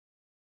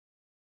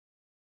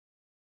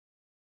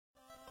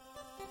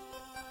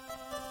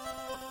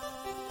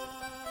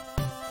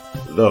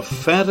The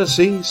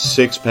Fantasy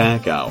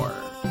Six-Pack Hour.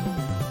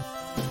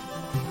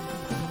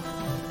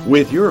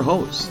 With your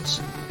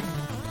hosts,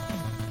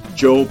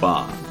 Joe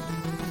Bond.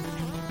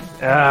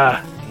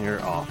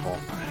 You're awful.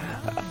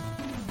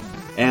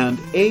 And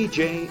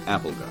AJ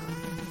Applegarth.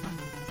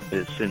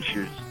 It's Sin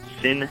Shu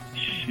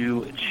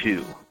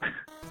Chu.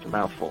 It's a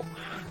mouthful.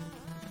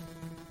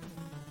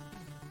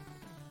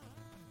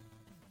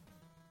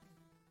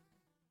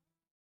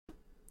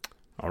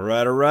 All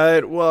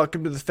right.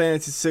 Welcome to the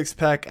Fantasy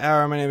Six-Pack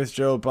Hour. My name is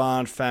Joe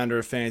Bond, founder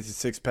of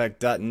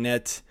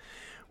FantasySixPack.net.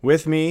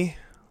 With me,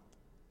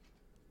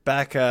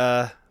 back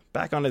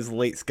on his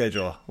late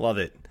schedule. Love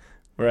it.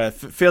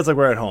 Feels like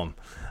we're at home.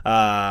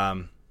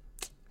 I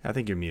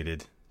think you're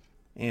muted.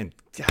 And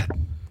God,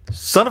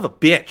 son of a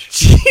bitch!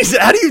 jeez,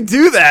 how do you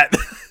do that?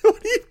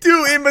 What do you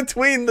do in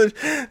between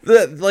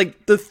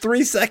the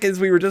 3 seconds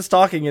we were just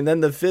talking and then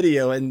the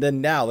video and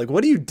then now? Like,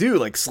 what do you do?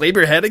 Like, slap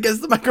your head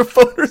against the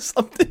microphone or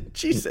something?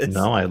 Jesus.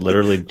 No, I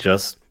literally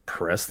just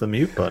press the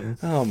mute button.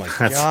 Oh my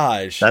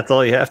gosh. That's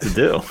all you have to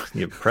do.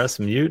 You press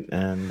mute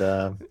and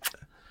no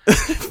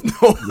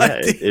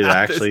it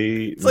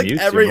actually it's like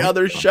mutes every you.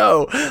 other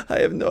show. I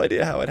have no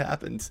idea how it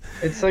happens.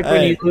 It's like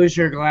when you lose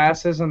your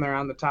glasses and they're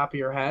on the top of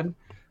your head.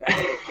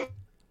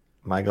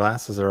 My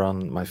glasses are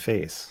on my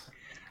face.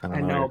 I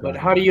know, but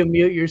how do you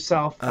mute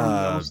yourself from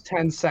those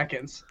 10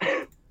 seconds?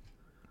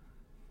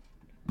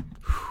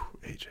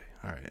 AJ.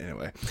 All right.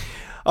 Anyway.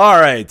 All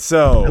right.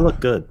 So I look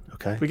good.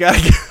 Okay. we gotta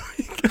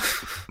go.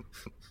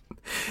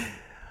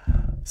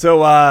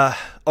 So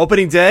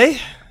opening day.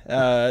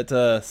 It's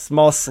a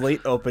small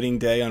slate opening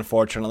day,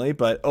 unfortunately,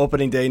 but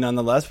opening day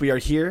nonetheless. We are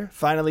here,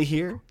 finally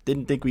here.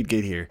 Didn't think we'd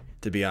get here,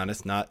 to be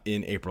honest, not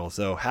in April.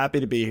 So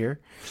happy to be here.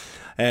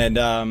 And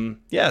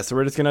so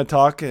we're just going to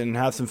talk and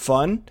have some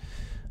fun,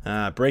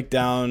 break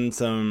down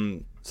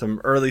some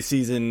early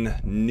season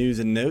news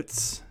and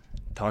notes,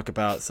 talk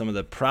about some of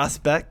the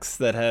prospects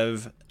that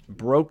have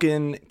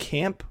broken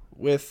camp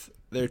with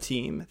their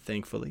team,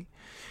 thankfully,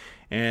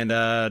 and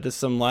just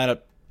some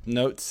lineup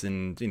notes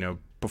and,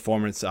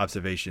 performance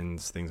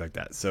observations, things like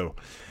that. So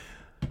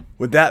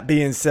with that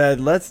being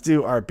said, let's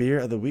do our beer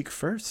of the week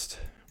first.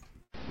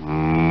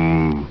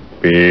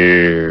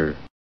 Beer.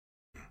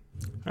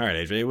 All right,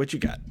 AJ, what you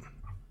got?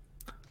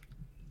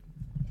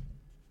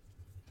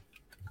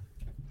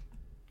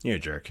 You're a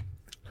jerk.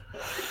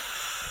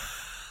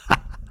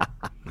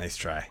 Nice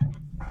try.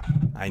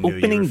 I knew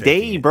Opening you were day,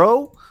 faking it.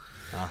 bro.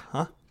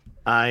 Uh-huh.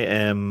 I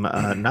am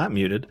not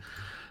muted,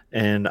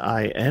 and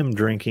I am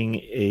drinking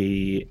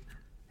a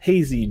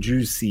hazy,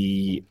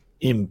 juicy,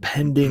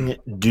 impending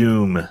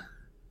doom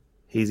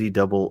hazy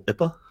double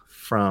IPA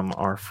from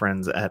our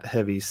friends at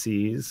Heavy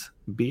Seas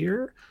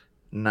Beer,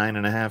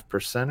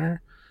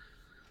 9.5%er,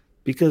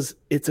 because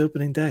it's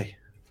opening day,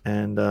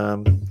 and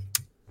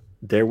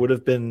there would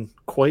have been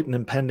quite an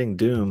impending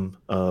doom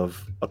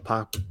of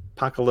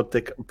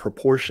apocalyptic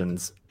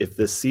proportions if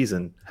this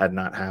season had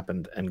not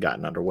happened and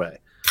gotten underway.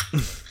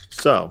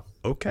 So,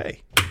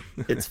 Okay.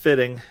 it's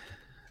fitting.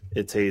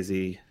 It's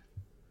hazy.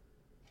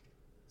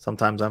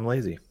 Sometimes I'm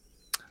lazy.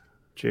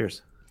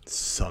 Cheers.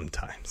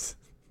 Sometimes.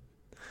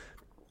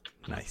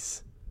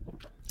 Nice.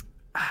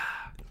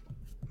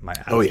 My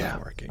app's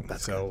not working.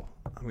 So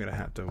I'm going to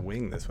have to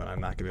wing this one.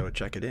 I'm not going to be able to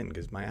check it in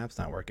because my app's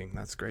not working.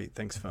 That's great.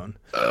 Thanks, phone.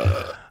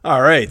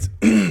 All right.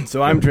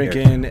 So I'm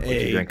drinking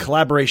a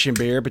collaboration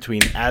beer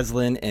between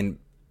Aslan and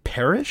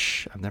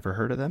Parrish. I've never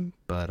heard of them,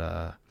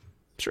 but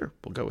sure,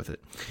 we'll go with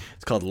it.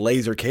 It's called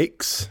Laser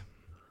Cakes.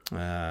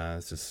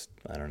 It's just,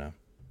 I don't know,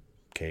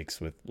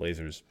 cakes with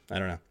lasers. I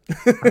don't know.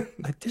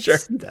 I did Sure.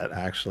 see that,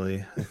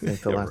 actually. I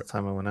think the last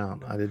time I went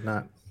out. I did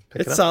not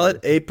pick it It's up.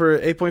 solid.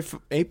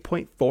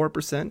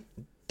 8.4%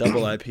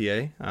 double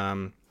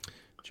IPA.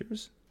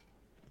 Cheers.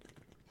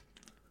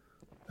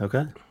 Okay.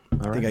 All I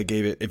think right. I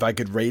gave it, if I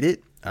could rate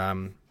it,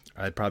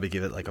 I'd probably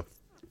give it like a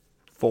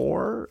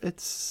 4.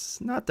 It's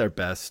not their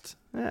best.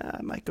 I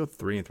might go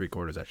 3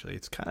 3/4 actually.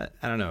 It's kind of,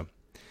 I don't know.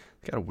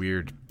 It's got a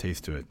weird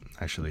taste to it,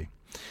 actually.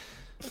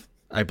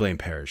 I blame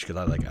Parrish because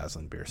I like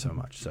Aslan beer so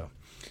much, so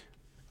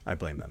I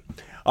blame them.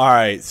 All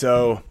right,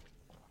 so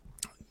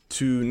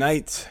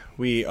tonight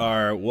we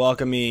are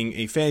welcoming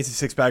a Fantasy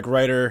Six-Pack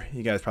writer.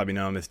 You guys probably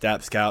know him as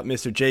DapScout.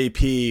 Mr.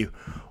 JP,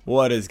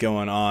 what is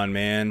going on,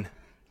 man?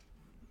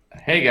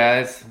 Hey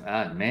guys,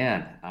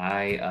 man,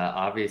 I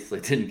obviously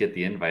didn't get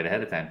the invite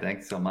ahead of time.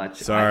 Thanks so much.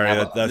 Sorry,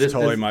 that's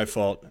totally my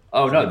fault.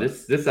 Oh no,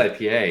 this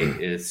IPA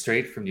is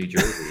straight from New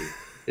Jersey.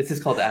 This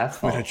is called I'm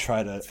Asphalt. gonna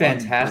try to It's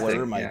fantastic.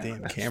 blur my Yeah.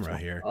 damn camera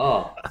here.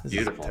 Oh, This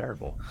beautiful. is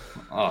terrible.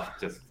 Oh,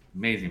 just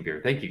amazing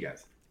beer. Thank you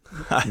guys.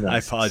 I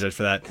apologize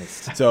for that.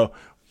 So,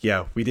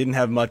 yeah, we didn't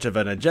have much of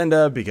an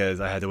agenda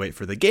because I had to wait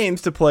for the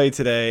games to play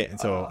today, and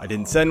so I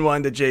didn't send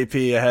one to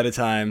JP ahead of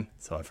time.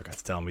 So I forgot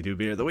to tell him we do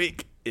beer of the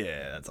week.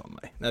 Yeah, that's on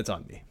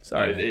me.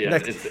 Sorry. Yeah,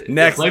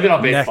 blame it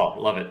on baseball.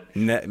 Love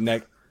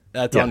it.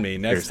 That's on me.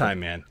 Next time,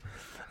 man.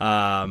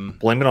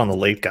 Blame it on the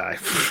late guy.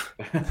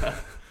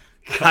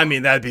 I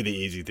mean, that'd be the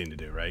easy thing to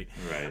do, right?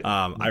 Right.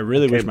 I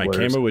really wish my blurs.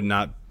 camera would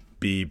not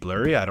be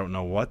blurry. I don't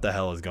know what the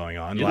hell is going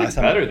on. You look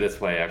better this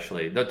way,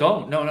 actually. No.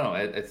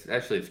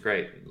 It's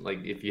great.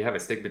 Like if you have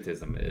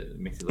astigmatism, it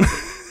makes it look good.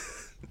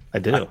 I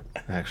do,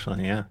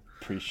 actually, yeah.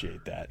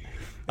 Appreciate that.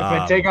 If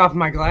I take off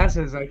my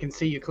glasses, I can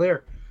see you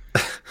clear.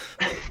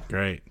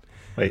 Great.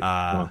 Wait.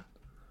 Up.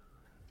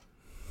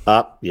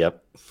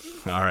 Yep.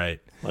 All right.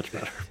 Much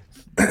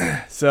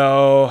better.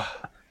 So,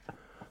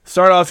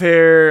 start off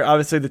here.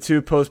 Obviously, the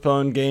 2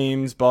 postponed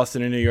games,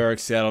 Boston and New York,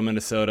 Seattle,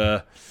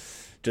 Minnesota,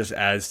 just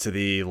adds to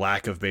the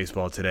lack of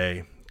baseball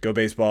today. Go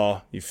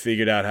baseball. You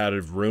figured out how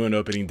to ruin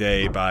opening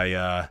day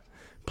by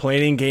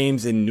playing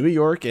games in New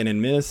York and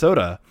in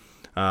Minnesota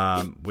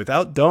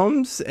without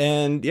domes.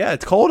 And, yeah,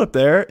 it's cold up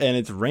there, and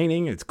it's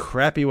raining. It's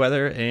crappy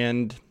weather.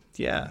 And,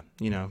 yeah,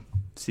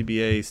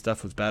 CBA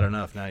stuff was bad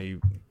enough.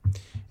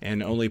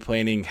 And only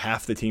playing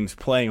half the teams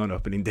playing on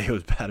opening day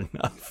was bad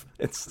enough.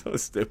 It's so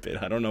stupid.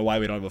 I don't know why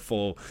we don't have a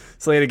full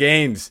slate of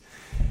games.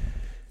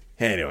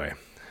 Anyway,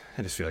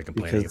 I just feel like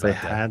complaining because they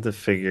about that. had to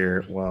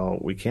figure, well,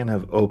 we can't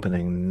have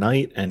opening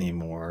night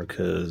anymore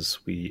because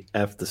we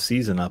effed the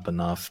season up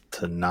enough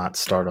to not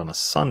start on a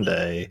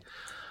Sunday.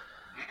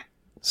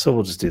 So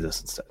we'll just do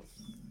this instead.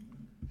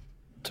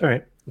 It's all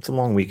right. It's a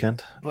long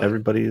weekend. But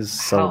everybody's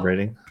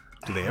celebrating.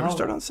 Do they ever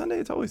start on Sunday?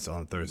 It's always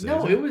on Thursday.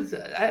 No, it was.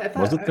 I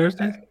thought, Was it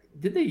Thursday?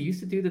 Did they used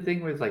to do the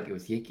thing where it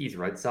was Yankees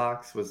Red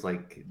Sox? Was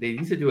like they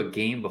used to do a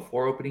game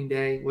before opening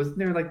day? Wasn't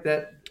there like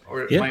that?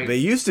 Or Yeah, They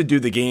used to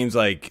do the games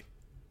Like,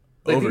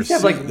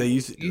 overseas. They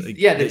used to,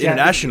 the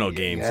international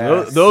games.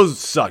 Yes. Those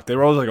sucked. They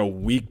were always like a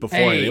week before.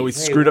 They always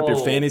screwed up your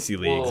whoa, fantasy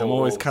leagues. I'm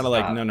always kind of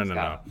like, no.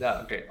 stop.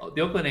 Okay,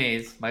 the Oakland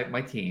A's,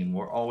 my team,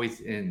 were always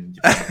in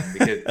Japan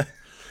because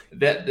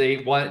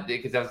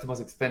because that was the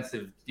most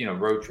expensive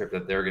road trip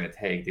that they're going to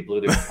take. They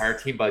blew their entire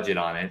team budget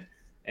on it.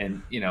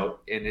 And and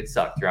it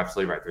sucked. You're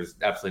absolutely right. There's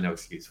absolutely no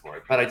excuse for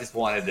it. But I just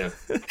wanted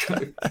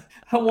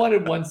I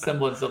wanted one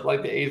semblance of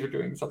like the A's were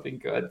doing something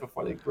good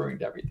before they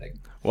ruined everything.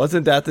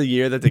 Wasn't that the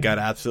year that they got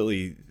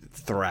absolutely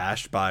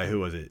thrashed by who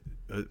was it?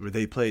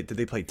 Did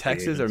they play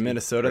Texas or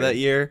Minnesota that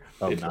year?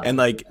 Oh, no. And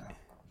like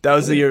that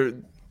was the year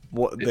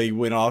they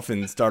went off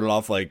and started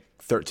off like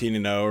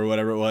 13-0 or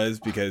whatever it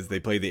was because they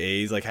played the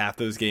A's like half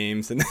those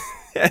games and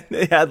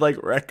they had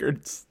like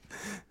records.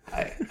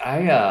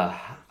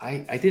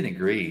 I didn't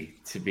agree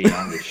to be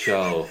on the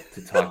show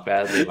to talk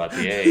badly about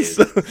the A's.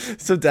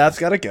 So Dap's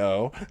got to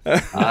go.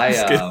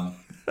 I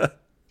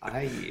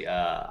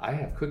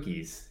have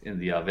cookies in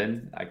the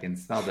oven. I can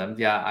smell them.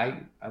 Yeah,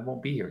 I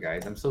won't be here,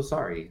 guys. I'm so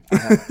sorry. I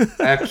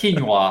have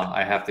quinoa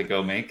I have to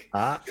go make.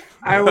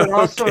 I would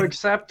also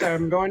accept.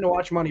 I'm going to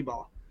watch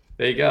Moneyball.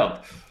 There you go.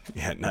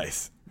 Yeah,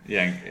 nice.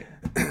 Yeah,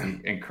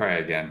 and cry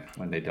again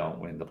when they don't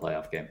win the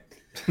playoff game.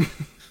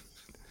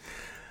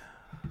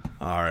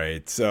 All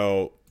right,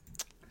 so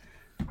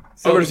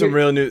over to some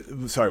real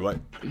news. Sorry, what?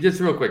 Just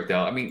real quick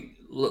though. I mean,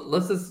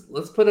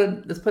 let's put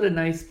a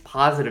nice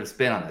positive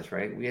spin on this,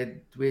 right? We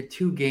had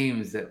 2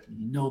 games that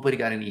nobody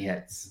got any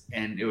hits,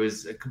 and it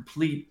was a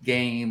complete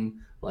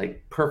game,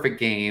 like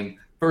perfect game.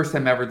 First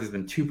time ever there's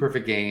been 2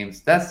 perfect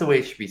games. That's the way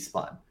it should be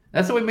spun.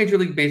 That's the way Major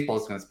League Baseball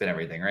is going to spin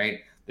everything, right?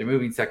 They're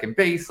moving second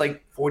base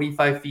like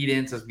 45 feet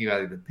in, so it's going to be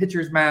out of the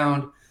pitcher's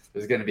mound.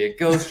 There's going to be a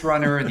ghost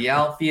runner in the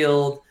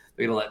outfield.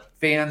 They're going to let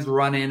fans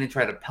run in and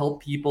try to pelt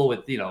people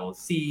with,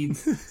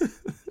 seeds.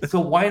 So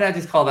why not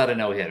just call that a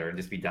no-hitter and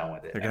just be done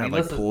with it? They're going to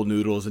have pool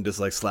noodles and just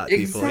like slap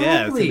Exactly. people.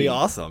 Yeah, it's going to be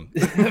awesome.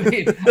 I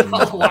mean,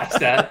 I'll watch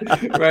that,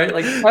 right?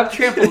 Like have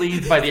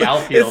trampolines by the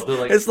outfield.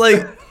 It's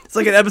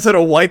like an episode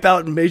of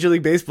Wipeout in Major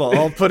League Baseball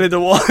all put into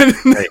one.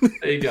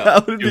 There you go.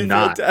 That would be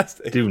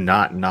fantastic. Do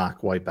not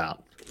knock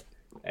Wipeout.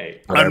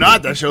 Hey, I'm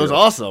not. That show's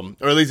awesome.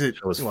 Or at least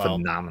it was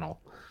phenomenal.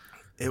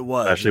 It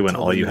was. Especially when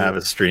all you have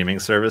is streaming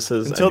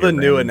services. Until the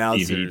new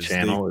announcers. TV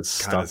channel is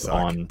stuck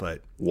on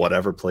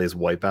whatever plays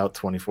Wipeout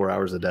 24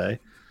 hours a day.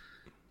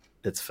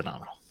 It's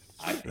phenomenal.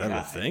 Is that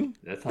a thing?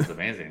 That sounds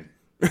amazing.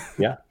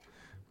 Yeah.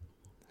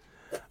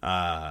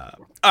 All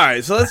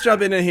right, so let's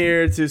jump into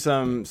here to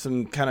some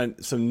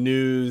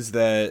news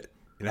that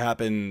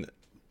happened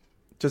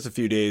just a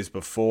few days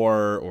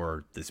before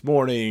or this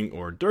morning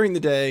or during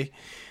the day.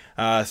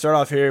 Start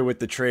off here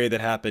with the trade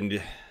that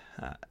happened.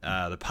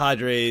 The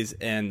Padres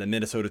and the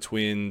Minnesota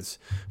Twins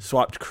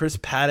swapped Chris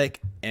Paddock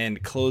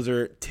and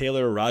closer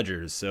Taylor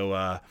Rogers.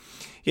 So,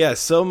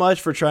 so much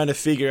for trying to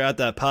figure out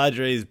that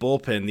Padres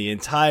bullpen the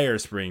entire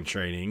spring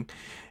training.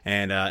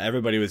 And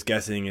everybody was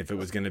guessing if it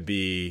was going to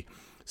be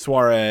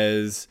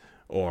Suarez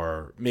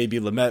or maybe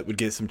Lamet would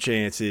get some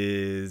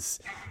chances.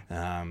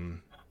 Now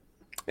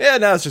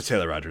it's just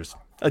Taylor Rogers.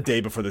 A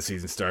day before the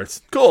season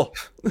starts. Cool.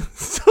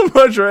 So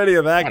much for any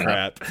of that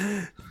crap.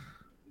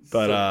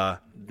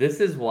 But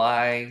this is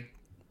why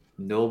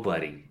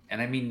nobody,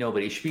 and I mean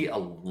nobody, it should be a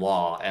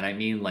law, and I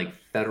mean like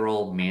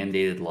federal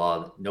mandated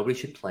law. Nobody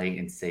should play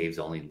in saves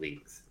only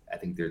leagues. I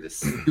think they're the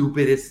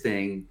stupidest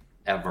thing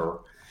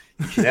ever.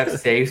 You should have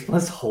saves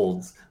plus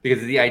holds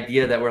because of the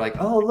idea that we're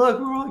like, oh look,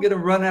 we're all gonna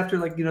run after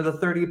the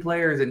 30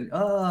 players, and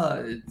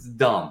it's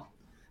dumb.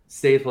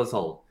 Save plus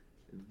hold.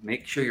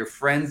 Make sure your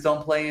friends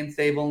don't play in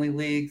save-only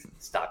leagues.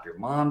 Stop your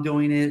mom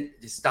doing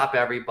it. Just stop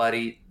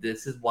everybody.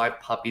 This is why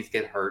puppies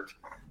get hurt,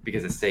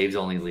 because of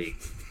saves-only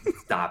leagues.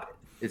 Stop it.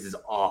 This is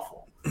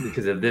awful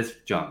because of this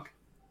junk.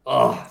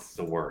 Oh, it's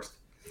the worst.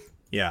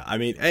 Yeah, I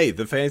mean, hey,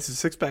 the Fantasy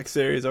Six-Pack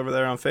series over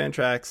there on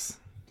Fantrax.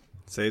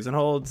 Saves and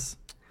holds.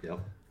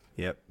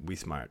 Yep, we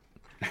smart.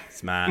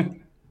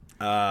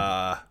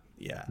 Yeah,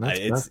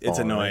 it's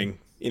annoying.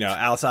 Right?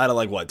 Outside of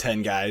like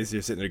 10 guys,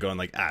 you're sitting there going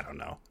like, I don't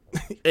know.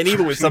 And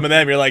even with some of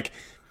them, you're like,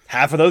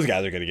 half of those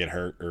guys are going to get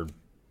hurt or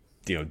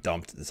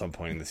dumped at some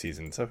point in the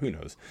season. So who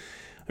knows?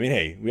 I mean,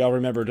 hey, we all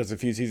remember just a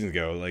few seasons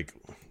ago, like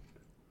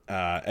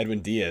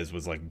Edwin Diaz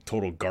was like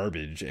total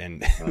garbage,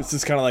 and it's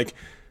just kind of like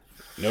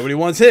nobody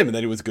wants him, and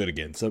then he was good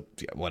again. So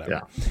yeah,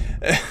 whatever.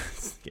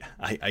 Yeah,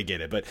 I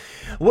get it. But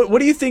what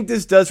do you think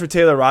this does for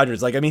Taylor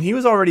Rogers? Like, I mean, he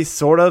was already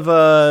sort of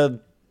a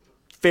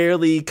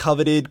fairly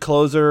coveted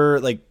closer,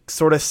 like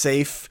sort of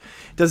safe.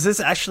 Does this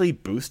actually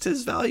boost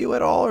his value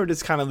at all, or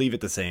just kind of leave it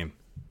the same?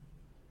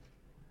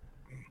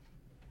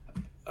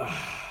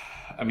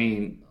 I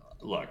mean,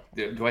 look,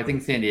 do I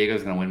think San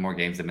Diego's going to win more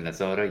games than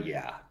Minnesota?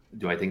 Yeah.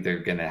 Do I think they're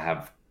going to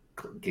have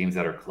games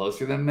that are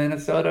closer than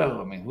Minnesota?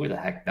 I mean, who the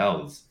heck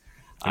knows?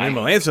 I mean,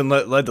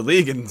 Melanson led the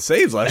league in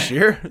saves last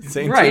year.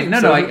 Same right. team,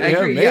 I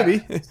agree.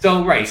 Maybe. Yeah.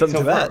 So, right. Something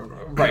to that.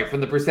 Right.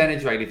 From the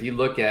percentage, right, if you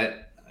look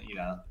at,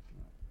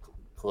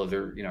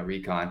 closer,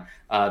 recon,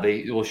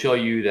 they will show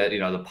you that,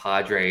 the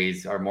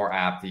Padres are more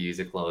apt to use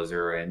a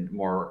closer and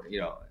more,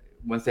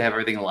 once they have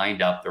everything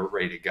lined up, they're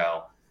ready to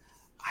go.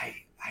 I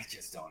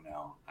just don't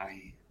know.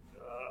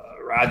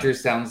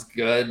 Rogers sounds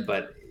good,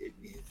 but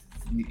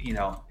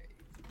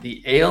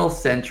the AL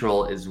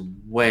Central is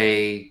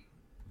way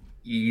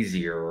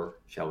easier,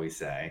 shall we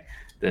say,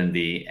 than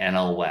the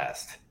NL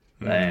West.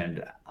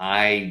 And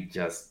I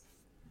just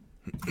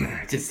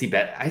see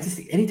bad.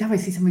 Anytime I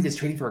see somebody just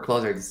trading for a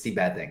closer, I just see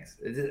bad things.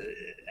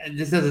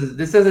 This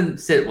doesn't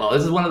sit well.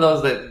 This is one of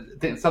those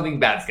that something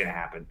bad's going to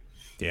happen.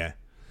 Yeah.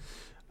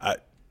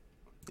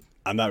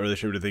 I'm not really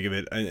sure what to think of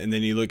it. And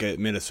then you look at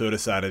Minnesota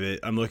side of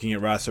it. I'm looking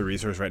at roster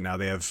resource right now.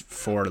 They have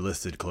 4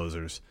 listed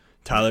closers: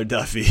 Tyler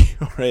Duffy,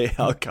 Ray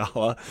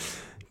Alcala,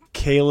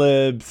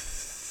 Caleb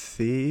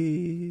Thieber.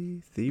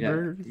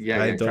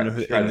 Yeah, I don't know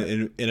who.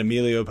 And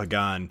Emilio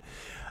Pagan.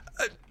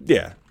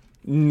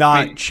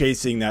 Not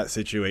chasing that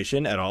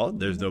situation at all.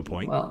 There's no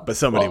point. But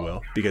somebody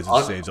will, because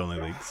it saves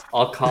only leagues.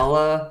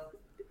 Alcala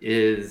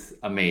is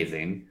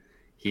amazing.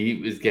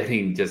 He was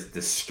getting just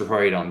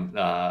destroyed on.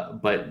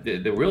 But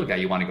the real guy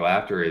you want to go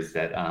after is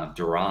that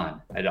Duran.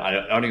 I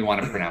don't even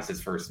want to pronounce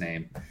his first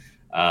name.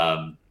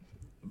 But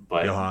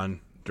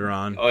Johan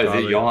Duran. Oh, is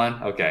it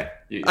Johan? Okay.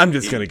 I'm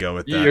just going to go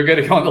with that. You're going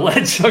to go on the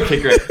ledge?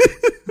 Okay, great.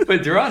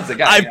 But Duran's the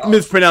guy. I've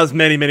mispronounced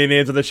many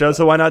names on the show,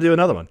 so why not do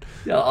another one?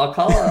 Yeah, I'll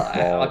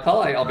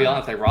be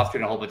honest. I rostered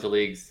in a whole bunch of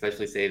leagues,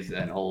 especially saves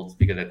and holds,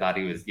 because I thought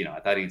he was,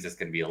 just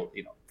going to be,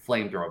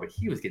 flamethrower, but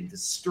he was getting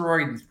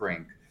destroyed in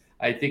spring.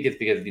 I think it's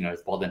because,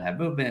 his ball didn't have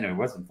movement or he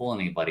wasn't fooling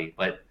anybody.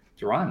 But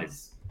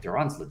Duran's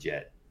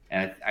legit,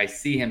 and I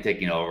see him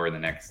taking over in the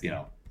next,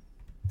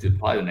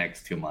 probably the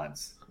next 2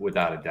 months,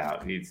 without a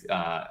doubt. He's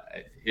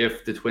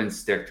if the Twins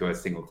stick to a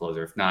single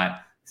closer. If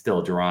not,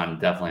 still Duran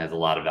definitely has a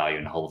lot of value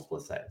in whole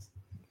split saves.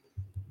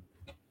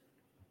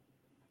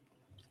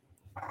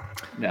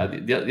 Now,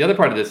 the other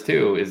part of this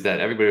too is that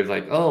everybody was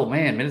like, "Oh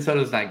man,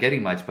 Minnesota's not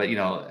getting much." But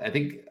I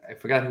think I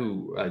forgot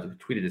who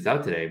tweeted this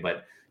out today,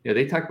 but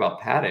they talked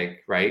about Paddock,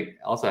 right?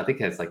 Also, I think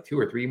has like 2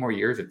 or 3 more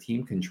years of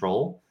team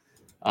control,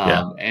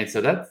 and so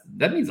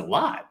that means a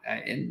lot.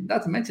 And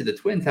not to mention, the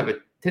Twins have a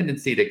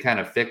tendency to kind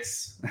of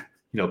fix,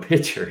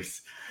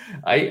 pitchers.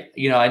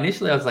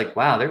 Initially I was like,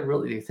 wow,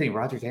 they're saying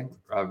Rogers and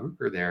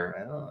Rooker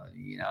there,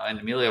 and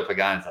Emilio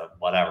Pagan's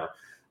whatever.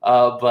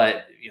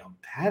 But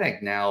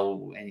Paddock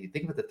now, and you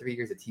think about the 3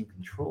 years of team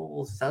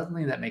control,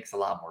 suddenly that makes a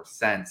lot more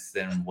sense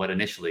than what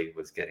initially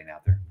was getting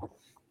out there.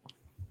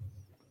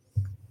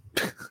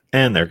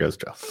 And there goes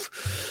Joe.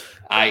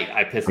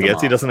 I pissed him I guess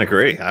off. he doesn't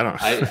agree. I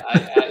don't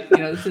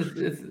know.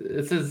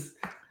 This is.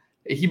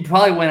 He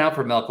probably went out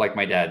for milk like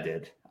my dad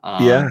did.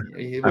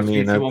 Which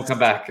means he won't come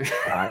back.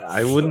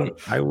 I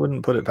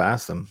wouldn't put it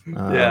past him.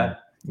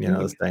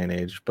 This day and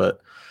age.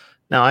 But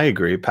no, I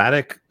agree.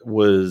 Paddock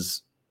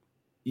was,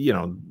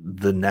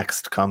 the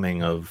next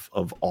coming of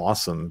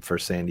awesome for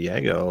San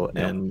Diego,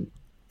 and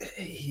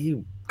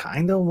he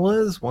kind of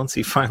was once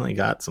he finally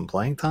got some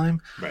playing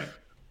time. Right.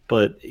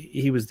 But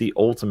he was the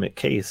ultimate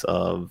case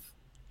of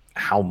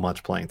how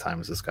much playing time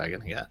is this guy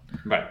going to get.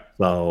 Right.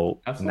 So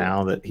Absolutely.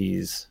 Now that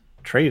he's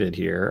traded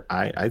here,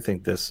 I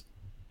think this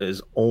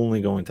is only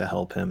going to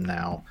help him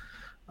now.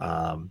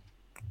 The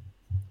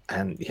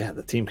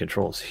team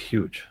control is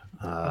huge.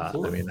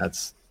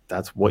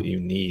 That's what you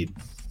need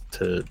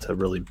to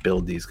really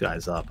build these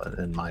guys up,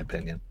 in my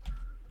opinion.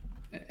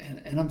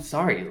 And I'm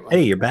sorry.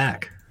 Hey, you're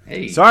back.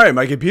 Hey. Sorry,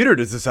 my computer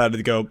just decided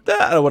to go,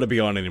 I don't want to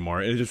be on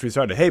anymore. It just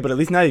restarted. Hey, but at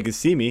least now you can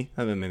see me.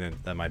 I mean,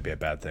 that might be a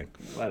bad thing.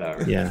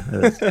 Whatever. Yeah.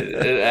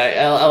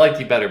 I like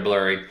you better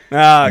blurry.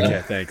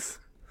 Okay, thanks.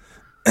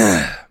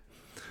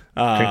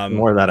 Drink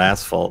more of that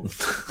asphalt,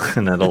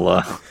 and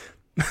it'll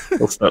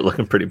start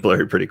looking pretty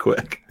blurry pretty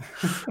quick.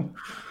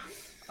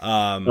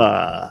 All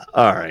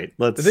right,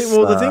 let's. The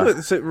thing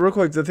with real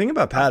quick, the thing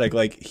about Paddock,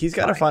 like he's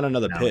got to find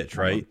another pitch,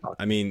 right?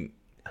 I mean,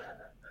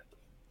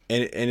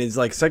 and his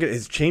like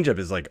his changeup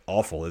is like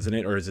awful, isn't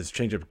it? Or is his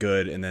changeup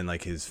good and then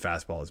like his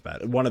fastball is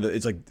bad?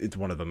 It's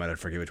one of them. I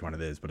forget which one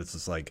it is, but it's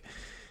just like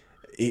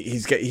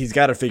he's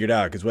got to figure it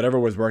out because whatever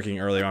was working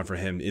early on for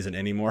him isn't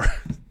anymore,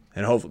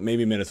 and hopefully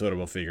maybe Minnesota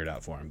will figure it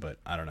out for him, but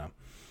I don't know.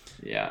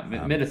 Yeah,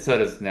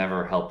 Minnesota's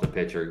never helped a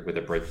pitcher with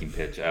a breaking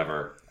pitch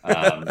ever.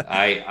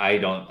 I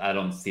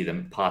don't see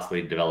them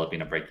possibly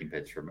developing a breaking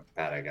pitch for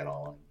Paddock at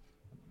all.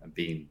 I'm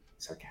being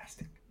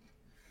sarcastic.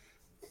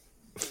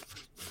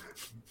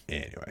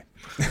 Anyway.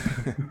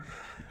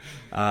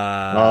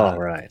 All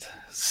right.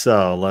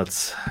 So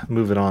let's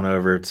move it on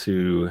over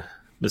to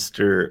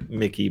Mr.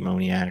 Mickey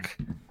Moniak.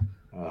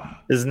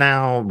 Is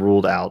now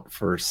ruled out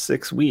for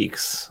 6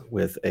 weeks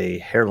with a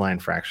hairline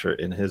fracture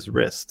in his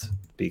wrist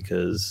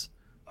because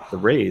the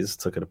Rays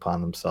took it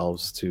upon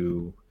themselves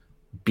to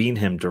beat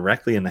him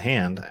directly in the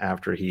hand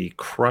after he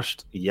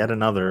crushed yet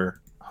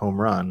another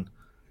home run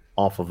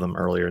off of them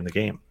earlier in the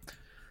game.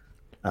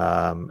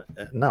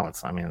 No,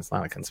 it's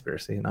not a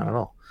conspiracy, not at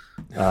all.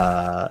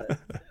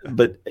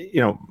 But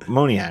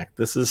Moniak,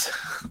 this is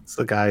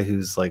a guy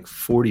who's like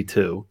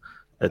 42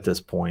 at this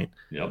point.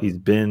 Yep. He's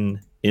been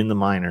in the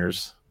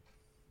minors,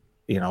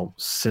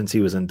 since he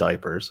was in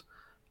diapers.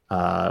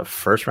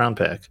 First round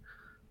pick,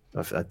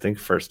 I think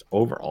first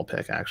overall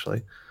pick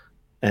actually,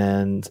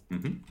 and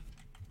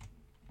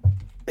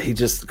he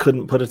just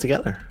couldn't put it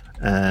together.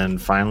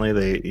 And finally,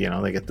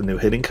 they get the new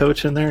hitting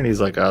coach in there, and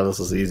he's like, "Oh, this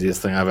is the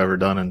easiest thing I've ever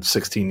done in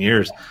 16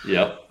 years."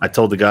 Yep. I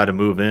told the guy to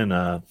move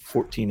in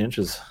 14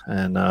 inches,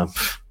 and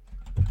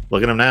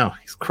look at him now.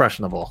 He's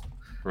crushing the ball.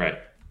 Right.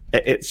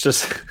 It's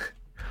just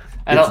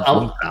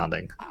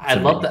dumbfounding. I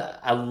love that.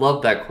 I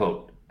love that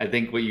quote. I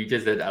think what you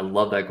just said. I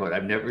love that quote.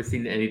 I've never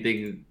seen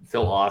anything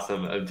so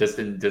awesome. Just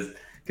because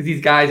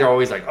these guys are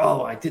always like,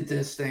 "Oh, I did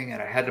this thing,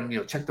 and I had them,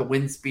 check the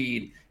wind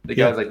speed." The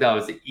guy's like, "No,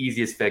 it's the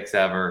easiest fix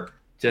ever.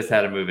 Just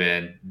had to move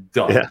in.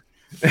 Done." Yeah.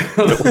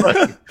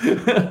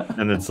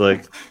 And it's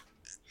like,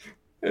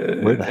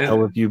 where the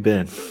hell have you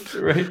been?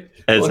 Right.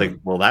 And it's like,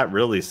 well, that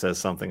really says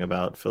something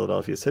about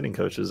Philadelphia's hitting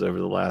coaches over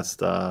the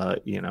last,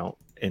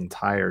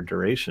 entire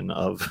duration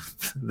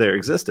of their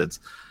existence.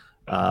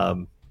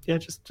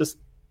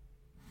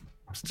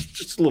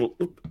 Just a little.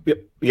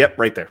 Yep,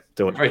 right there.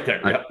 Do it. Right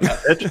there. Right.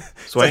 Yep.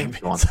 Swing.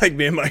 It's like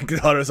me and my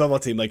daughter's softball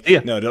team. Like,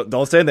 no,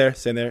 don't stand there.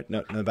 Stand there.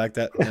 No, back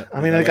that. No,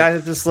 I mean, the guy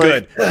is just like,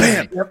 good.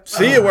 Bam. Yep.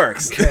 See, it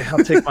works. Okay,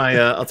 I'll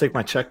take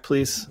my check,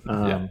 please.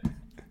 I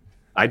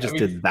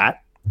did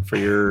that for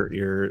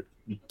your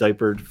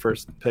diapered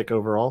first pick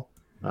overall.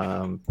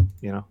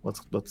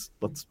 Let's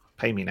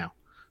pay me now.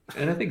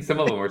 And I think some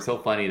of them are so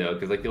funny though,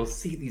 because like you'll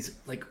see these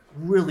like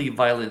really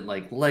violent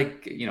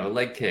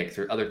leg kicks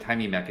or other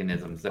timing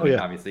mechanisms.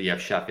 Obviously you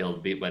have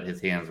Sheffield beat, but his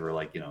hands were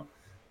like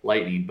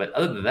lightning. But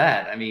other than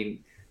that, I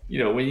mean,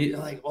 when you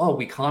like, oh,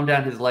 we calmed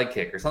down his leg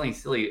kick or something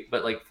silly,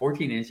 but like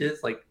 14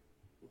 inches, like,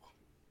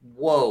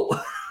 whoa.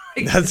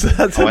 That's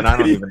and I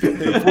don't even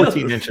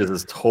 14 inches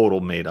is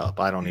total made up.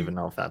 I don't even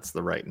know if that's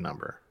the right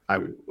number. I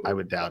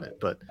would doubt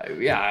it, but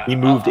he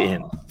moved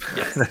in.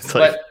 Yes.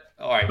 But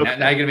all right,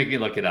 now you're gonna make me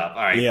look it up.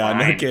 All right, yeah,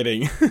 fine. no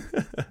kidding.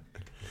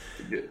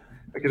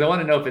 Because I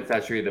want to know if it's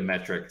actually the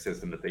metric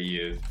system that they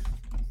use.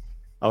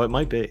 Oh, it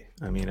might be.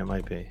 I mean, it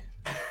might be.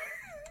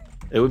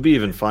 It would be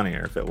even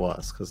funnier if it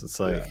was, because it's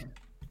like,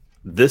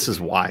 this is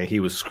why he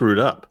was screwed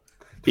up.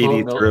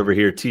 Idiots are over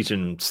here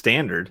teaching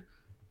standard.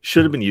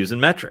 Should have been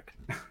using metric.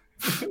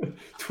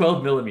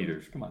 12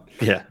 millimeters. Come on.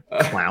 Yeah,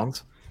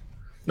 clowns.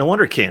 No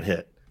wonder it can't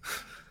hit.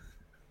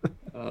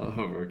 Oh,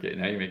 okay.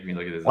 Now you're making me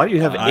look at this. Why do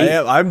you have 8?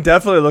 I'm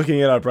definitely looking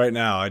it up right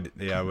now. I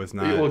was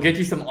not. We'll get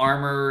you some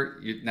armor.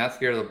 You're not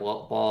scared of the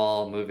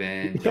ball. Move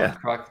in.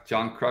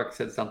 John Kruk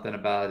said something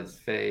about his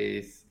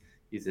face.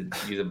 Use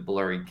a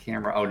blurry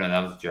camera. Oh no,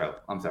 that was Joe.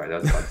 I'm sorry,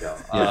 that was about Joe.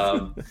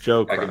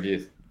 Joe. I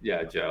confused.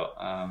 Yeah, Joe.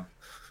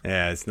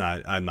 Yeah, it's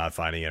not. I'm not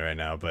finding it right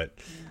now, but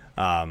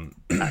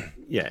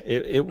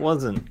it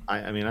wasn't.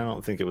 I mean, I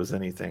don't think it was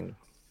anything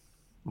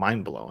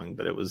mind blowing,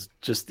 but it was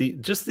just the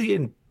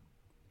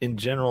in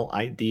general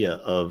idea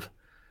of,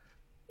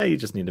 you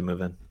just need to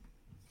move in.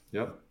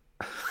 Yep.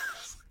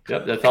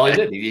 That's all he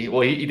did.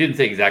 He didn't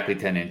say exactly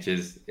 10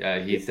 inches.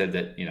 He said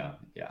that,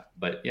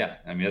 but yeah,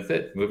 I mean, that's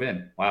it. Move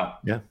in. Wow.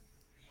 Yeah.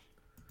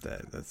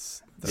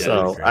 That's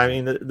so, I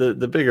mean,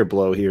 the bigger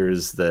blow here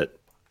is that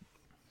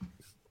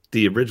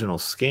the original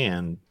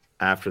scan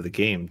after the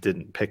game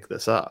didn't pick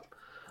this up.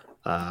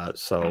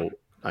 So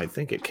I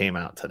think it came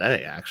out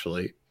today,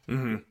 actually,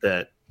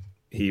 that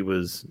he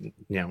was,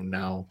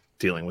 now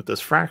dealing with this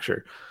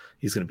fracture.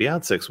 He's going to be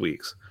out 6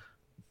 weeks.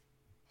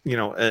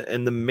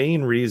 And the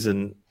main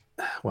reason,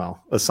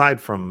 well, aside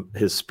from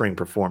his spring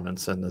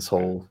performance and this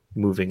whole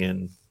moving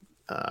in,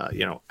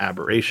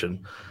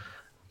 aberration,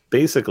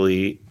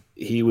 basically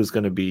he was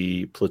going to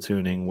be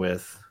platooning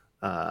with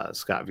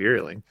Scott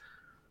Vierling.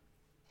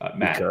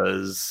 Matt.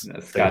 because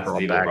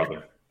Scott's evil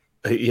brother.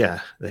 Yeah,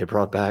 they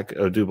brought back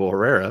Odubel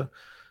Herrera,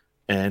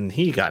 and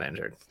he got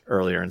injured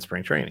earlier in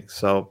spring training.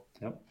 So,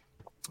 Yep.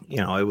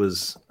 it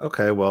was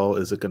okay. Well,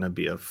 is it going to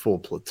be a full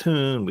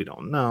platoon? We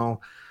don't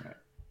know. Right.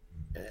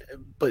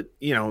 But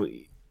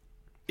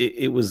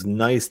it was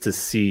nice to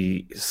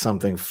see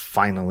something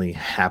finally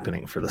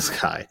happening for this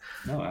guy.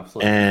 No,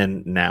 absolutely.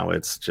 And now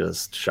it's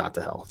just shot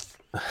to hell.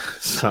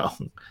 So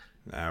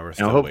we're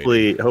still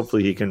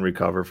hopefully he can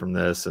recover from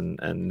this and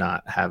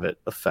not have it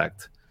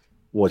affect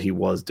what he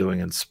was doing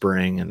in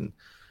spring and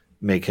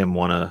make him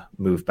want to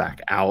move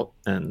back out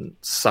and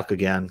suck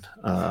again,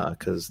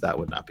 because that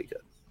would not be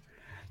good.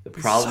 The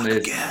problem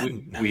is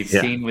we've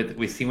seen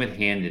with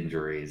hand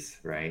injuries,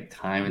 right?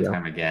 Time and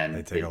time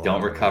again, they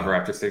don't recover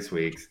after 6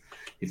 weeks.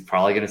 He's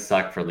probably going to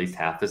suck for at least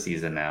half the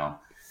season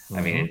now. Mm-hmm.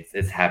 I mean,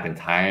 it's happened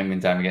time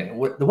and time again.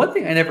 The one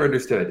thing I never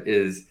understood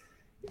is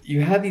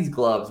you have these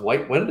gloves. Why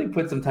don't they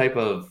put some type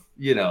of,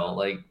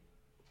 like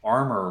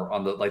armor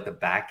on the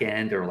back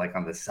end or like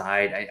on the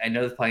side? I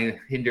know it's probably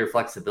hinder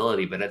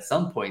flexibility, but at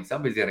some point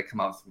somebody's got to come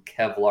out with some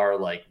Kevlar,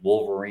 like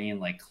Wolverine,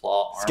 like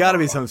claw armor. It's got to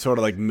be some sort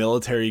of like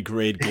military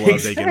grade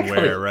gloves they can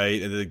wear,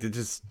 right? It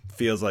just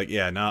feels like,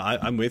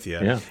 I'm with you.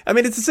 Yeah. I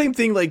mean, it's the same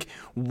thing. Like,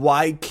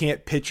 why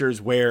can't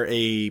pitchers wear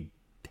a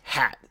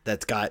hat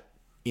that's got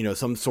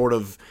some sort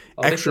of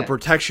extra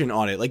protection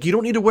on it? Like, you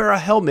don't need to wear a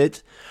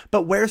helmet,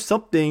 but wear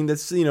something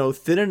that's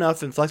thin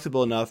enough and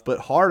flexible enough, but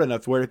hard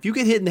enough where if you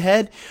get hit in the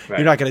head, you're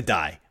not going to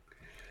die.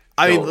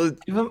 I mean,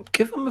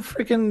 give him a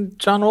freaking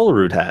John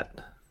Olerud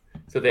hat.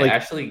 So they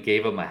actually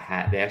gave him a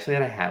hat. They actually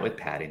had a hat with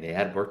padding. They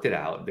had worked it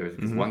out. There was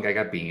this one guy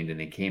got beamed, and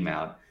he came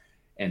out.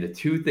 And the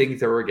two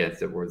things that were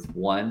against it was,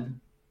 one,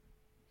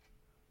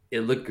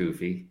 it looked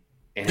goofy,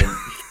 and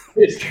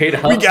straight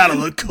up, we gotta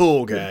look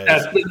cool, guys.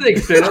 That's the thing.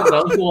 Straight up,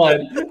 that was one.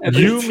 And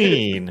you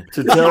mean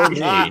to tell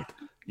me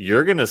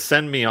you're gonna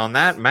send me on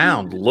that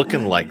mound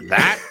looking like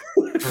that?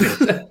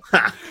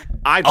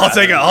 I'll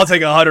take a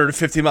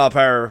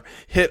 150-mile-per-hour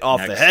hit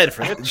off the head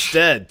for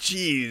instead.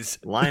 Jeez,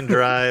 line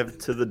drive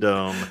to the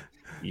dome.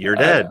 You're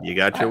dead. You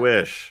got your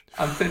wish.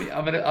 I'm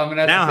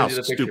gonna now. How send you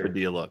the stupid picture. do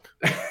you look?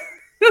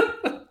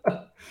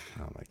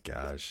 Oh my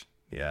gosh,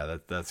 yeah,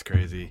 that's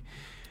crazy.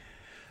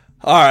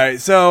 All right,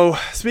 so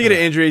speaking of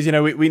injuries,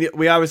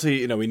 we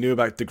obviously we knew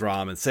about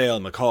DeGrom and Sale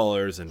and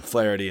McCullers and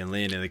Flaherty and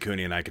Lynn and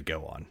Acuna, and I could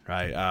go on,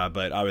 right?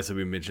 But obviously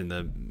we mentioned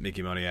the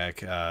Mickey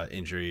Moniak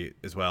injury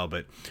as well.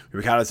 But we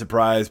were kind of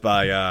surprised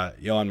by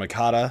Yohan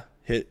Moncada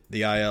hit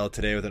the IL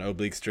today with an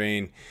oblique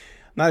strain. I'm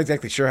not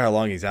exactly sure how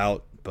long he's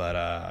out, but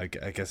I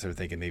guess they're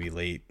thinking maybe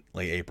late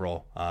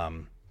April.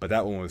 But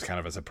that one was kind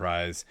of a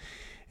surprise.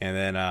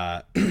 And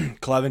then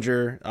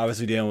Clevenger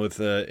obviously dealing with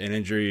an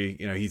injury.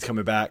 He's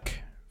coming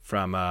back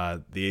from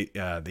the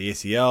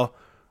ACL,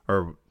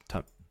 or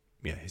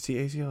is he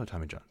ACL or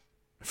Tommy John?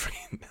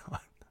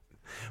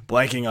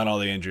 Blanking on all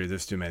the injuries.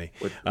 There's too many.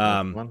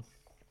 One?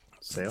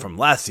 From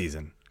last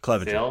season,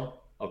 Clevenger.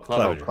 Sale?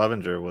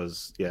 Clevenger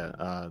was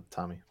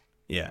Tommy.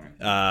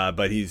 Yeah,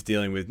 but he's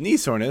dealing with knee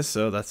soreness,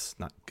 so that's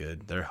not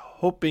good. They're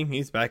hoping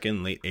he's back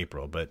in late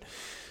April, but I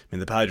mean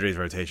the Padres'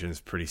 rotation is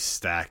pretty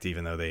stacked,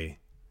 even though they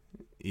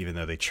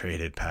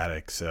traded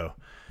Paddock, so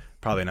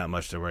probably not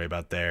much to worry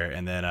about there.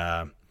 And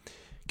then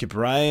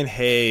Brian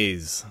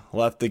Hayes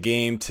left the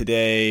game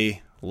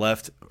today,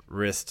 left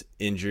wrist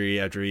injury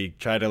after he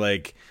tried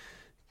to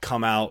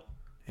come out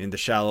into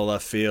shallow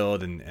left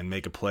field and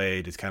make a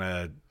play, just kind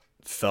of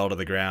fell to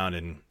the ground,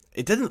 and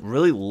it didn't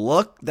really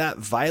look that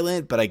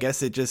violent, but I guess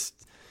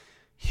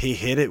he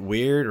hit it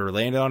weird or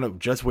landed on it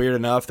just weird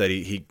enough that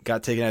he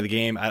got taken out of the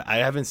game. I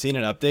haven't seen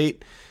an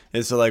update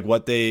as to I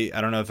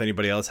don't know if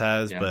anybody else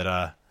has,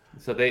 but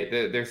so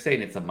they're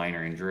saying it's a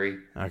minor injury.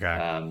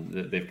 Okay.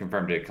 They've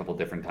confirmed it a couple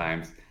different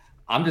times.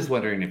 I'm just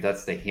wondering if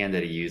that's the hand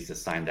that he used to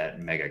sign that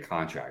mega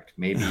contract.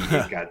 Maybe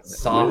it got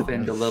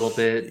softened a little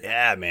bit.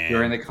 Yeah, man.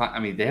 During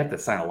they have to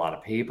sign a a lot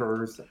of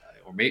papers,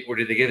 or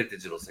did they get a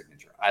digital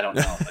signature? I don't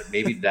know, but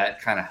maybe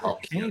that kind of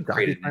helped. Can you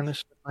sign this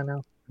shit by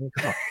now?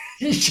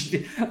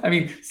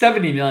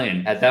 $70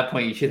 million at that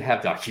point. You should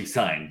have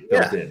DocuSign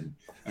built in.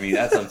 I mean,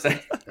 that's what I'm saying.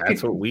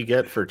 That's what we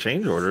get for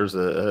change orders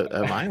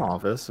at my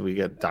office. We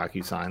get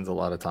DocuSigns a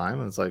lot of time.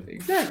 And it's like,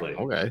 exactly.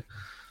 Okay.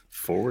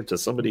 Forward to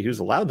somebody who's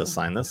allowed to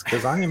sign this,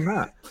 because I am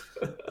not.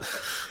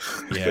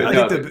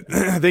 Yeah,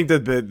 I think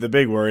the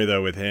big worry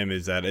though with him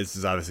is that this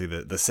is obviously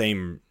the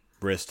same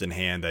wrist and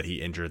hand that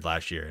he injured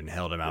last year and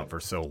held him out for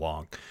so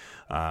long.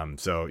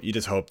 So you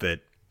just hope that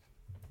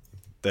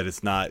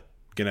it's not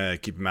gonna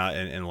keep him out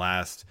and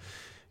last,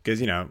 because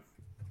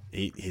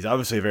he's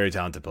obviously a very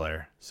talented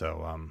player.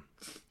 So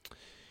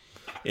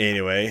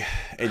anyway,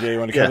 AJ, you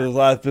want to cover the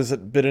last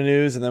bit of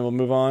news and then we'll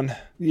move on?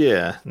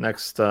 Yeah.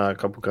 Next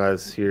couple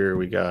guys here.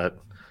 We got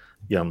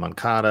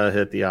Moncada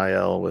hit the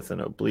IL with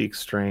an oblique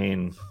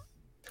strain.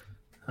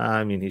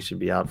 I mean, he should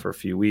be out for a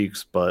few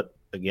weeks, but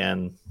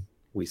again,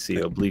 we see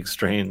oblique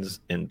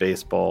strains in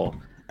baseball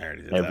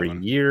every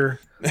year,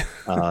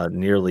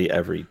 nearly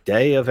every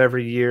day of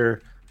every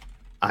year.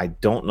 I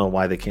don't know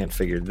why they can't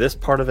figure this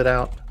part of it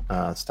out.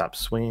 stop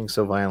swinging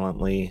so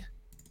violently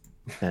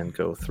and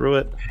go through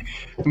it.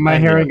 Am I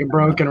hearing a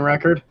broken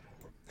record?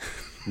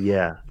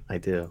 Yeah, I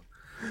do.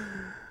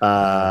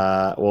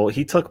 Well,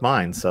 he took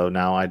mine, so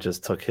now I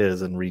just took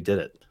his and redid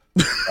it.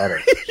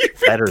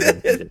 Better than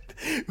he did.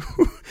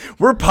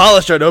 We're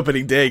polished on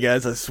opening day,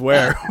 guys. I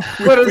swear.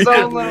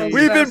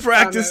 We've been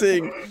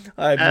practicing.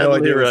 I have no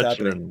idea what's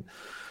happening.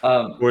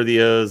 For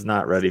the O's,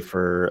 not ready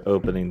for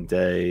opening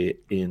day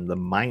in the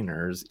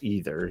minors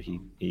either.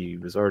 He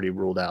was already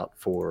ruled out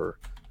for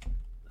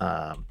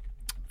the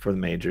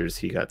majors.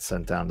 He got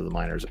sent down to the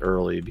minors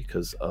early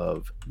because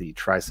of the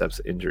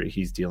triceps injury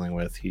he's dealing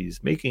with.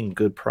 He's making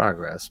good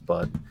progress,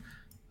 but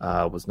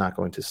was not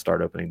going to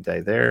start opening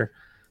day there.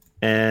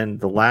 And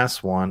the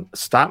last one,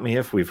 stop me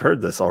if we've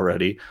heard this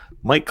already,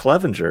 Mike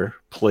Clevenger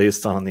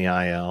placed on the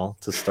IL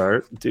to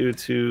start due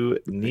to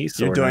knee soreness.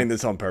 You're doing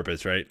this on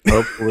purpose, right?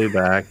 Hopefully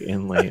back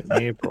in late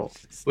April.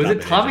 Was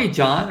it Tommy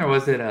John or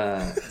was it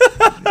I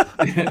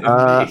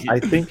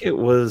think it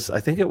was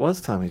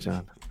Tommy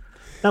John.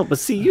 No, but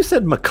see, you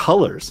said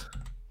McCullers.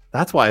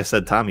 That's why I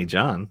said Tommy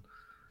John.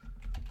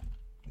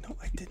 No,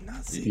 I did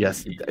not see.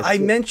 Yes, I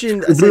said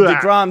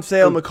DeGrom,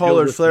 Sale,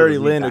 McCullers, Flaherty,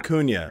 Lynn,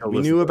 Acuna.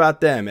 We knew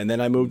about them, and then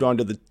I moved on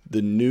to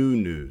the new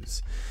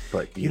news.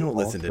 But you don't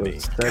listen to me.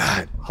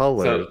 God.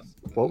 So,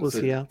 what was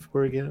he out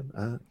for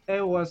again?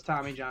 It was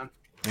Tommy John.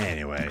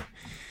 Anyway.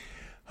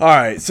 All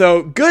right.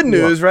 So good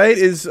news, right,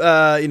 is,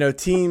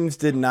 teams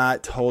did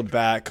not hold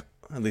back,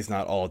 at least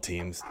not all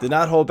teams, did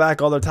not hold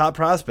back all their top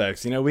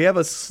prospects. We have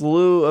a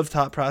slew of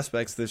top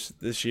prospects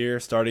this year,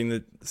 starting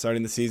the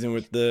season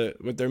with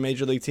their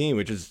major league team,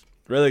 which is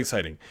really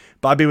exciting.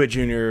 Bobby Witt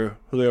Jr.,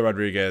 Julio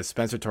Rodriguez,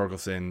 Spencer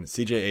Torkelson,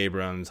 C.J.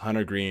 Abrams,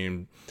 Hunter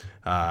Green,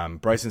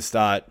 Bryson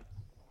Stott,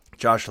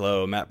 Josh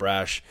Lowe, Matt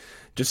Brash,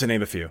 just to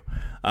name a few.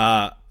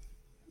 Want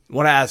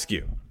to ask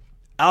you,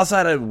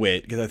 outside of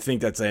Witt, because I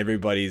think that's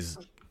everybody's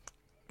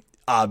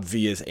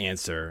obvious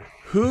answer,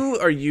 who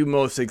are you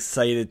most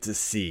excited to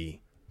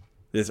see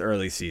this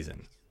early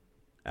season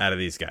out of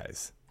these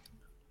guys?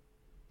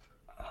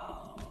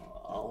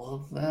 All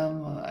of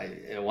them.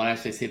 I want to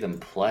actually see them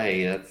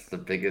play. That's the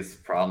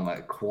biggest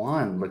problem.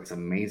 Kwan looks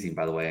amazing,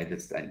 by the way. I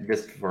just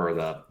for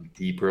the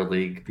deeper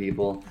league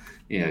people,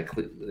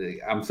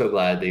 I'm so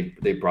glad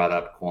they brought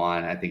up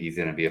Kwan. I think he's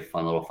going to be a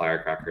fun little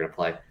firecracker to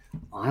play.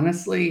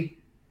 Honestly,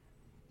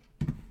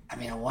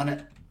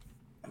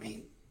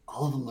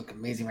 all of them look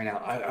amazing right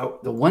now.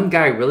 The one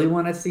guy I really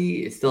want to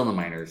see is still in the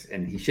minors,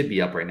 and he should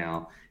be up right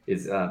now,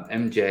 is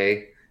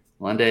MJ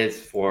Melendez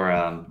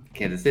for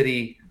Kansas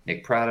City,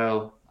 Nick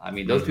Prado.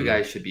 Those two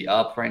guys should be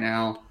up right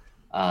now.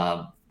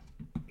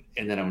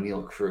 And then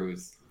O'Neal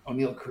Cruz.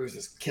 O'Neal Cruz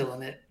is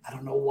killing it. I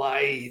don't know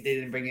why they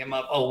didn't bring him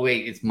up. Oh,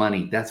 wait, it's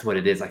money. That's what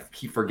it is. I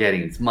keep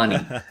forgetting. It's money.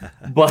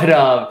 But,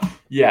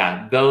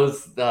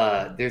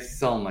 there's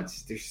so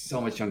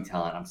much young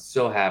talent. I'm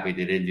so happy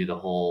they didn't do the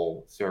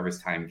whole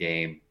service time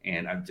game.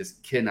 And I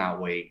just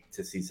cannot wait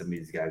to see some of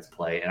these guys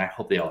play. And I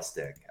hope they all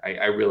stick.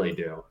 I really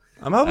do.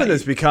 I'm hoping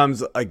this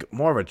becomes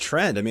more of a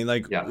trend.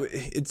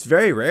 It's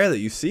very rare that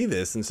you see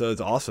this, and so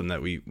it's awesome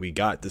that we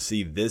got to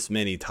see this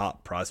many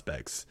top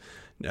prospects,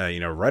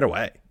 right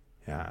away.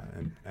 Yeah,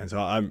 and so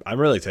I'm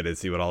really excited to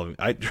see what all of them.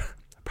 I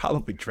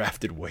probably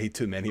drafted way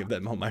too many of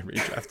them on my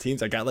redraft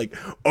teams. I got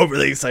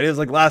overly excited. It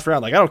was last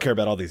round. I don't care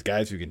about all these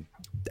guys who can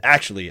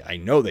actually. I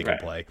know they can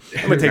play.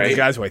 I'm gonna take these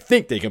guys who I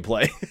think they can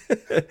play,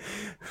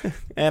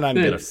 and I'm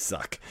gonna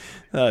suck.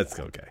 That's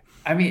okay.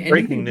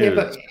 Breaking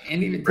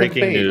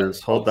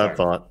news. Hold that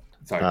thought.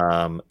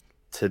 Sorry.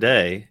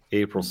 Today,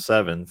 April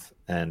 7th,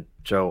 and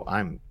Joe,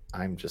 I'm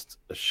just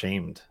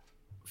ashamed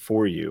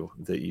for you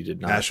that you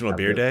did not. National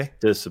Beer Day.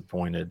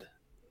 Disappointed.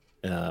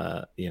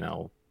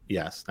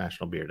 Yes,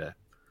 National Beer Day.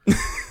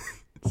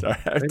 Sorry,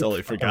 I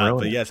totally forgot.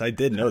 But yes, I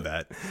did know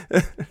that.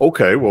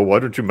 Okay, well, why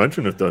don't you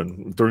mention it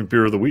then during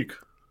Beer of the Week?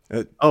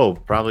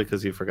 Probably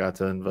because you forgot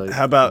to invite.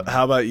 How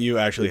about you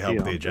actually help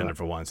with the agenda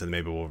for once, and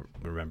maybe we'll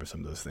remember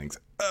some of those things.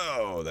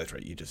 Oh, that's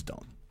right. You just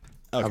don't.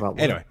 Okay. How about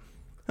anyway?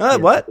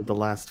 What? The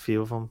last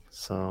few of them.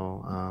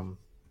 So,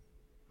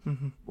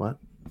 what?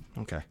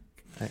 Okay.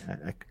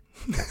 I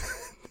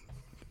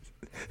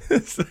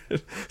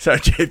Sorry,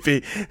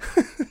 JP.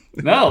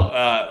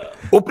 No.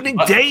 Opening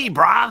day,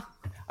 brah.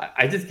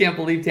 I just can't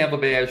believe Tampa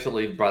Bay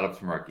actually brought up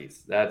some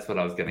rookies. That's what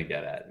I was going to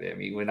get at.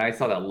 When I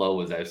saw that Lowe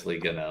was actually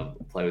going to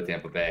play with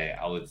Tampa Bay,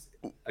 I was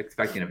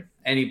expecting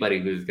anybody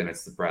who's going to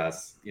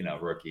suppress,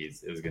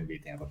 rookies, it was going to be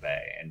Tampa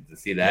Bay. And to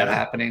see that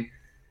happening,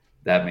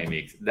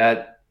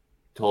 that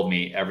told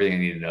me everything I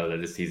need to know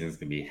that this season is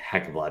going to be a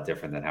heck of a lot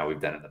different than how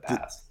we've done in the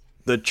past.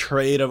 The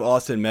trade of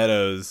Austin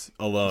Meadows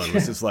alone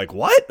was just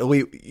what?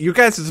 You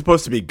guys are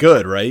supposed to be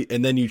good, right?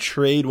 And then you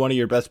trade one of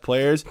your best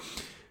players.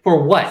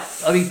 For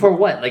what? I mean, for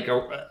what? Like,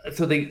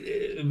 so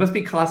it must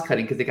be cost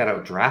cutting because they got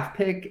a draft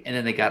pick and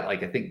then they got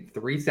like I think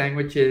 3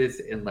 sandwiches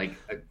and like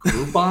a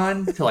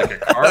Groupon to like a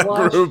car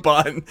wash.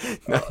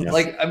 Groupon.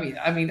 Like,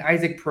 I mean,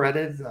 Isaac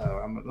Paredes.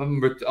 I'm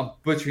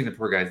butchering the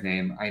poor guy's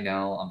name. I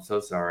know. I'm so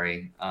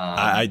sorry.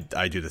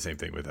 I do the same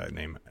thing with that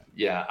name.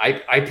 Yeah,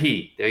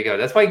 IP. There you go.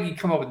 That's why you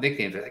come up with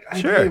nicknames. They're like,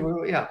 IP,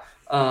 sure. Yeah.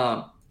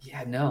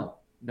 Yeah. No.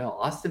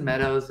 Austin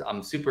Meadows.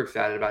 I'm super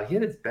excited about. He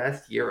had his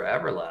best year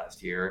ever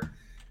last year.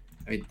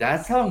 I mean,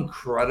 that's how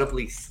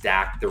incredibly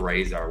stacked the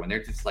Rays are when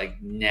they're just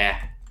like, nah,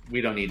 we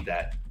don't need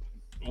that.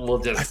 We'll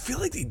just. I feel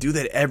like they do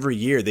that every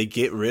year. They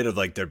get rid of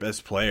like their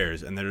best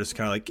players, and they're just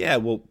kind of like, yeah,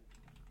 we'll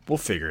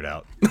figure it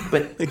out.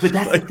 But that's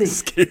the thing.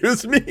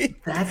 Excuse me.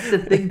 That's the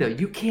thing, though.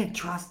 You can't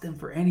trust them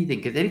for anything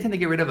because anytime they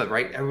get rid of it,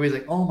 right? Everybody's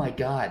like, oh my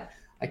god,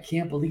 I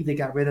can't believe they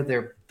got rid of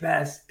their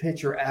best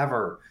pitcher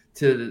ever.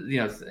 And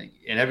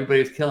everybody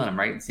was killing him,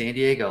 right? In San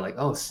Diego, like,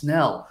 oh,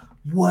 Snell,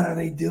 what are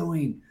they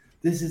doing?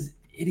 This is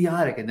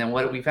idiotic. And then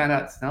what we found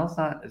out, Snell's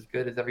not as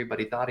good as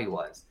everybody thought he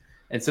was.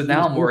 And so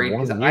now I'm worried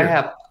because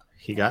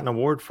he got an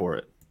award for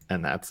it,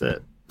 and that's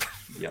it.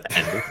 Yep.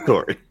 End of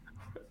story.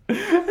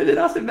 And then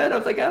Austin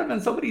Meadows, I got him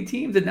on so many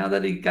teams, and now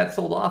that he got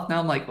sold off, now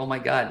I'm like, oh my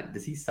god,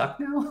 does he suck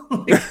now?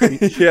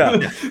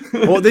 Yeah.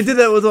 Well, they did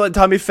that with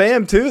Tommy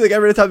Pham too. They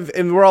got rid of Tommy,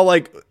 and we're all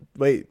like,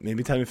 wait,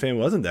 maybe Tommy Pham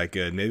wasn't that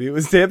good. Maybe it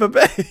was Tampa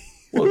Bay.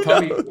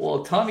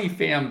 Tommy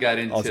Pham got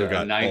into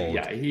a knife. Old.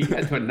 Yeah, he got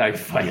into a knife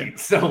fight.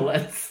 So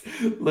let's.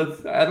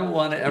 I don't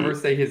want to ever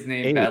say his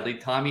name badly.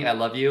 Tommy, I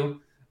love you.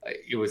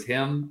 It was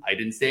him. I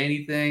didn't say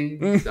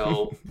anything,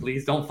 so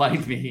please don't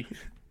fight me.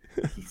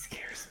 He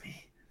scares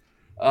me.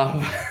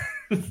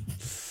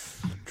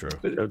 True.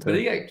 But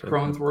they got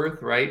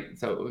Cronenworth, right?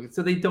 So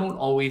they don't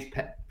always,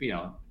 bat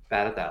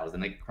 1,000.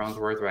 Like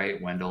Cronenworth,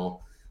 right?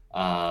 Wendell,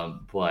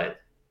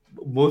 but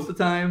most of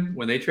the time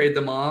when they trade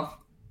them off,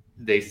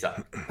 they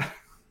suck.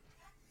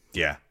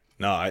 Yeah.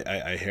 No,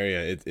 I hear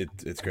you.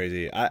 It's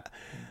crazy.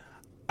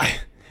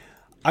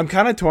 I'm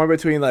kind of torn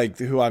between like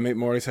who I'm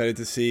more excited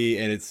to see,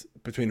 and it's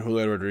between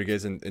Julio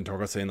Rodriguez and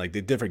Torkelson, like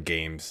the different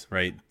games,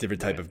 right?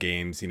 Different type of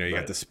games. You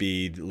got the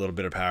speed, a little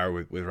bit of power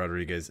with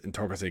Rodriguez, and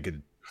Torkelson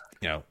could,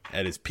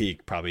 at his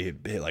peak probably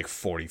hit like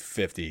 40,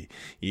 50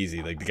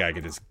 easy. Like the guy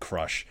could just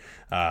crush.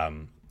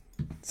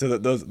 So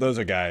those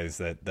are guys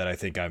that I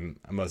think I'm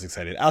most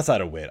excited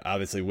outside of Witt.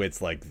 Obviously,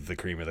 Witt's like the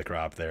cream of the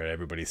crop there.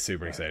 Everybody's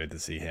super excited to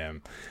see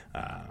him.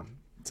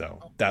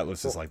 So that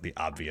was just like the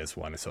obvious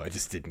one. So I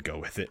just didn't go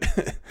with it.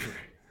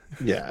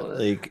 Yeah,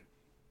 like,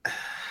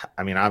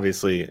 I mean,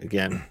 obviously,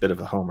 again, bit of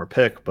a homer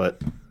pick, but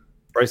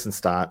Bryson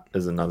Stott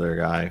is another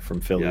guy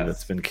from Philly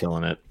that's been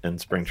killing it in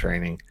spring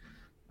training.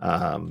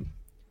 And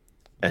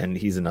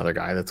he's another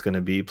guy that's going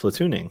to be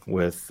platooning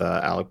with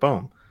Alec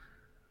Boehm.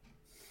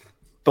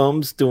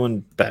 Boehm's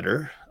doing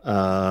better.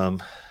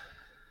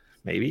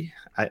 Maybe.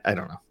 I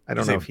don't know. I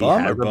don't know if he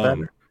has a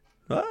better.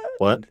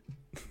 What?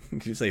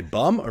 Did you say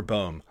bum or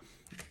Boehm?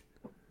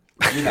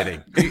 You're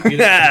kidding.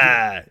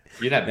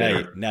 You're not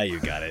better. Now you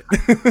got it.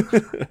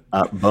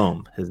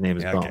 Boehm. His name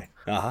is Boehm. Okay.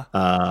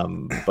 Uh-huh.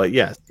 But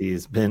yes,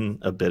 he's been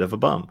a bit of a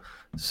bum.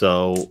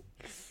 So,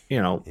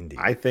 Indeed.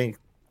 I think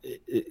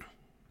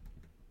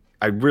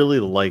I really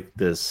like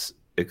this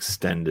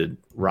extended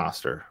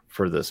roster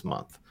for this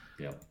month.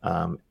 Yep.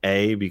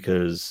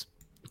 Because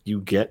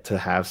you get to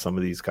have some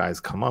of these guys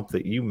come up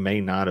that you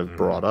may not have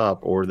brought up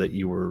or that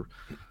you were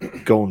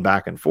going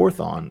back and forth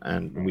on.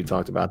 And we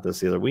talked about this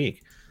the other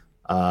week.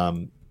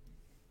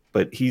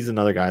 But he's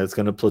another guy that's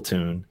going to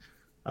platoon.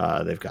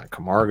 They've got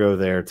Camargo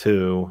there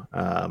too.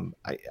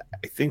 I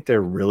think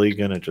they're really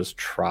going to just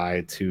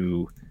try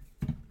to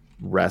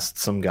rest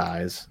some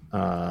guys,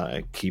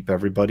 keep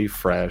everybody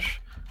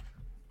fresh,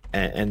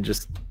 and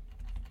just,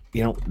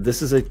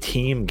 this is a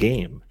team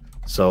game.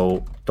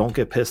 So don't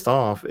get pissed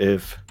off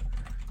if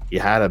you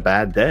had a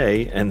bad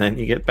day and then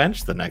you get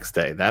benched the next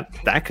day.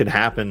 That could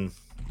happen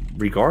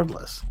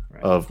regardless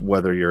of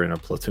whether you're in a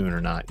platoon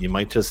or not. You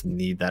might just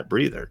need that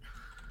breather.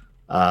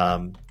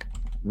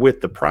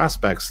 With the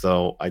prospects,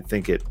 though, I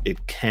think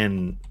it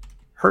can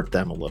hurt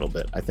them a little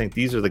bit. I think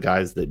these are the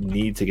guys that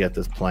need to get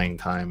this playing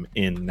time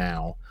in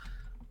now,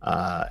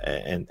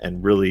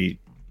 and really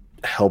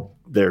help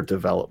their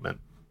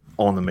development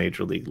on the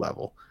major league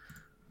level.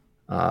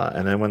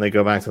 And then when they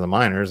go back to the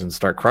minors and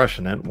start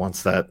crushing it,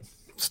 once that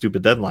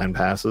stupid deadline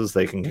passes,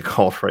 they can get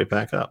called right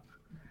back up.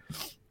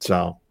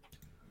 So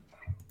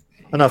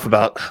enough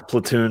about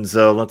platoons,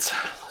 though. Let's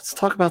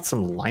talk about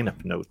some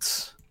lineup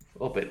notes.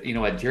 Oh, but you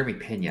know what? Jeremy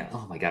Pena.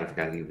 Oh my God, I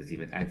forgot he was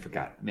even. I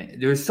forgot. Man,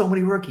 there were so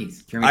many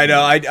rookies. I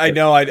know. I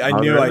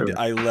knew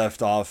I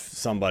left off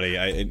somebody.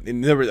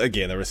 There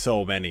were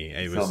so many.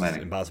 It was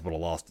impossible to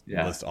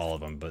list all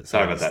of them. But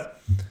sorry about that.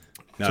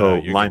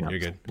 No, lineups. You're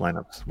good.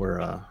 Lineups. We're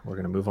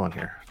going to move on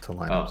here to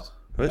lineups.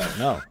 Oh.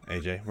 No,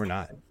 AJ, we're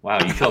not.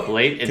 Wow, you show up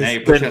late and now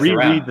you're pushing us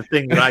around. Reread the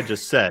thing that I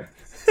just said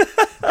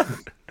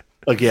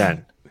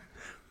again.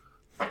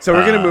 So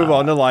we're going to move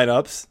on to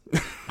lineups.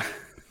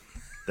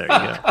 There you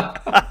go.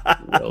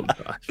 Well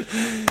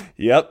done.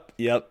 Yep.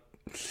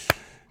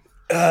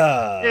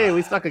 Hey,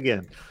 we stuck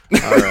again.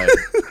 All right.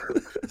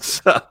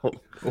 So,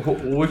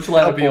 Which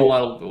lineup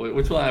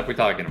are we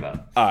talking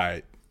about? All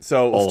right.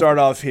 So we'll start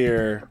off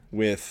here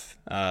with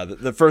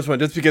the first one,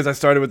 just because I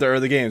started with the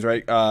early games,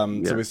 right?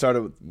 So we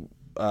started with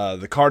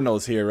the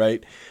Cardinals here,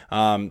 right?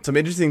 Some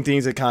interesting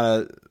things that kind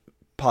of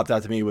popped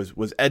out to me was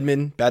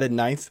Edman batted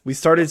ninth. We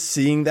started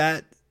seeing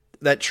that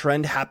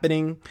trend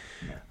happening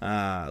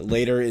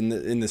later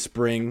in the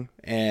spring,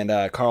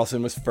 and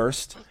Carlson was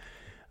first.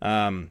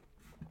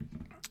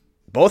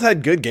 Both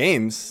had good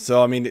games,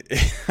 so I mean,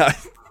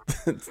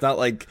 it's not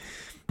like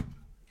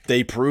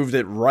they proved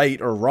it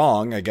right or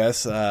wrong, I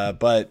guess.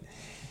 But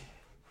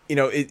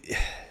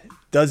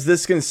does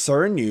this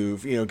concern you?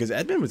 Because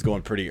Edman was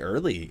going pretty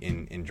early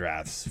in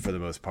drafts for the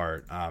most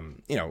part.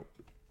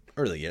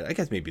 Early, I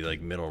guess maybe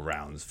like middle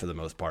rounds for the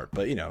most part.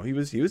 But he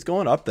was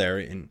going up there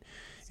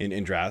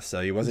in drafts,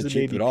 so he wasn't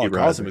cheap at all.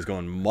 Carlson was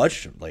going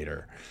much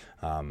later.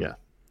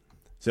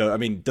 So, I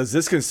mean, does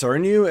this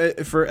concern you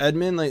for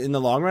Edman in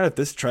the long run if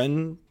this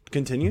trend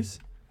continues?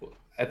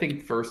 I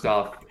think first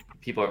off,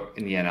 people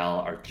in the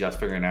NL are just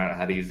figuring out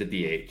how to use the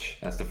DH.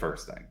 That's the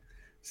first thing.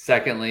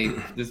 Secondly,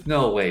 there's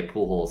no way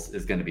Pujols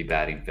is going to be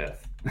batting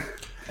fifth.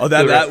 Oh,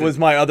 that was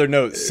my other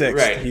note,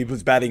 sixth. Right. He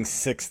was batting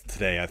sixth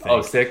today, I think.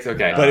 Oh, sixth?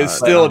 Okay. But it's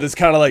still just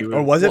kind of like,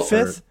 or was it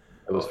fifth?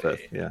 It was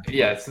fifth, yeah.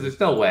 Yeah, so there's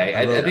no way.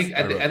 I think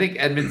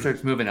Edman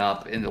starts moving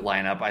up in the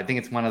lineup. I think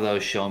it's one of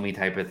those show me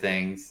type of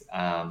things.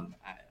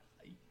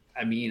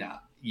 I mean,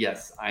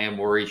 yes, I am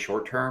worried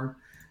short term,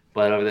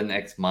 but over the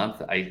next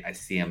month, I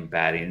see him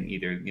batting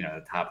either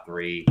the top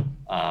three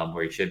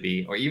where he should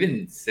be, or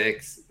even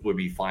six would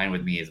be fine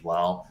with me as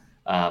well.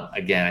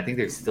 Again, I think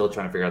they're still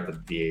trying to figure out the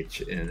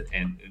DH,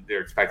 and they're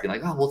expecting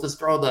like, oh, we'll just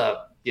throw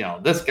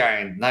this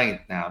guy in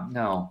ninth now.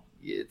 No,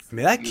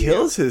 that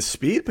kills his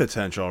speed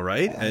potential,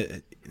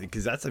 right?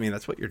 Because that's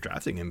what you're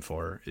drafting him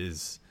for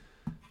is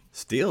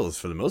steals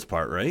for the most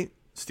part, right?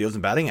 Steals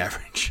and batting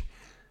average.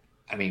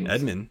 I mean,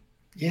 Edman.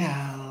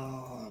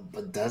 Yeah,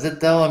 but does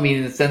it though? I mean,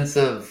 in the sense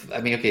of,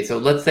 okay, so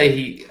let's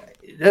say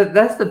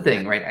that's the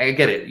thing, right? I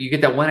get it. You get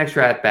that one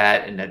extra at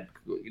bat, and that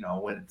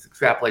when it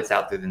extrapolates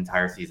out through the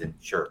entire season,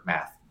 sure,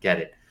 math, get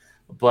it.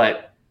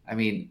 But I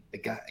mean, the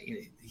guy,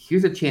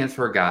 here's a chance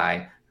for a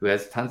guy who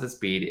has tons of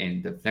speed,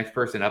 and the next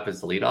person up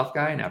is the leadoff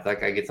guy. And if that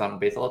guy gets on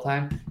base all the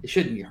time, it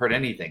shouldn't hurt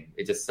anything.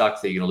 It just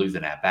sucks that you're gonna lose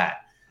an at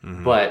bat.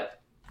 Mm-hmm.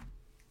 But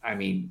I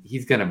mean,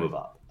 he's gonna move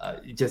up. I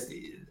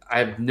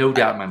have no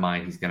doubt in my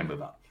mind he's gonna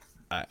move up.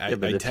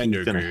 I tend to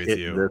agree with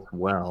you. This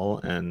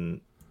well and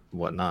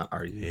whatnot.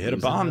 He hit a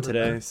bomb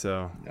today,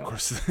 so of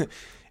course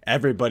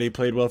everybody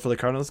played well for the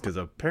Cardinals because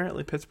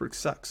apparently Pittsburgh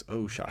sucks.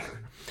 Oh, shocker!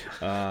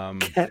 Yeah,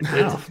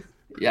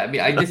 I mean,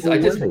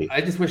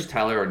 I just wish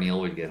Tyler O'Neill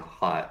would get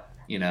hot.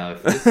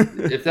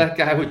 If that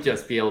guy would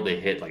just be able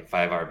to hit like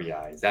 5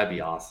 RBIs, that'd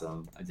be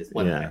awesome. I just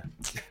want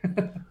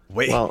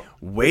wait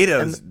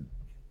a.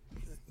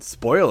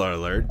 Spoiler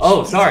alert.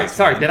 Oh, sorry.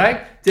 Did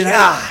I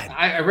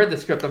read the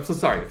script. I'm so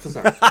sorry.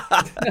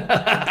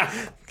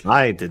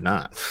 I did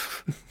not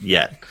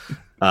yet.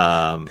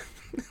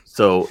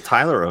 So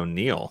Tyler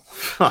O'Neill,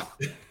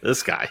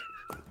 this guy,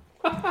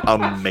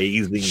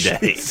 amazing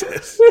day.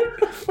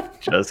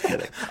 Just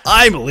kidding.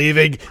 I'm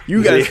leaving.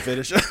 You guys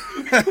finish. All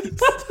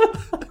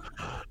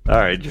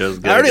right,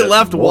 just. I already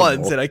left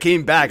once and I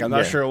came back. I'm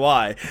not sure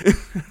why.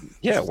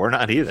 Yeah, we're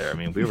not either. I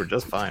mean, we were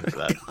just fine for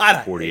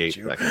that 48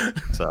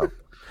 seconds. So.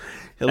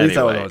 At least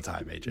I was on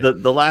time,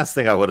 AJ. The last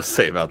thing I want to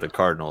say about the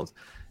Cardinals,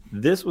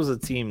 this was a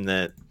team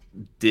that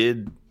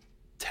did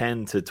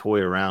tend to toy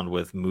around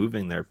with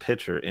moving their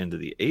pitcher into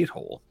the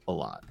 8-hole a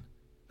lot.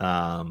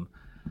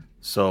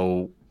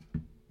 So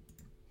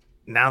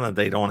now that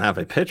they don't have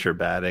a pitcher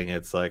batting,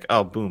 it's like,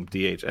 oh, boom,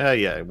 DH.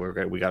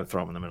 We got to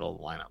throw him in the middle of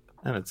the lineup,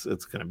 and it's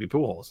going to be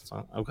Pujols.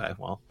 So, okay,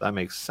 well, that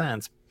makes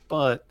sense,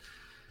 but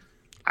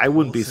I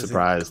wouldn't be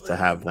surprised to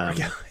have them,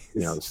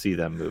 see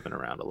them moving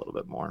around a little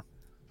bit more.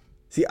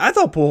 See, I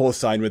thought Pujols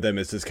signed with them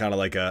as just kind of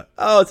like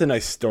it's a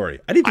nice story.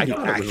 I didn't think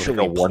he actually was like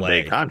a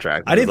one-day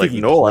contract. I didn't think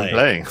he'd I'm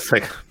playing. It's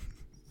like,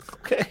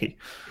 okay.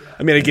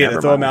 I mean, again,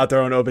 throw him out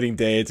there on opening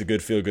day. It's a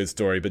good feel-good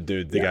story, but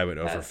dude, the guy went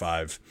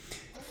 0-for-5.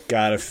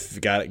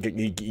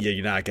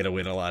 You're not gonna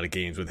win a lot of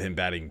games with him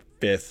batting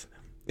fifth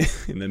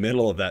in the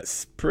middle of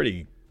that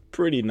pretty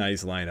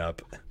nice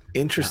lineup.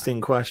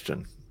 Interesting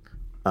question.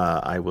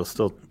 I will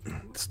still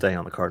stay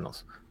on the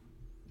Cardinals.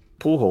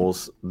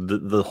 Pujols,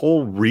 the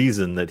whole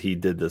reason that he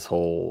did this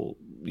whole,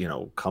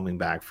 coming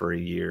back for a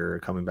year,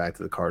 coming back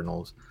to the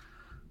Cardinals,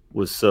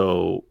 was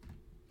so,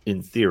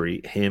 in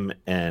theory, him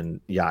and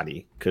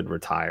Yachty could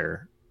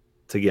retire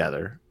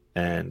together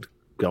and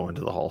go into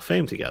the Hall of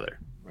Fame together.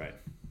 Right.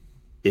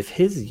 If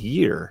his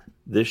year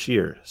this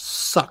year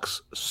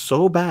sucks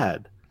so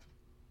bad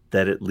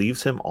that it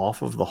leaves him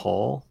off of the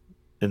Hall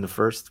in the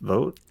first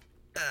vote,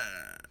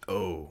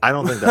 I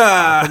don't think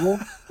that's possible,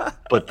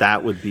 but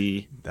that would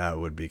be kind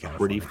of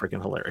pretty freaking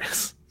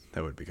hilarious.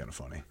 That would be kind of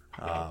funny.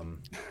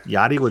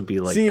 Yachty would be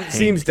like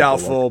seems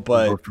doubtful,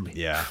 but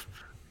yeah.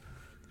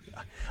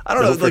 I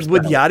don't know. Like,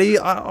 would Yachty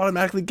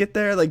automatically get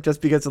there? Like,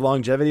 just because of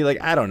longevity?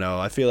 Like, I don't know.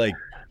 I feel like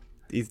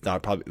he's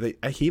not probably.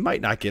 He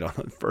might not get on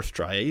the first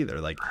try either.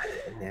 Like,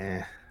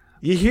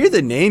 you hear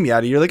the name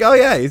Yachty, you're like, oh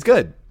yeah, he's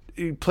good.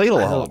 He played a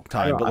long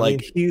time, but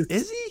like,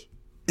 is he?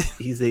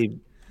 He's a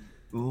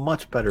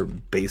much better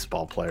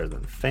baseball player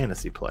than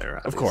fantasy player,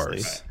 obviously. Of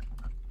course.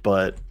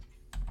 But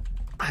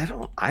I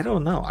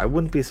don't know. I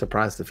wouldn't be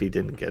surprised if he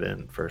didn't get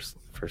in first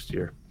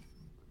year.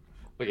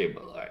 Okay,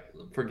 but all right,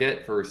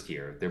 forget first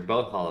year. They're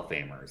both Hall of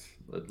Famers.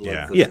 Let's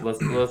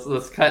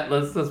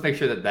make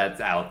sure that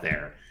that's out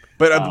there.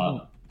 But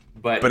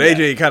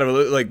AJ kind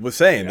of like was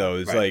saying though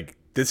is like,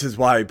 this is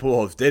why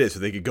Pujols did it, so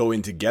they could go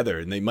in together,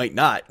 and they might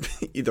not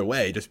either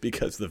way, just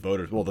because the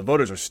voters. Well, the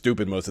voters are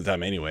stupid most of the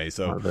time anyway,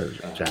 so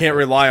can't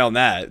rely on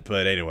that.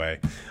 But anyway,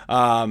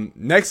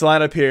 next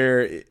lineup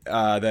here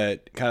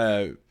that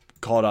kind of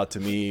called out to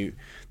me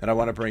that I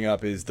want to bring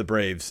up is the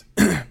Braves,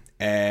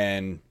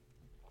 and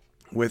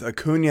with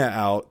Acuna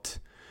out,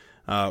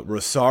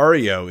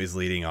 Rosario is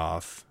leading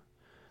off.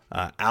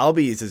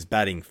 Albies is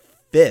batting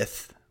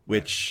fifth,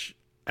 which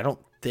I don't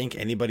think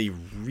anybody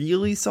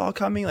really saw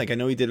coming. Like, I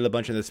know he did it a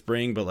bunch in the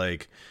spring, but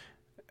like,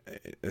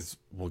 as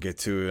we'll get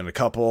to in a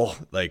couple,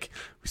 like,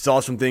 we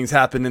saw some things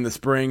happen in the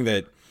spring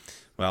that,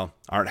 well,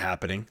 aren't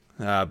happening.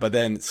 But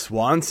then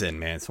Swanson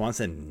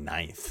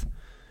ninth.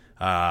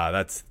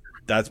 That's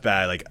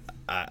bad. Like,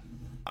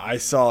 I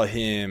saw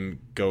him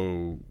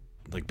go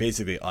like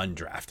basically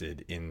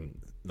undrafted in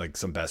like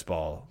some best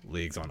ball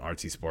leagues on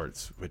RT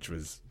Sports, which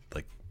was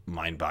like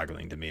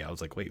mind-boggling to me. I was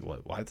like, wait,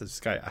 what? Why is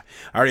this guy?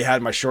 I already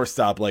had my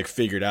shortstop like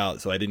figured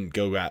out, so I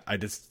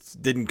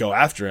just didn't go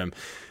after him.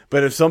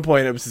 But at some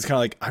point, it was just kind of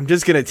like, I'm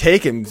just gonna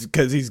take him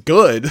because he's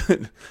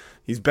good.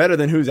 He's better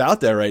than who's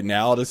out there right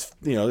now. I'll just,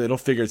 it'll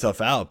figure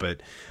itself out.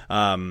 But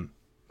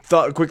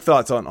quick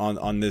thoughts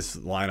on this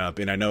lineup,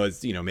 and I know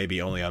it's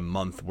maybe only a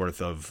month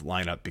worth of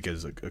lineup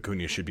because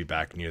Acuna should be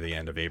back near the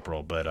end of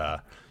April.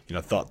 But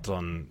thoughts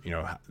on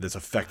this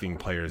affecting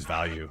players'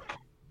 value.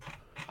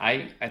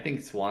 I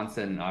think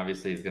Swanson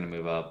obviously is going to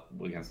move up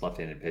against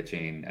left-handed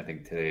pitching. I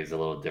think today is a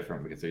little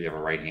different because you have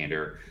a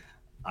right-hander.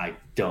 I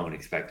don't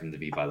expect him to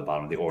be by the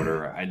bottom of the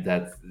order.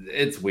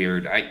 It's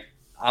weird.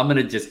 I'm going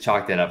to just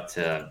chalk that up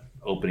to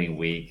opening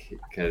week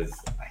because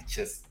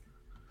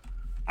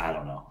I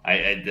don't know.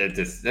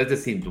 That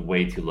just seemed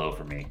way too low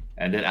for me.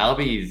 And then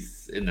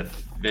Albie's in the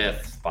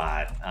fifth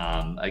spot.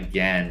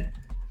 Again,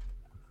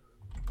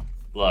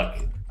 look,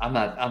 I'm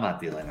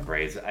not dealing in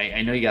Braves.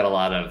 I know you got a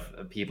lot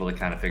of people to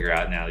kind of figure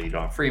out now that you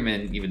don't have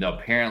Freeman, even though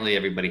apparently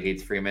everybody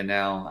hates Freeman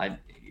now.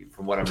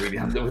 From what I'm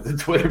reading with the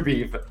Twitter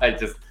beef, I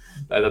thought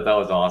that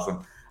was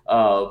awesome.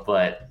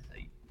 But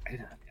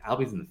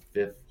Albie's in the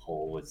fifth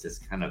hole was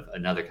just kind of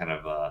another kind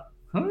of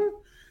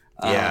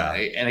Yeah.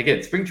 And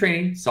again, spring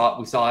training, we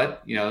saw it,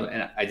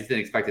 and I just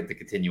didn't expect it to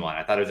continue on.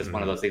 I thought it was just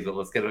one of those things that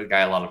let's get a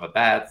guy a lot of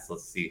at-bats.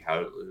 Let's see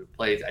how it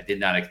plays. I did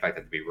not expect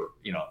it to be,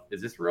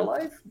 is this real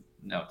life?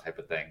 No type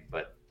of thing.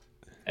 But,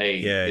 hey,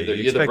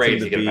 you're the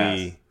Braves, you get a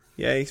pass.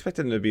 Yeah, you expect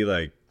him to be,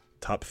 like,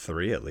 top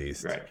 3 at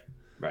least.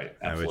 Right.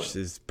 Absolutely. Which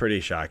is pretty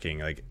shocking.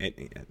 Like,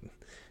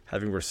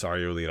 having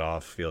Rosario lead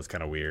off feels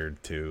kind of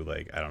weird, too.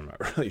 Like, I'm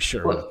not really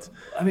sure. Well,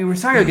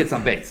 Rosario gets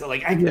on base. So,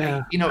 like, we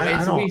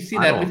see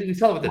that. We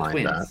saw it with the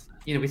Twins. That.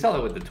 We saw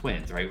that with the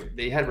Twins, right?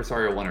 They had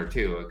Rosario 1 or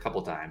 2 a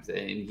couple times, and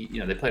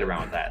they played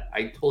around with that.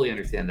 I totally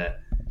understand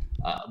that.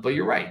 But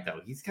you're right, though.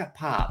 He's got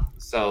pop.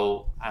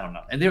 So, I don't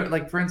know. And they're,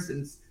 like, for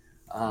instance,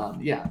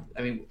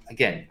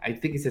 again, I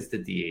think it's just the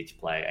DH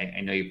play.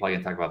 I know you're probably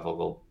going to talk about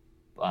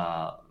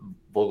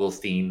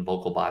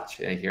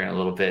Vogelbach here in a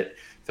little bit.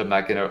 So I'm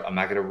not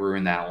gonna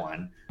ruin that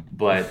one.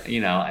 But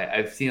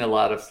I've seen a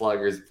lot of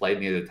sluggers play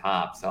near the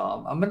top, so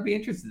I'm gonna be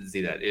interested to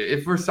see that.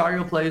 If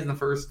Rosario plays in the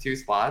first 2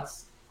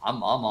 spots,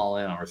 I'm all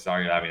in on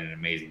Rosario having an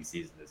amazing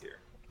season this year.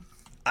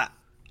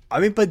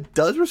 But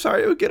does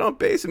Rosario get on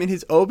base?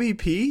 His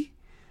OBP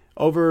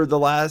over the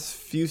last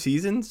few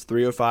seasons,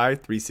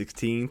 305,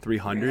 316,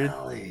 300.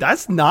 Really?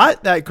 That's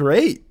not that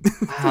great.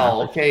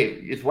 Wow, okay.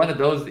 It's one of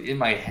those in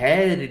my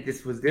head. It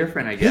just was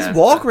different, I guess. His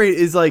walk rate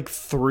is like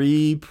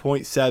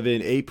 3.7,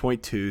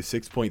 8.2,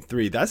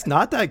 6.3. That's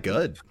not that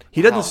good.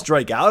 He doesn't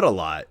strike out a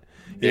lot.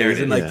 He's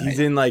in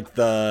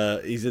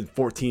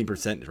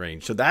 14%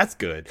 range. So that's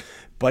good.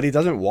 But he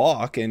doesn't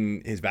walk,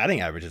 and his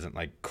batting average isn't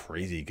like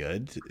crazy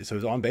good. So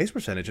his on base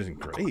percentage isn't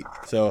great.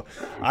 So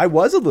I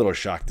was a little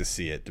shocked to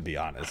see it, to be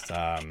honest.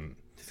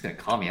 Just gonna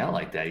call me out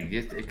like that.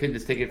 You couldn't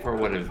just take it for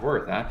what it was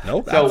worth, huh?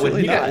 Nope.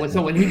 Absolutely not.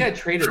 When he got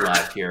traded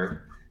last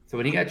year,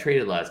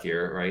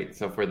 right?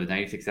 So for the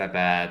 96 at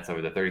bats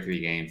over the 33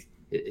 games,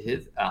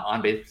 his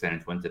on base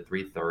percentage went to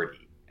 330,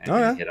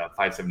 and he hit a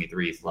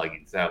 573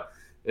 slugging. So.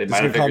 Just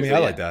gonna call me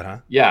out like that, huh?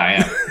 Yeah, I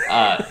am.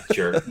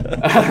 Sure.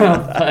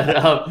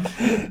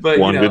 but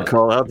one good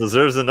call out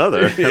deserves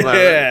another.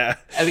 Yeah.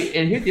 And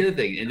here's the other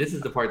thing, and this is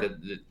the part that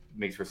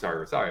makes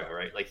Rosario,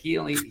 right? Like he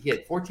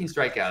had 14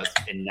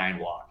 strikeouts and 9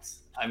 walks.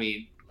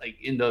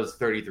 In those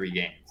 33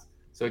 games.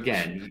 So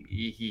again,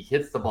 he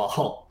hits the ball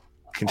all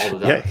the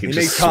time. He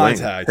makes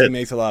contact. He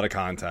makes a lot of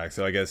contact.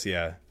 So I guess,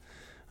 yeah.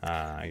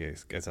 I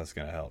guess that's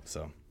gonna help.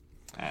 So,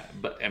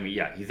 but I mean,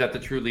 yeah, he's at the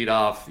true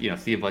leadoff.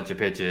 See a bunch of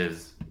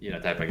pitches.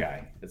 Type of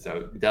guy.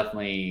 So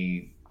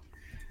definitely,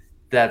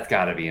 that's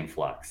got to be in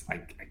flux.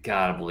 I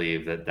gotta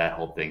believe that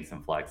whole thing's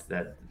in flux.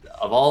 That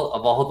of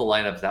all the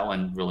lineups, that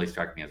one really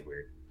struck me as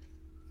weird.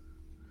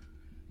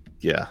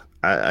 Yeah,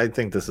 I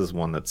think this is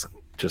one that's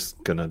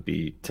just gonna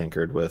be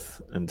tinkered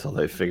with until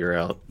they figure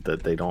out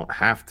that they don't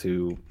have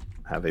to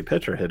have a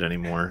pitcher hit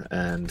anymore.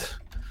 And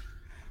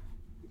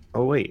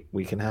oh wait,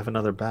 we can have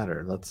another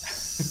batter.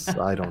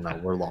 I don't know.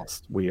 We're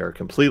lost. We are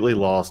completely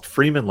lost.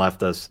 Freeman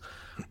left us.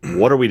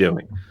 What are we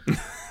doing?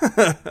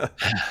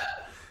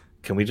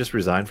 Can we just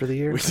resign for the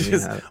year? We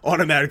just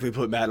automatically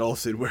put Matt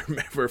Olson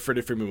where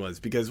Freddie Freeman was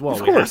because, well,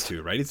 of we course. have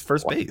to, right? It's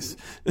first base.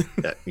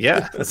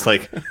 Yeah, it's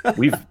like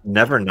we've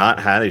never not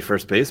had a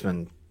first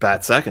baseman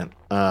bat second.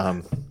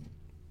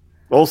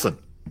 Olson,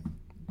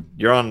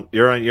 you're in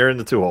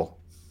the 2-hole.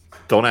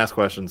 Don't ask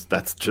questions.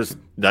 That's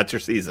your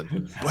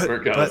season.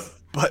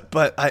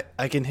 But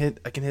I can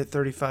hit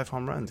 35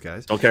 home runs,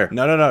 guys. Don't care.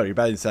 No. You're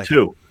batting second.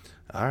 2.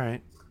 All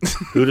right.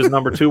 Who does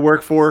number 2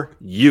 work for?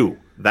 You.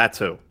 That's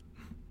who.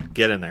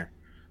 Get in there.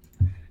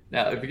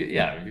 Now, if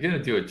you're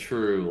gonna do a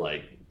true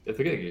if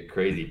they're gonna get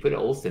crazy, put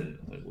Olsen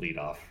lead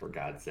off for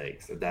God's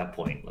sakes. At that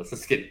point, let's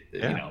just get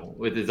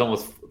with his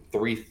almost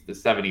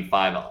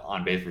 375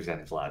 on base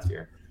percentage last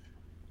year.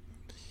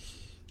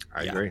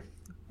 I agree.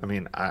 I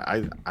mean,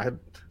 I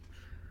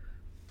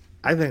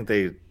think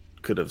they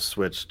could have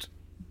switched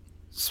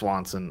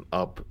Swanson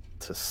up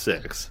to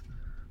 6,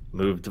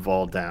 moved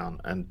Duvall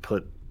down, and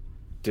put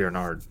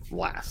Dearnard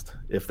last.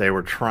 If they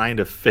were trying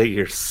to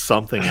figure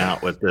something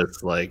out with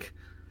this,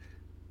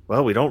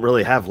 well, we don't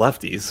really have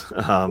lefties.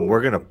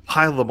 We're going to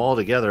pile them all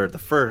together at the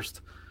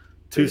first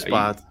 2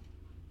 spots,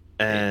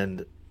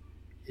 and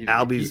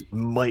Albies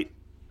might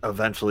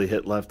eventually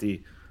hit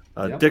lefty.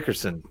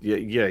 Dickerson,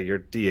 yeah, you're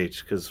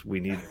DH because we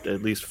need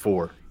at least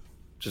 4.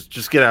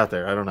 Just get out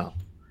there. I don't know.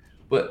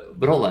 But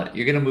hold on,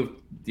 you're going to move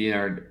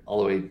Dearnard all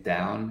the way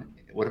down.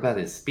 What about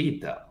his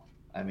speed, though?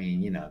 I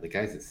mean, the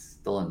guy's a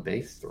stolen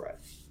base threat.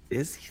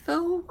 Is he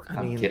though?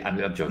 I'm joking.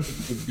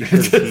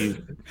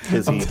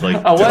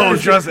 Don't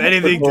trust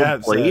anything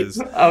Dap says.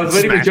 I was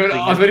waiting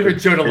for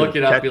Joe to look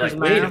it up and be like,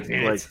 wait a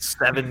minute.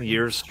 7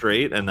 years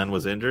straight and then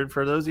was injured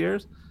for those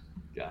years?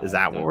 God, is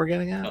that what we're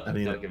getting at? I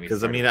mean,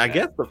 because I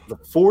guess the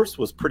force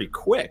was pretty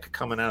quick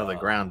coming out of the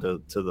ground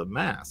to the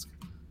mask.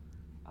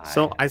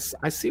 So I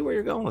see where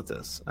you're going with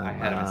this. I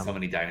had him in so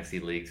many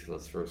dynasty leagues for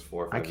those first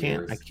 4 or 5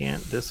 years. I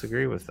can't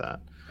disagree with that.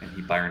 And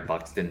he Byron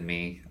Buxton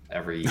me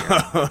every year.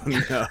 Oh,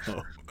 no.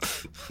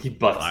 He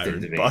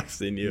Buxton me.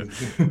 Buxton you.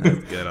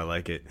 That's good. I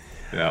like it.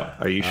 Yeah.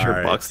 Are you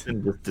sure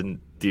Buxton just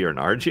didn't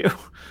Dearnard you?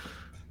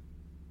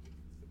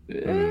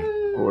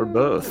 Or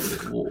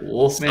both?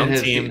 Wolfman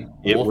has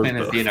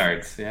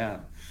Dearnards. Yeah.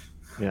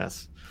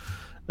 Yes.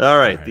 All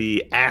right.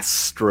 The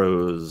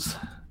Astros.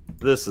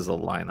 This is a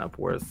lineup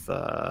worth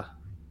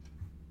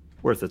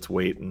its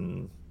weight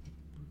in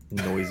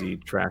noisy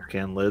trash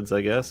can lids, I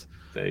guess.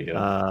 There you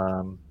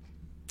go.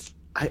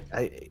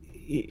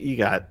 You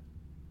got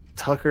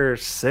Tucker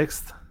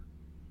 6th.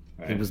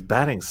 Right. He was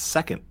batting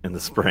 2nd in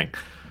the spring.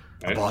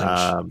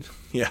 Right.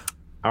 Yeah.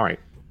 All right.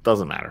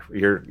 Doesn't matter.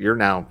 You're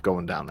now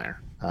going down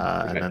there.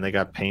 And then they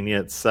got Pena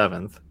at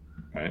 7th.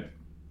 Right.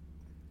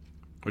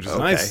 Which is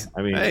nice.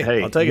 I mean,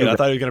 hey, I'll take it. I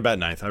thought he was going to bat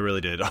 9th. I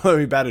really did. Although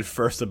he batted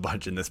first a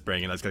bunch in the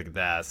spring, and I was like,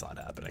 that's not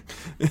happening.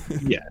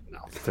 Yeah, no.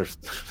 There's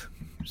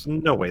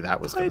no way that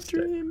was going to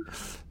stick.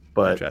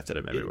 But I drafted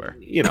him everywhere.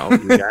 You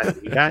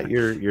got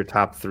your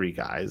top 3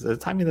 guys.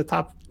 I mean, the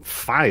top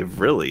 5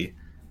 really,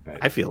 right.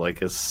 I feel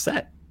like is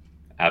set.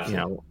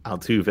 Absolutely.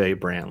 Altuve,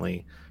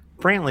 Brantley.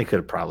 Brantley could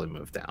have probably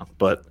moved down,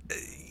 but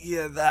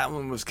yeah, that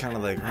one was kind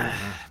of like,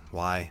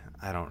 why?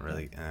 I don't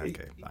really.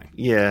 Okay, fine.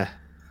 Yeah,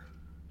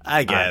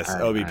 I guess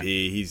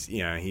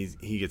OBP.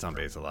 He gets on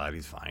base a lot.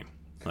 He's fine.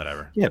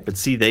 Whatever. Yeah, but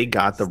see, they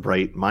got the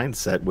right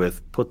mindset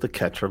with put the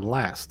catcher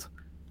last.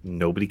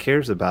 Nobody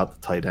cares about the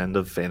tight end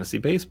of fantasy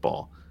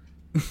baseball.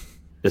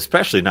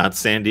 Especially not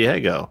San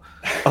Diego.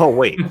 Oh,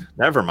 wait.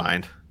 Never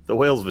mind. The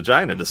whale's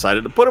vagina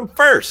decided to put him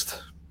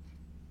first.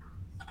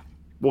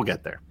 We'll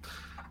get there.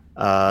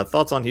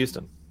 Thoughts on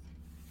Houston?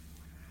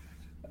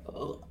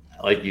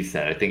 Like you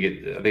said, I think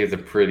it's a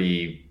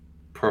pretty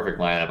perfect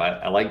lineup.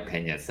 I like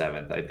Pena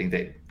 7th. I think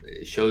that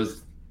it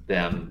shows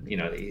them,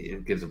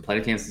 it gives them plenty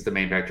of chances to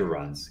manufacture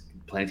runs,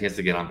 plenty of chances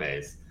to get on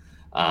base.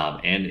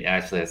 And it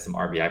actually has some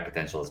RBI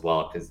potential as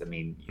well because, I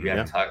mean, you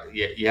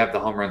have the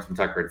home runs from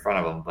Tucker in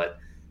front of him, but,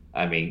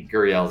 I mean,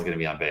 Gurriel is going to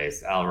be on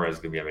base. Alvarez is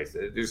going to be on base.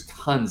 There's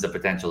tons of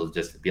potential to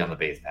just be on the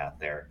base path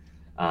there.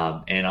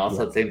 And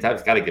also at the same time,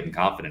 it's got to give him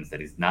confidence that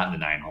he's not in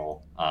the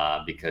 9-hole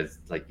because,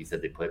 like you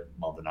said, they put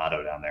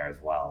Maldonado down there as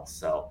well.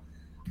 So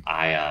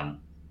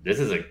this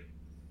is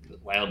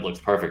lineup looks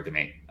perfect to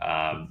me.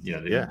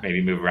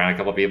 Maybe move around a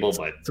couple people,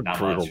 but it's a not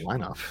brutal much.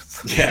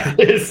 lineup. Yeah,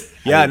 it is.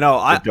 Yeah, I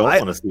don't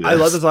want to see this. I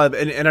love this lineup,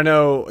 and I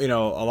know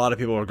a lot of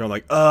people are going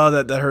like, oh,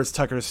 that hurts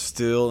Tucker's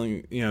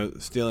stolen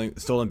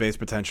base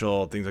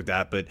potential, things like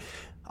that. But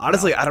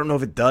honestly, I don't know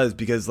if it does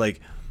because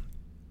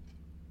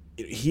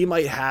he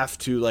might have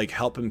to like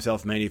help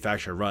himself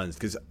manufacture runs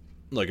because,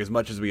 look, as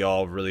much as we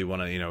all really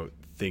want to,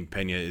 think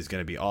Pena is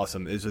going to be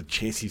awesome, there's a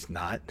chance he's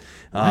not.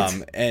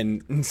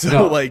 And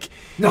so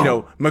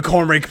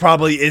McCormick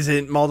probably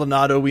isn't.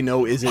 Maldonado we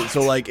know isn't.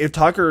 So like if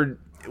Tucker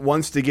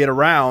wants to get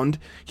around,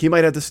 he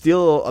might have to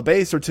steal a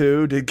base or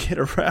two to get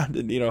around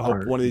and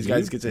hope one of these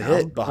guys gets a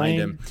hit behind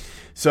him.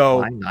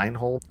 So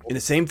 9-hole. And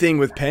the same thing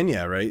with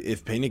Pena, right?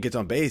 If Pena gets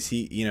on base,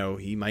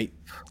 he might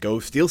go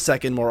steal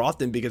second more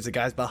often because the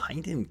guys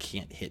behind him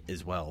can't hit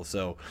as well.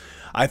 So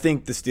I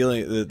think the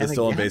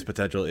stolen base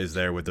potential is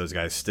there with those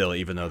guys still,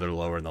 even though they're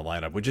lower in the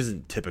lineup, which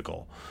isn't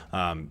typical.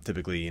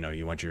 Typically,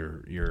 you want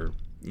you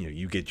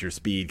get your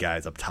speed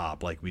guys up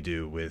top like we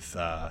do with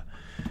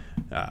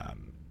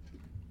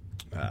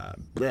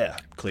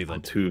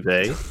Cleveland.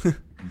 Altuve,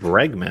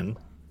 Bregman,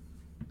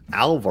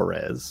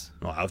 Alvarez.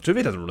 Well,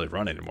 Altuve doesn't really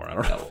run anymore. I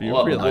don't know if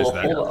you realize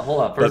that.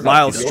 Hold on. But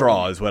Miles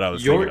Straw is what I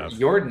was thinking of.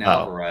 Jordan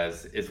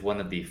Alvarez is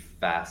one of the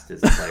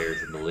fastest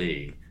players in the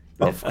league.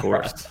 Of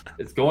course.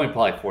 It's going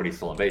probably 40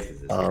 stolen bases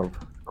this year.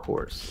 Of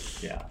course.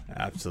 Yeah.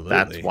 Absolutely.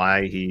 That's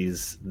why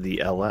he's the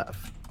LF.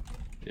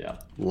 Yeah.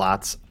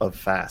 Lots of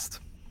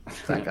fast.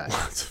 That guy.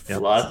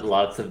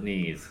 Lots of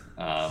knees.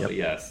 But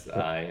yes,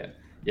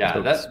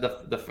 that's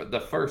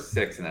the first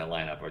six in that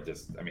lineup are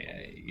just,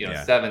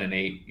 7 and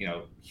 8,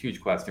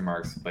 huge question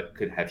marks, but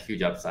could have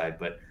huge upside.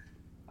 But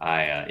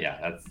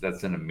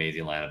that's an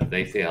amazing lineup. If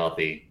they stay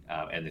healthy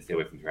and they stay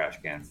away from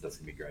trash cans, that's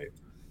gonna be great.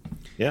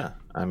 Yeah,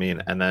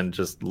 and then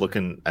just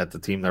looking at the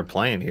team they're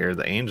playing here,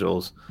 the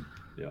Angels.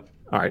 Yeah.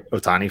 All right,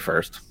 Ohtani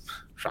first,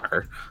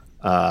 shocker.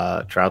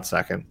 Trout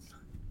second,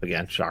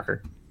 again,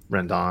 shocker.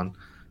 Rendon,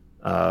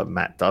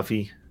 Matt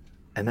Duffy,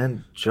 and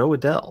then Joe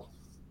Adell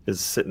is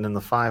sitting in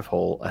the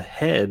 5-hole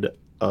ahead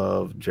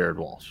of Jared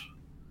Walsh.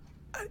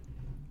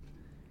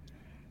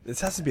 This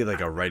has to be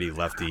like a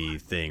righty-lefty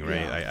thing,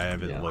 right? Yeah. I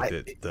haven't looked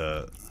at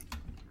the...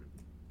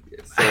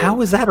 So, how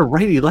is that a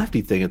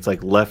righty-lefty thing? It's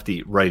like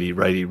lefty, righty,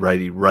 righty,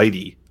 righty,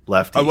 righty,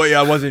 lefty. Oh, well,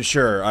 yeah, I wasn't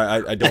sure.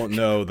 I don't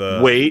know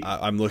the... Wait.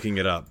 I'm looking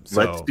it up. So.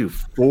 Let's do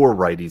 4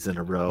 righties in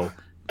a row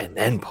and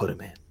then put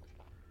them in.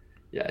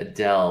 Yeah,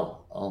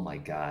 Adele. Oh, my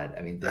God.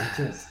 I mean,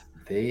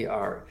 they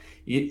are...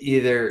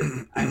 Either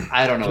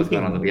I don't know what's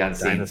going on behind the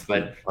scenes,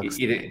 but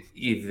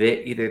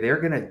either they're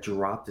gonna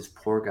drop this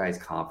poor guy's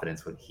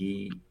confidence when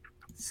he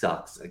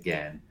sucks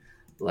again,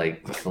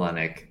 like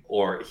Kalenic,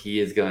 or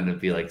he is going to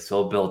be like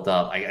so built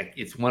up.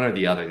 It's one or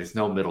the other. There's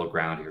no middle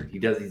ground here.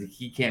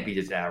 He can't be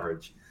just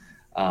average.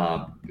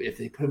 If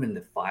they put him in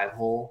the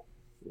 5-hole,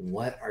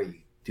 what are you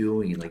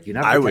doing? Like you're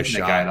not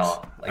protecting the guy at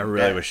all. Like, I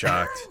really was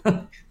shocked.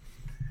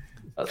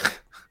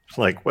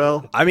 Like,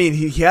 well, I mean,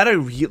 he had a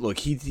really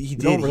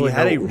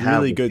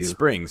good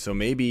spring, so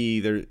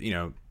maybe there,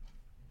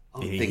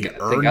 he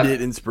earned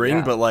it in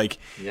spring. But like,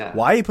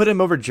 why you put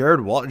him over Jared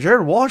Walsh?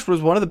 Jared Walsh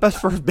was one of the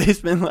best first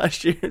basemen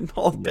last year in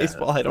all of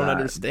baseball. I don't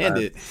understand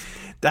it.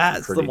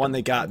 That's the one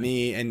that got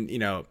me, and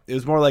it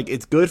was more like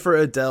it's good for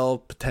Adele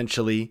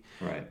potentially,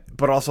 right?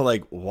 But also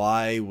like,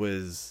 why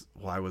was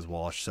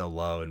Walsh so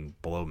low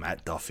and below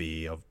Matt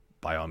Duffy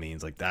by all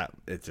means, like that,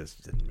 it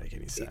just didn't make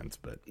any sense.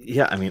 But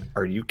yeah, I mean,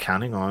 are you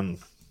counting on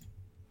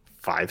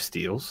 5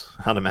 steals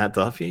out of Matt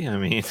Duffy? I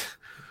mean,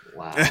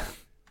 wow.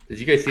 Did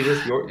you guys see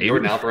this?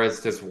 Jordan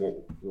Alvarez just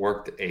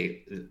worked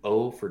a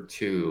 0 for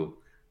 2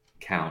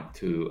 count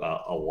to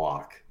a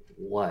walk.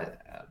 What?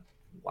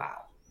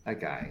 Wow, that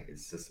guy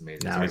is just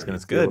amazing. Now he's going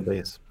to steal a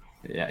base.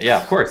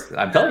 Yeah, of course.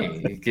 I'm telling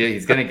you,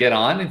 he's going to get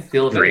on and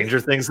steal a base.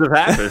 Stranger things have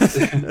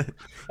happened.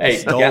 Hey,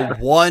 stole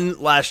one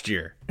last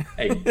year.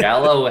 Hey,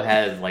 Gallo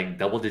has like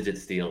double-digit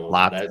steals.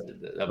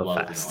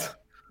 Fast.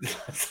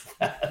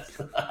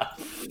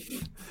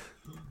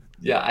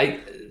 Yeah,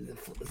 I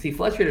see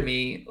Fletcher to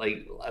me.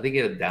 Like, I think he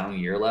had a down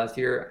year last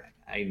year.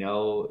 I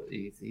know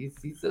he's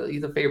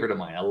a favorite of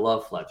mine. I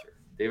love Fletcher.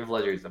 David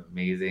Fletcher is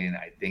amazing.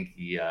 I think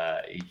he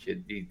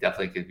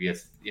definitely could be I'm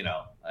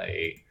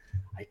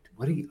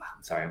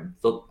sorry. I'm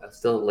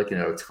still looking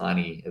at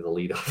Ohtani as a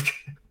leadoff.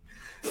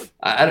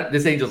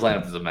 This Angels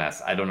lineup is a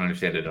mess. I don't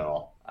understand it at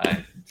all.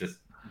 I just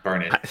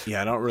burn it.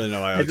 I don't really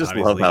know why. I just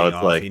love how it's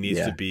off. Like he needs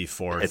to be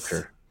fourth.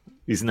 Pitcher.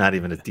 He's not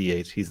even a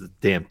DH. He's a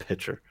damn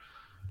pitcher.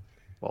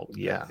 Well,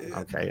 yeah,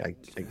 okay.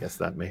 I guess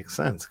that makes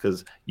sense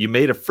because you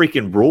made a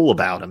freaking rule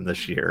about him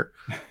this year.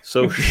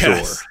 So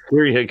sure,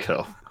 here you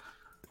go.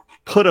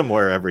 Put him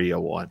wherever you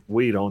want.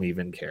 We don't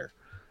even care.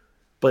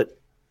 But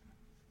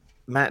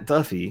Matt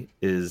Duffy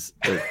is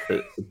a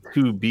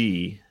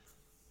 2B,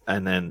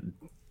 and then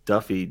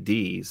Duffy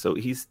D. So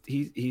he's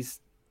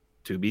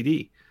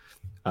 2BD.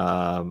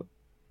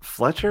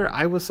 Fletcher,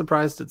 I was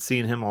surprised at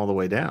seeing him all the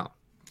way down.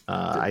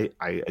 I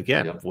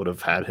would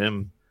have had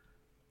him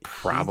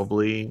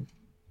probably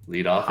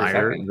lead off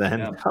higher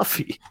than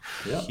Duffy.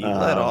 Yeah. He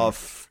led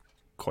off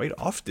quite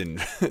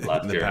often in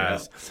the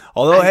past. Yeah.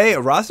 Although, hey,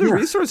 Roster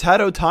Resource had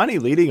Ohtani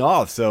leading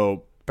off,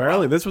 so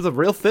apparently this was a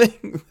real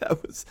thing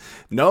that was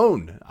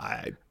known.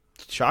 It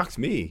shocked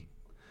me.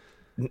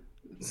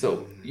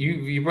 So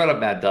you brought up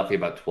Matt Duffy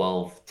about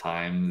 12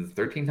 times,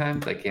 13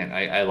 times.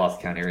 I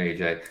lost count here,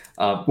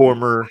 AJ.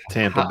 Former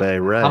Tampa Bay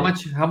Ray. How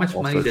much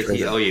money does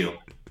he owe you?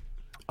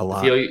 A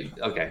lot.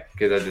 Okay,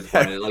 because I just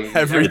wanted like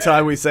Every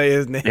time we say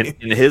his name,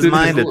 in his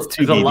mind, it's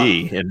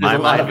TBD. In my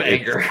mind,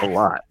 anger. It's a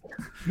lot.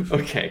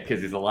 Okay,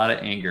 because there's a lot of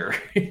anger.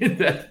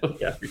 That's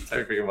every time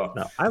I bring him up.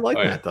 No, I like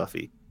Matt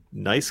Duffy.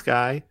 Nice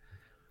guy.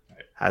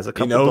 Has a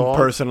couple dogs.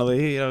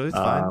 Personally, he's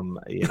fine.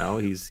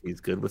 He's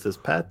good with his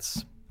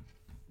pets.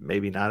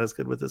 Maybe not as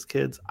good with his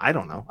kids. I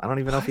don't know. I don't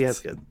even know if he has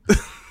kids.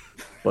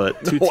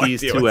 But two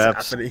T's, two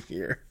F's. Happening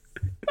here?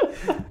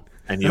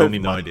 And you only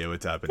no idea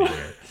what's happening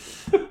here.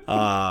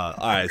 All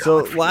right. So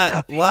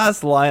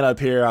last lineup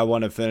here I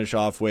want to finish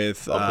off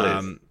with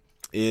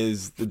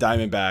is the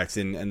Diamondbacks,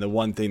 and the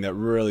one thing that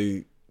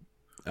really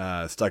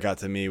stuck out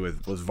to me was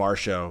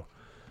Varsho.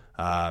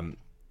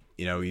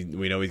 We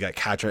know he's got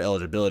catcher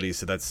eligibility,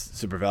 so that's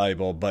super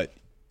valuable, but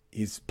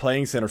he's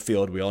playing center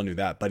field. We all knew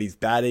that, but he's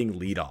batting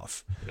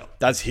leadoff.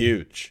 That's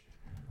huge.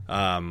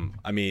 I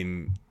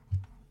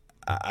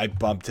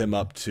bumped him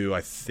up to,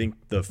 I think,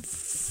 the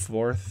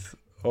 4th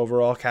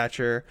overall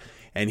catcher,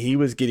 and he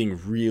was getting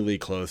really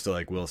close to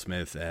like Will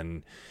Smith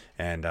and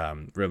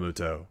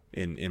Realmuto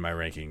in my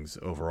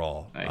rankings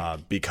overall,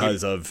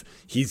 because of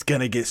he's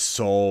gonna get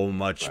so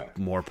much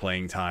more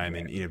playing time,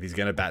 and if he's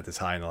gonna bat this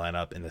high in the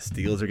lineup, and the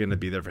steals are gonna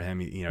be there for him,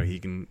 he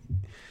can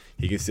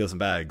steal some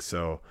bags.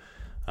 So,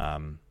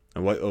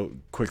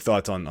 quick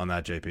thoughts on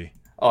that, JP?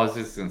 Oh, I was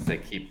just gonna say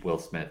keep Will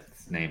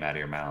Smith's name out of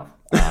your mouth,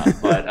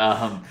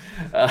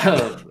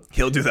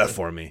 he'll do that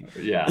for me.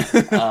 Yeah.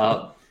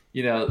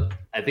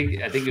 I think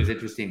it was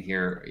interesting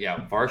here.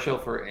 Yeah,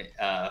 Varsho for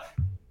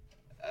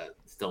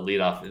still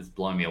leadoff is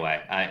blowing me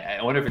away.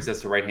 I wonder if it's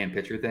just a right-hand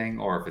pitcher thing,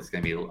 or if it's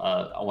going to be.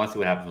 I want to see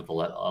what happens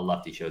when a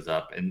lefty shows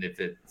up, and if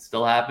it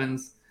still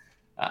happens,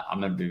 I'm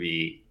going to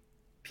be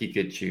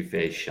Pikachu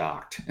face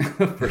shocked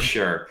for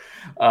sure.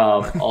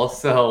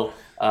 Also,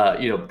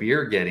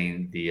 Beer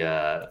getting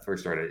the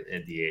first start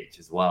at DH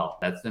as well.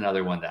 That's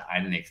another one that I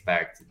didn't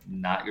expect.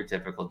 Not your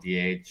typical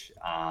DH.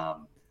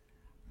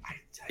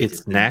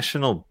 It's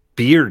National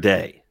Beer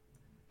Day.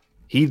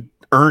 He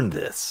earned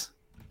this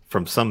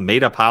from some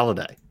made-up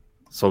holiday.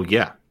 So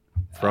yeah,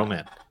 throw him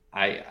in.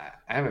 I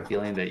have a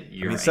feeling that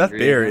you're. Seth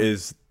Beer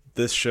is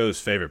this show's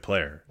favorite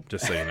player,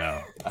 just so you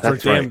know, for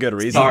That's damn right. good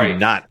reason.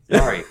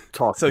 Sorry.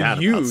 Talk So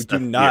bad you about do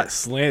Seth not Beer.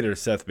 slander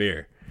Seth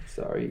Beer.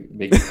 Sorry,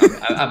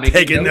 I'm making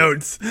Taking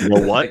notes. You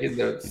know what? Taking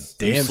notes.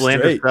 Damn You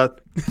slander straight.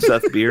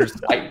 Seth Beer's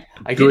I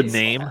good didn't-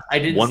 name I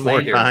didn't one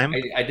slander. more time,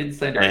 I didn't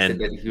slander. I said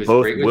and that he was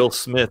both great with- Will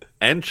Smith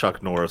and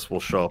Chuck Norris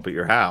will show up at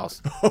your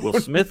house. Will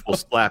Smith will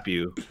slap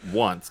you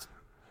once,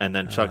 and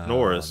then Chuck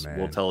Norris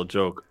will tell a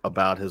joke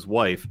about his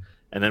wife,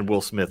 and then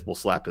Will Smith will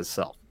slap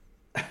himself.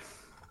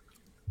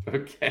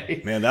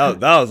 Okay. Man, that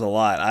was a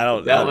lot.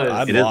 It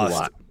is a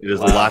lot. It is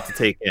a lot to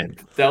take in.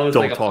 That was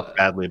Don't talk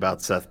badly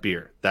about Seth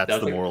Beer. That's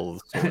the moral of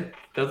the story.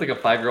 That was like a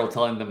 5-year-old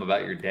telling them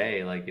about your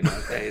day,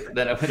 okay.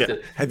 Then I went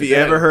to. Have you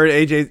ever heard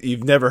AJ?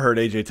 You've never heard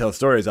AJ tell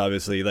stories,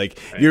 obviously. Like,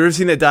 you ever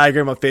seen that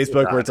diagram on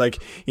Facebook where it's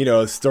like,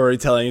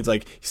 storytelling? It's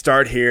like,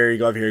 start here, you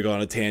go up here, you go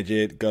on a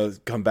tangent,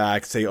 come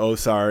back, say, oh,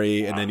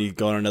 sorry, and then you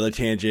go on another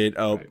tangent,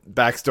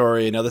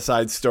 backstory, another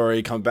side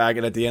story, come back,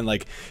 and at the end,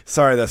 like,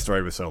 sorry, that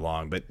story was so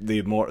long, but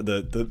the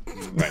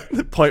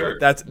point, Sure.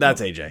 that's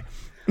AJ.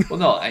 Well,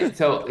 no.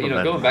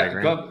 Going back to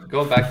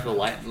the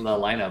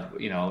lineup,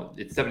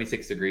 it's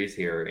 76 degrees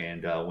here,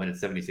 and when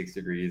it's 76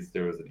 degrees,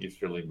 there was an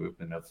easterly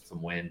movement of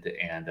some wind,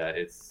 and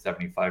it's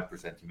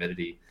 75%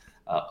 humidity.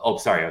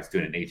 Sorry, I was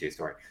doing an AJ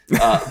story.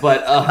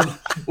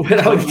 When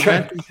I was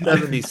trying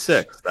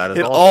 76. That is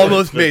it also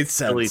almost a made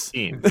silly sense.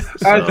 Team.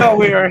 I thought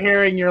we were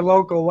hearing your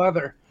local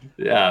weather.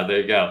 Yeah,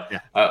 there you go. Yeah.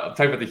 I'm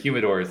talking about the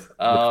humidors. Which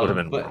would have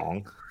been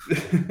wrong.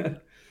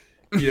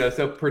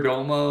 So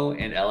Perdomo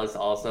and Ellis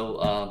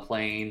also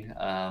playing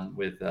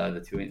with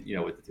the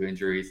two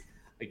injuries.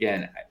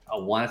 Again, I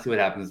want to see what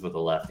happens with a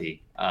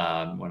lefty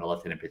when a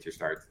left-handed pitcher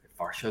starts. If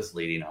Varsho's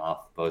leading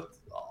off the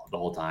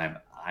whole time,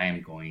 I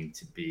am going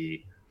to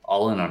be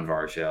all in on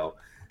Varsho.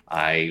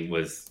 I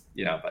was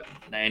about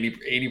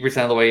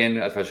 80% of the way in,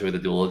 especially with the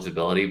dual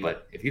eligibility.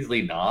 But if he's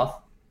leading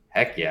off,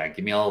 heck yeah,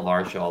 give me all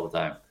Varsho all the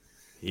time.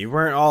 You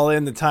weren't all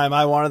in the time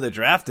I wanted to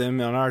draft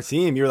him on our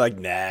team. You were like,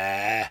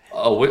 nah.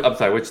 Oh, I'm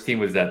sorry. Which team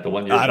was that? The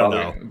one you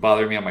were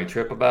bothering me on my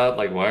trip about?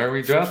 Like, why are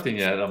we drafting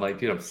yet? I'm like,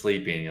 dude, I'm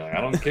sleeping. You're like,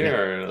 I don't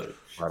care.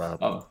 Shut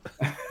up.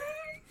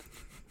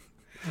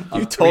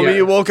 You told me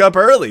you woke up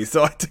early,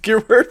 so I took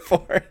your word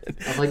for it.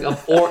 I'm like, I'm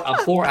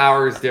 4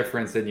 hours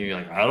difference than you. You're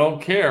like, I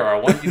don't care. I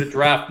want you to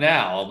draft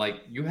now. I'm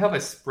like, you have a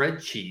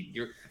spreadsheet.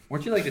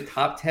 Weren't you like the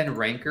top 10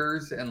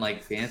 rankers and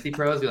like fantasy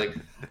pros? You're like,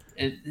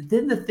 and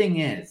then the thing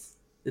is,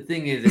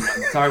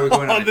 I'm sorry we're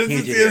going on a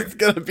tangent here. It's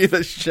going to be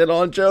the shit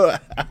on Joe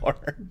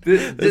hour.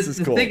 This is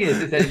cool. The thing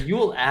is that you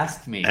will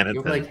ask me, and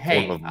you'll it's be like,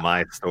 hey, of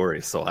my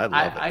story, so I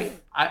love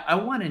it. I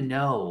want to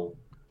know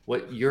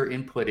what your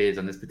input is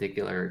on this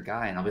particular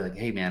guy. And I'll be like,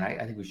 hey, man,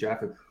 I think we should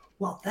draft him.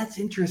 Well, that's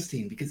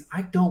interesting because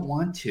I don't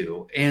want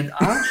to. And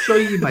I'll show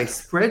you my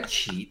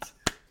spreadsheet.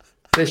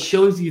 that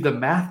shows you the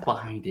math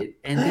behind it.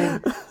 And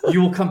then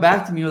you will come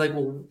back to me, you're like,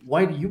 well,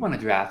 why do you want to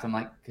draft? I'm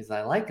like, because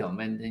I like him.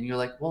 And then you're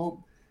like,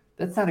 well,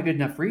 that's not a good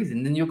enough reason.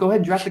 And then you'll go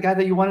ahead and draft the guy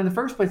that you want in the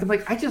first place. I'm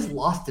like, I just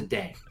lost a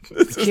day.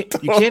 You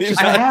can't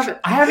just I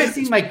haven't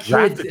seen my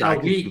kids in a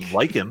week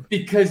like him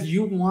because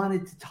you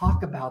wanted to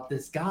talk about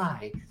this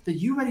guy that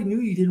you already knew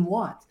you didn't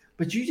want,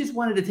 but you just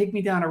wanted to take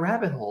me down a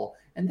rabbit hole.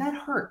 And that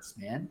hurts,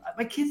 man.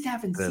 My kids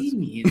haven't seen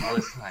me in all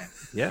this time.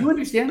 Yeah. You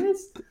understand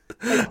this?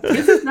 Like,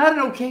 this is not an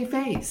okay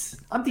face.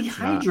 I'm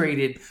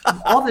dehydrated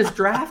from all this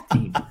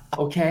drafting,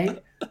 okay?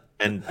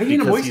 And I need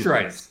to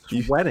moisturize.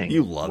 He's sweating.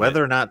 You love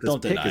whether it. or not this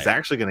Don't pick deny is it.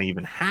 actually going to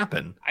even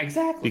happen.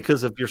 Exactly.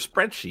 Because of your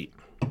spreadsheet.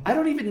 I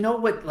don't even know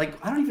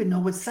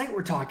what site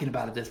we're talking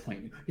about at this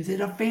point. Is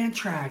it a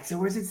Fantrax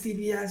or is it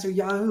CBS or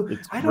Yahoo?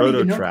 It's I don't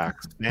even know. Rototrax,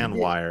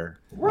 Fanwire.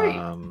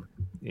 Right.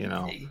 You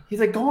know. He's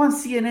like, go on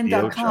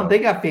CNN.com. Ocho. They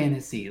got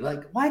fantasy.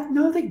 Like, what?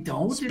 No, they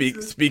don't.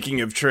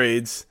 Speaking of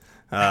trades,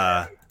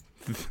 that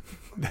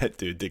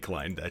dude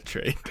declined that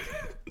trade.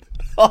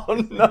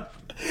 Oh no!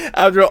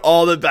 After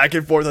all the back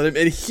and forth on him,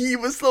 and he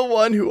was the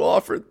one who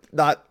offered.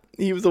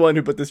 He was the one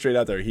who put this trade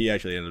out there. He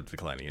actually ended up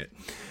declining it.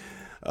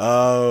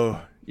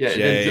 Oh. Yeah,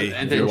 Jay,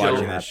 and then you're Joe,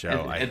 watching this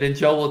show. And then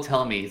Joe will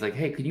tell me, he's like,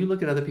 "Hey, can you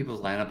look at other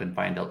people's lineup and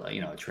find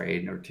a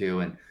trade or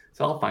two?" And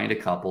so I'll find a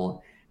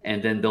couple,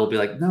 and then they'll be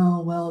like,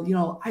 "No,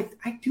 well,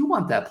 I do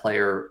want that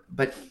player,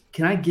 but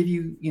can I give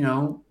you,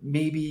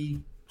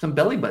 maybe some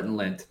belly button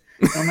lint?"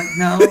 And I'm like,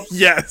 "No,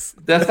 Yes,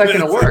 that's not going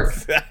to work."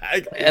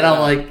 Exactly. And I'm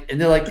like, and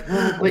they're like,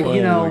 "Well, but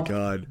oh my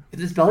God.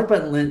 this belly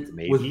button lint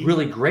Maybe. was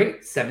really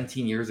great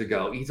 17 years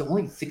ago. He's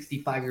only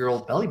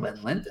 65-year-old belly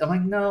button lint." I'm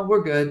like, "No,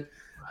 we're good."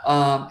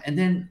 And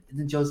then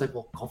Joe's like,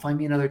 "Well, go find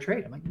me another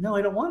trade." I'm like, "No,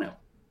 I don't want to.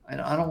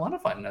 I don't want to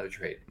find another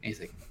trade." And he's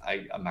like,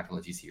 "I'm not going to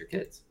let you see your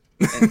kids."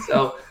 And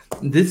so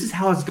this is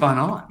how it's gone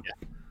on.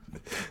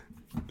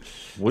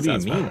 What do you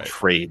Sounds mean about right.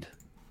 trade?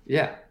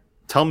 Yeah.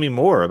 Tell me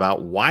more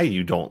about why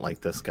you don't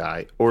like this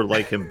guy or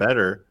like him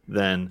better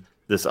than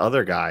this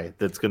other guy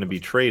that's going to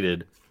be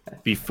traded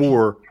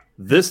before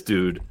this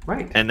dude.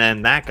 Right. And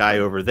then that guy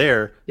over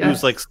there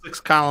who's like 6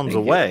 columns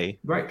Thank you. away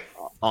Right.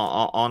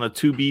 on a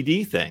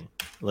 2BD thing.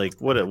 Like,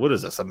 what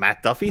is this, a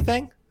Matt Duffy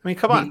thing? I mean,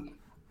 come on.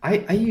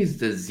 I use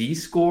the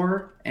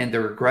Z-score and the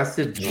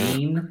regressive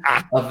gene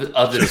of the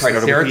Just start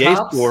with the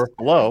Triceratops. A-score.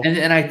 Hello.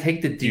 And I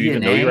take the you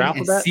even know your DNA and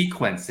alphabet?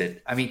 sequence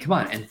it. I mean, come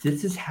on. And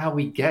this is how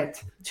we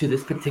get to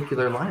this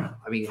particular lineup.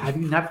 I mean, have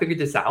you not figured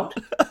this out?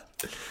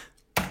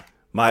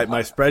 My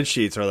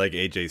spreadsheets are like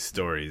AJ's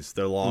stories.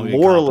 They're long. and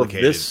Moral of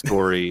complicated. this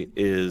story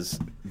is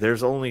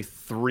there's only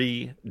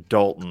 3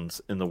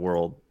 Daltons in the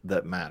world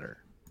that matter.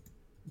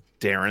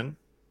 Darren,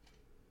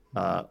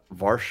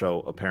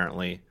 Varsho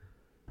apparently,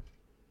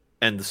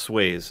 and the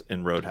Sways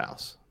in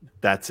Roadhouse.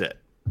 That's it.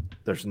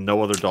 There's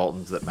no other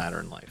Daltons that matter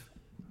in life.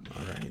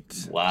 All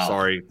right. Wow.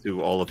 Sorry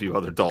to all of you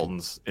other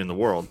Daltons in the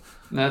world.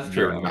 That's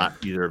You're true. not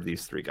either of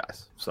these 3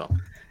 guys. So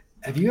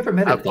Have you ever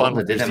met a have fun Dalton that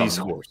with these didn't have a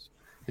mullet? scores.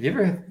 Have you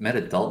ever met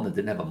a Dalton that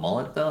didn't have a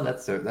mullet though?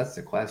 That's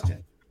the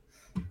question.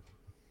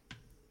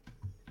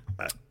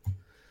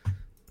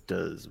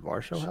 Does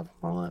Varsho have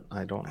a mullet?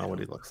 I don't know what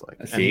he looks like.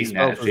 And See, he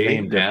spells his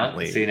name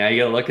differently. now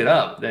you gotta look it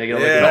up. Now you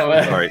gotta Yeah. look it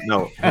up. Sorry,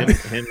 no.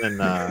 Him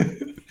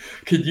and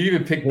Could you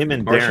even pick him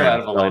and Varsho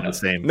out Darren of a spell the lineup?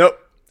 same. Nope.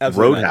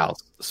 Absolutely not.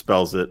 Roadhouse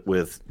spells it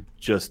with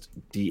just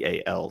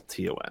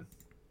Dalton.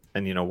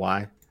 And you know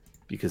why?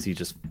 Because he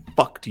just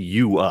fucked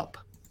you up.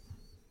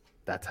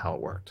 That's how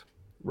it worked.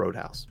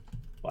 Roadhouse.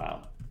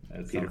 Wow,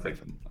 that Peter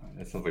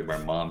sounds like my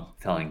mom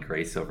telling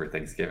Grace over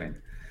Thanksgiving.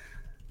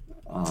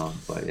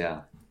 But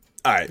yeah,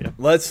 All right.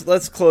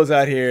 Let's close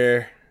out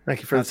here. Thank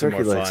you for Have the some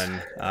turkey more legs.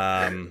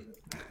 fun.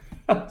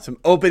 Some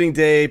opening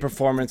day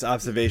performance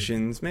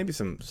observations. Maybe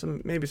some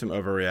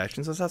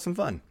overreactions. Let's have some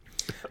fun.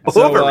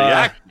 So,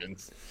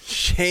 Overreactions.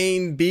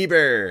 Shane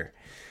Bieber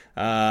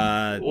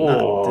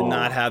did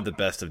not have the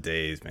best of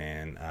days,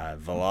 man.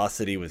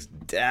 Velocity was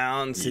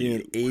down, sitting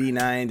at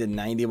 89 to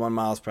 91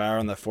 miles per hour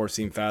on the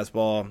 4-seam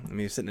fastball. I mean,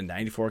 he was sitting at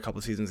 94 a couple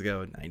of seasons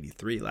ago,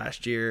 93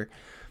 last year.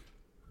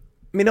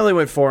 I mean, only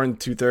went 4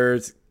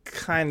 2/3.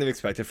 Kind of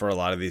expected for a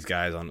lot of these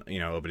guys on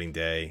opening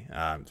day,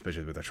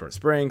 especially with a short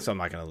spring. So I'm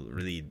not going to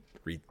really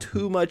read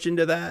too much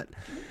into that.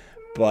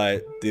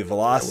 But the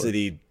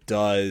velocity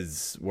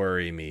does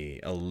worry me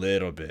a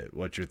little bit.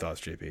 What's your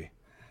thoughts, JP?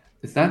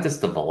 it's not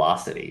just the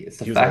velocity; it's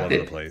He the was all fact over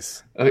the that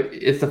place.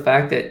 it's the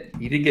fact that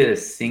he didn't get a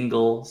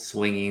single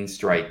swinging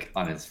strike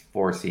on his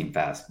 4-seam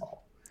fastball.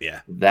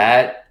 Yeah.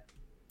 That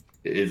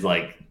is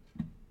like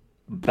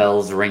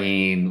bells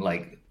ringing,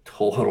 like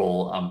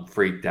total. I'm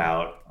freaked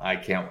out.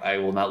 I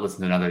will not listen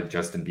to another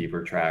Justin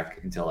Bieber track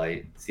until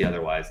I see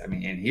otherwise. I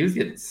mean, and he was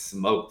getting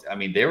smoked. I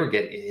mean, they were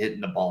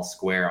hitting the ball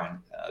square on.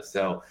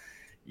 So,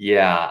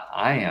 yeah,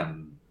 I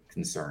am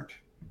concerned,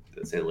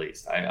 to say the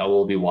least. I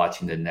will be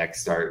watching the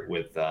next start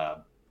with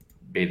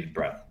bated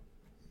breath.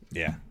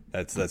 Yeah,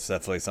 that's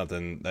definitely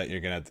something that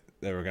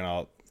we're gonna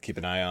all keep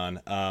an eye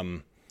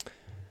on.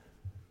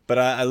 But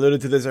I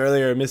alluded to this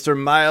earlier. Mr.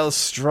 Miles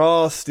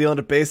Straw stealing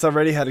a base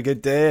already. Had a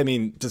good day. I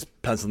mean, just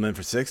pencil him in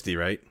for 60,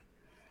 right?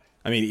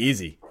 I mean,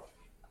 easy.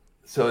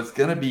 So it's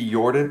gonna be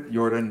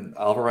Jordan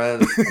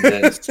Alvarez, and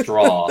then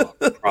Straw,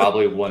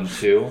 probably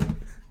 1-2.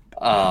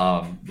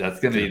 That's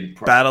gonna be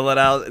battle it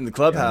out in the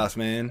clubhouse,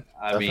 man.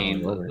 I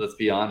mean, let's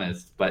be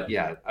honest. But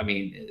yeah, I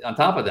mean, on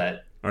top of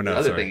that, or no, the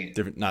other sorry, thing,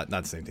 different, not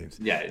the same teams.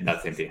 Yeah,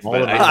 not the same teams.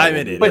 But I'm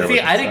in it. But see,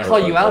 I didn't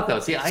call you out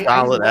though. See,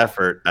 solid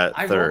effort at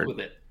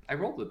third. I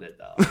rolled with it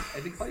though.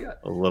 I didn't call you out.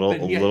 a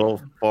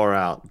little far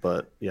out,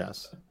 but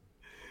yes.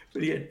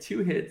 But he had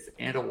 2 hits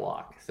and a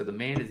walk. So the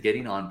man is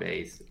getting on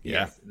base.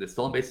 Yeah. Yes, the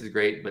stolen base is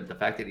great, but the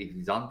fact that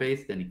he's on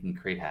base, then he can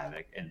create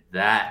havoc. And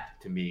that,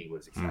 to me,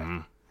 was exciting. Mm-hmm.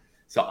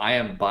 So I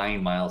am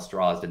buying Miles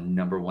Straw as the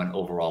 #1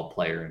 overall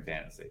player in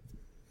fantasy.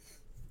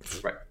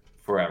 Right.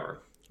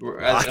 Forever.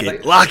 Lock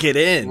it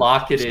in.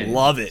 Lock it in.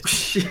 Love it.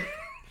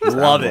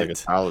 Love it. Like a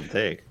solid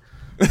take.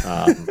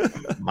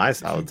 My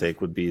solid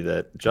take would be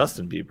that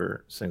Justin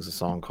Bieber sings a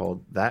song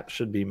called That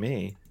Should Be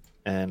Me.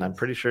 And I'm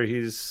pretty sure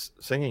he's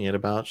singing it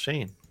about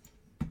Shane.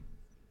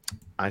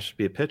 I should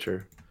be a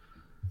pitcher.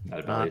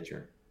 Not a belly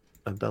itcher.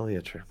 A belly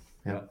itcher.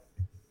 Yeah.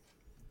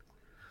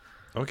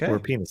 Okay. Or a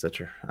penis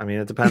itcher. I mean,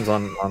 it depends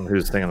on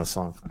who's singing the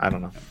song. I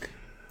don't know.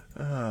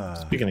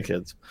 Speaking of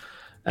kids.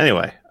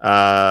 Anyway,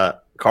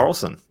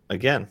 Carlson,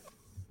 again,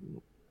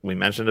 we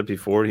mentioned it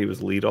before. He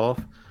was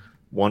leadoff,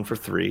 1 for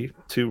 3,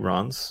 2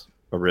 runs,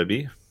 a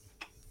ribby.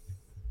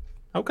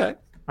 Okay.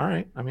 All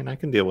right. I mean, I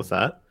can deal with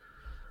that.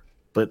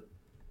 But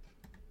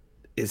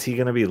is he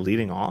going to be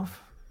leading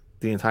off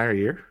the entire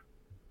year?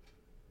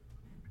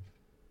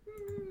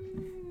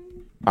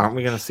 Aren't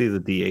we going to see the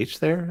DH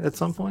there at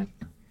some point?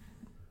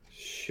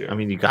 Sure. I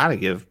mean, you got to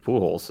give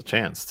Pujols a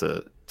chance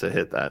to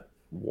hit that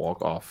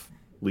walk-off,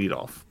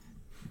 lead-off,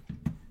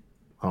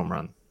 home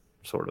run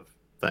sort of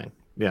thing.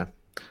 Yeah.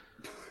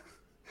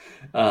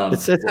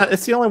 It's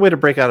the only way to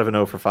break out of an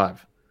 0 for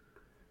 5.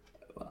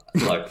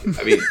 Look,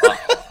 I mean,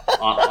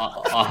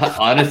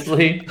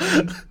 honestly,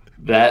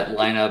 that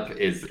lineup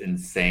is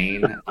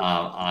insane.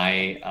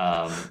 I'm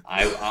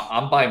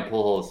buying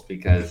Pujols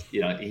because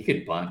he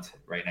could bunt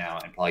right now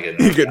and probably get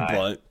another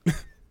guy. He could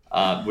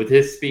bunt with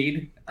his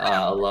speed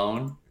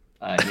alone.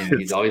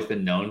 He's always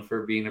been known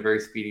for being a very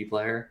speedy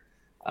player.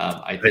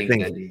 I think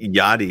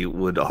Yachty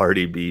would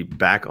already be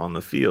back on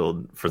the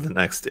field for the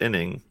next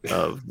inning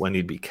of when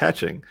he'd be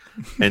catching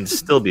and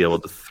still be able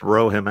to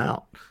throw him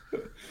out.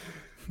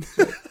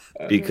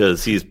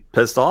 Because he's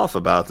pissed off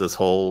about this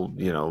whole,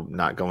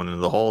 not going into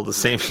the hole the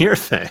same year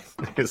thing.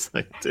 It's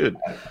like, dude,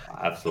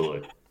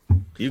 absolutely,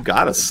 you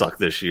got to suck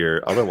this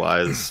year.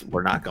 Otherwise,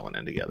 we're not going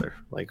in together.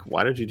 Like,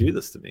 why did you do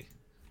this to me?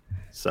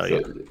 So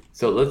let's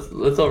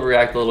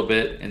overreact a little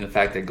bit in the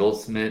fact that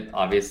Goldschmidt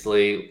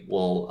obviously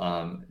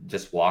will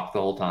just walk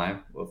the whole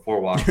time. 4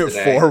 walks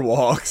today. 4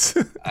 walks.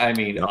 I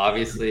mean,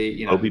 obviously,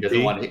 he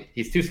doesn't want.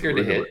 He's too scared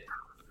to hit.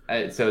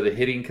 So the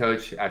hitting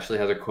coach actually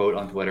has a quote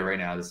on Twitter right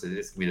now. This is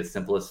going to be the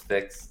simplest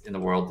fix in the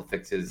world to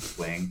fix his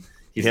swing.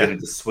 He's going to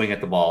just swing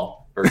at the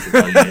ball versus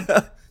letting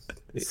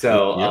it.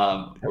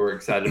 So we're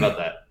excited about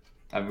that.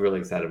 I'm really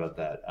excited about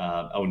that.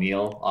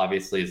 O'Neill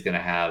obviously is going to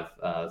have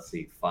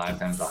 5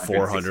 times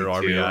 400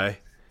 RBI.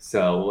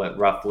 So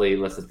roughly,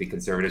 let's just be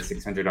conservative,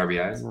 600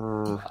 RBIs.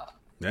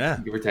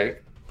 Give or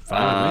take.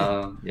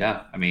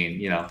 Yeah, I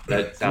mean,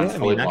 that sounds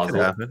totally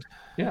plausible.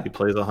 Yeah, he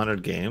plays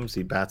 100 games.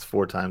 He bats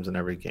 4 times in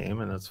every game,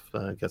 and that's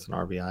gets an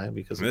RBI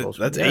because of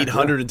that's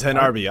 810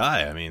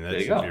 RBI. I mean,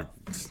 that's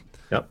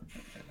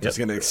just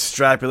going to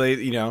extrapolate.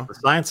 The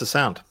science is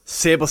sound.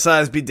 Sample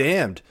size be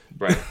damned.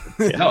 Right.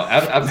 No,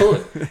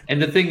 absolutely.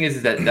 And the thing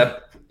is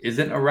that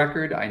isn't a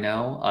record. I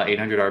know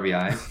 800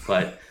 RBIs,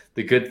 but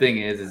the good thing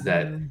is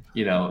that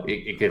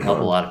it could help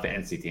a lot of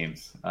fantasy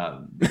teams.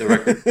 The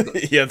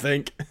record. You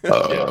think?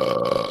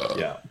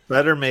 Yeah.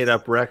 Better made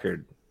up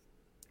record.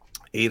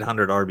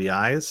 800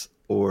 RBIs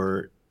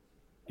or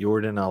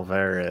Jordan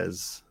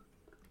Alvarez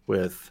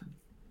with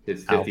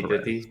his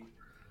 50-50?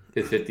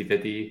 His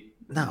 50-50?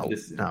 No,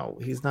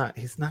 he's not.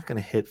 He's not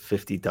going to hit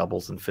 50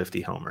 doubles and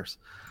 50 homers.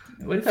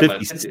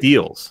 50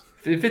 steals.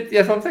 50,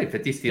 that's what I'm saying.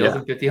 50 steals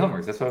and 50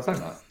 homers. That's what I was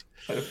talking about.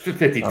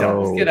 50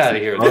 doubles. Get out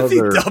of here. 50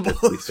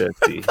 doubles.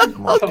 50.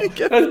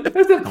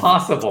 That's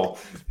impossible.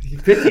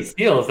 50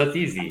 steals. That's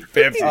easy.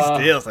 50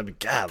 steals. I mean,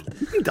 God.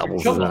 50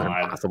 doubles is not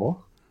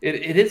impossible.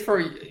 It is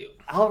for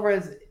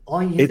Alvarez. All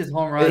he hits is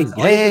home runs.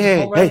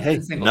 Hey.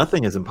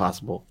 Nothing is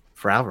impossible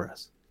for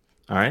Alvarez.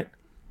 All right?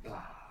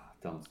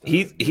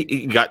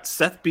 He got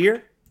Seth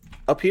Beer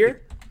up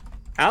here.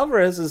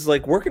 Alvarez is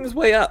like working his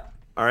way up.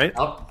 All right.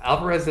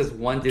 Alvarez has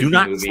one Disney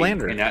movie.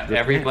 Slander. And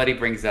everybody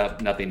brings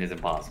up Nothing is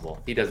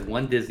Impossible. He does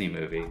one Disney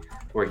movie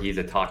where he's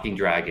a talking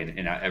dragon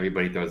and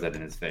everybody throws that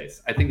in his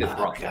face. I think that's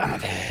wrong.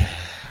 God.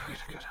 We're going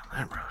to go down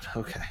that road.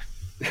 Okay.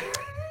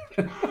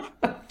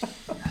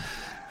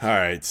 All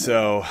right.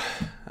 So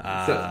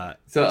other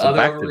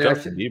back to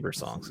Justin Bieber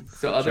songs.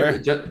 So other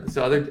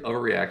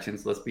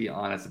overreactions. Let's be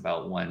honest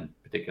about one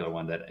particular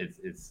one that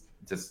it's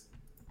just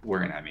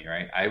working at me.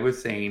 Right. I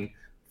was saying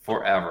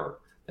forever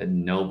that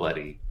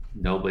nobody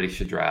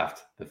should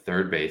draft the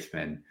third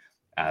baseman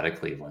out of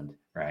Cleveland,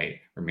 right?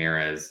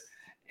 Ramirez.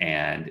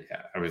 And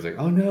I was like,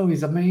 oh no,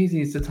 he's amazing.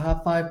 He's the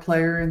top 5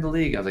 player in the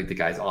league. I was like, the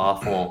guy's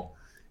awful.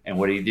 And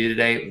what did he do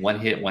today? 1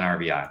 hit, 1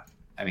 RBI.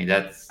 I mean,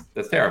 that's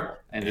terrible.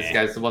 And this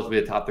guy's supposed to be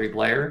a top 3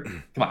 player.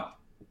 Come on.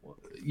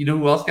 You know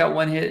who else got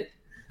 1 hit?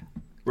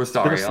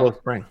 Rosario.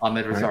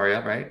 Ahmed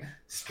Rosario, right?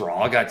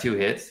 Straw got 2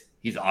 hits.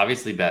 He's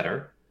obviously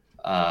better.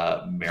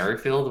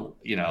 Merrifield,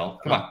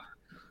 come on.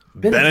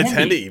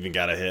 Benintendi even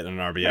got a hit and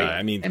an RBI. Right.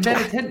 I mean,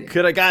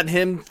 could have gotten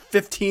him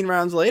 15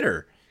 rounds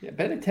later. Yeah,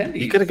 Benintendi.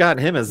 You could have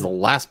gotten him as the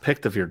last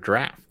pick of your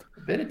draft.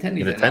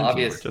 Benintendi's an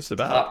obvious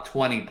top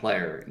 20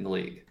 player in the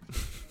league.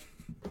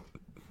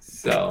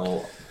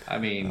 So, I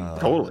mean,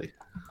 totally.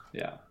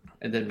 Yeah,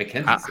 and then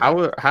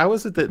McKenzie. How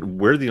is it that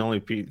we're the only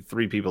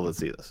 3 people that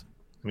see this?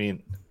 I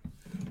mean,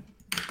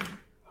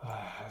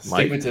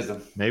 stigmatism.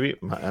 Mike, maybe.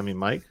 I mean,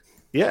 Mike.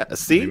 Yeah.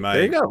 See,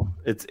 there you go.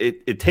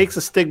 It takes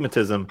a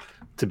stigmatism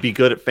to be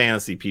good at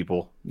fantasy,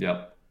 people.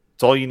 Yep.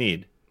 It's all you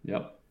need.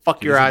 Yep.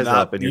 Fuck your eyes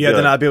up, and you have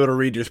to not be able to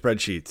read your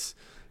spreadsheets.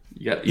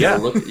 Yeah.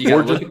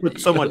 Or just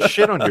put so much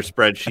shit on your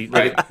spreadsheet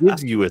that it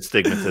gives you a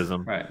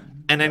stigmatism, right?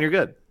 And then you're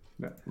good.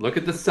 Look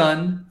at the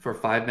sun for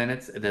 5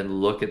 minutes, and then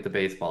look at the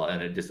baseball,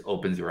 and it just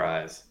opens your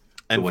eyes.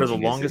 And for the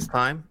longest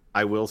time,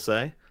 I will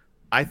say,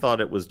 I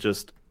thought it was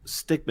just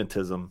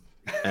stigmatism,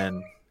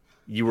 and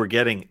you were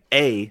getting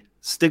a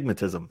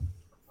stigmatism.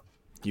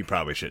 You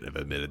probably shouldn't have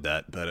admitted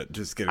that, but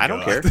just get. I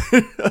don't care.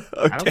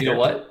 You know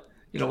what?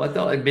 You know what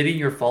though? Admitting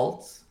your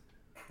faults.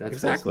 That's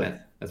exactly. Will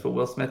Smith. That's what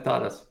Will Smith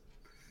taught us.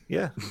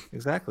 Yeah,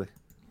 exactly.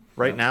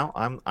 Right now,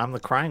 I'm the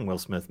crying Will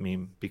Smith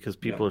meme because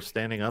people are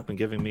standing up and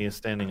giving me a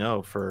standing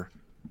O for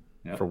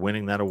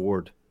winning that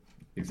award.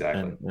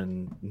 Exactly.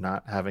 And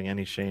not having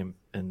any shame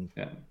and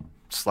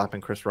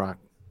slapping Chris Rock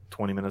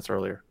 20 minutes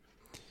earlier.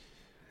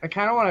 I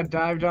kind of want to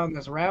dive down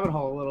this rabbit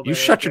hole a little bit. You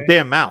shut your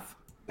damn mouth.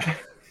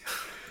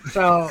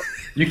 So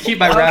you keep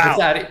my rabbits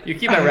out of your mouth.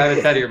 Keep my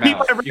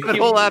rabbit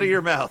hole out of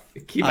your mouth.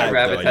 Keep my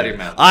rabbits out of your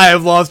mouth. I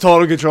have lost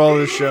total control of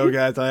the show,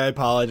 guys. I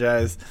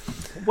apologize.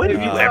 When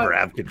did you ever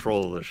have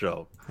control of the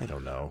show? I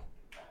don't know.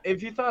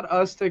 If you thought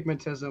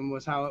astigmatism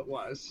was how it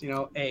was,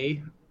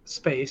 A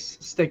space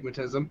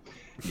stigmatism,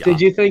 did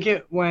you think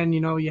it when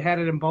you had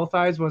it in both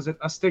eyes? Was it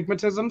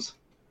astigmatisms?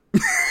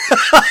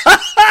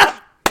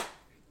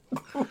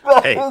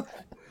 Hey,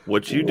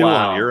 what you do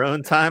on your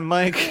own time,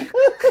 Mike,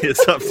 is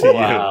up to you.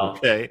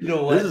 Okay,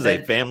 this is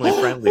a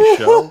family-friendly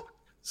show,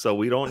 so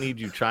we don't need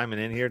you chiming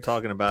in here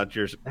talking about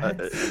your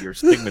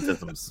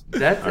stigmatisms.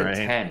 That's all a right?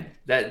 10.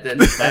 That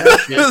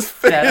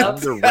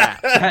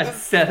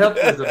setup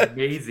was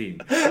amazing.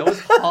 That was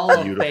Hall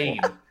of Fame.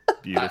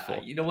 Beautiful.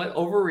 You know what?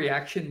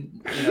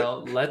 Overreaction.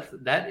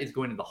 That is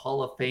going to the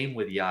Hall of Fame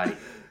with Yachty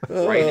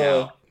right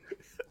now.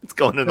 It's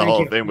going in the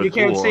Hall of Fame with you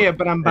can't see it,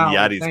 but I'm bound.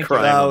 Yachty's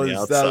crying on the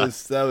outside.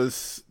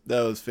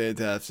 That was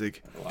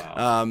fantastic.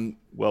 Wow.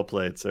 Well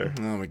played, sir.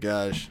 Oh my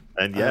gosh.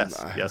 And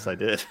yes, I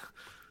did.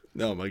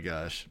 Oh my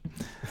gosh.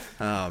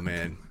 Oh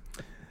man.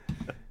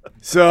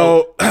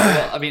 So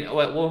I mean,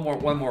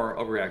 one more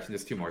overreaction.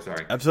 There's 2 more.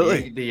 Sorry.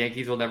 Absolutely. The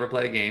Yankees will never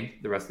play a game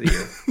the rest of the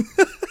year,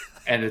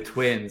 and the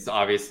Twins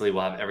obviously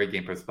will have every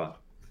game postponed.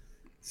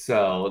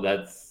 So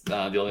that's the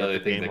only other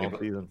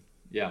thing.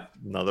 Yeah.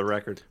 Another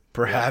record.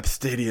 Perhaps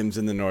stadiums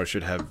in the north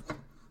should have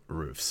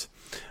roofs.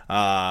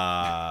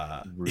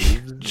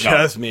 Roofs?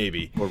 Just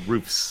maybe. Or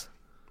roofs.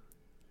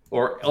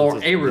 Or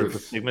a roof.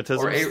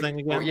 Astigmatism thing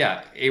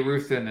again? A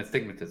roof and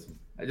astigmatism.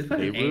 I just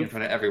put an A in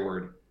front of every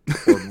word.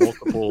 Or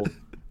multiple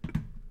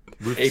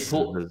roofs.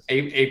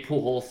 A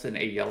pool holes and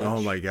a yellow.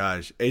 Oh my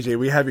gosh. AJ,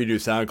 we have your new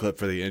sound clip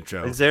for the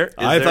intro.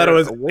 I thought it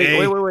was wait.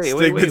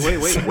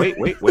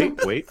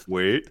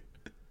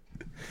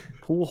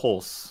 Pool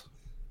holes.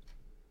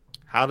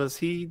 How does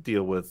he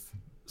deal with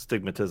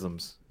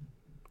stigmatisms?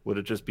 Would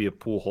it just be a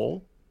pool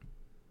hole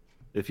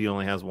if he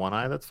only has one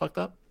eye that's fucked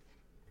up?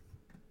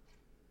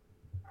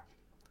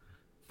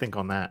 Think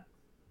on that.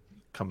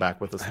 Come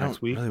back with us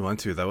next week. I really want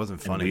to. That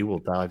wasn't funny. We will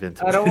dive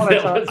into it. I don't want to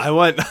talk. I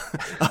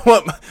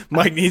want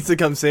Mike needs to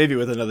come save you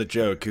with another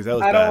joke because that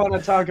was I bad. don't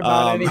want to talk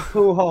about any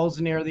poo holes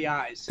near the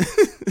eyes.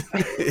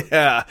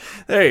 Yeah,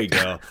 there you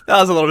go. That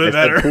was a little bit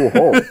better. Pool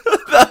hole.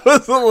 That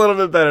was a little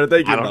bit better.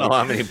 Thank you. I don't know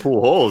how many pool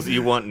holes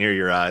you want near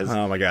your eyes.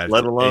 Oh my gosh.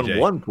 Let alone AJ.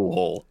 one pool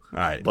hole. All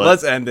right,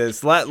 let's end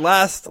this.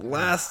 Last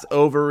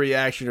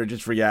overreaction or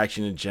just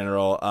reaction in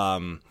general.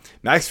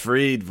 Max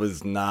Fried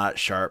was not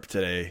sharp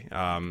today.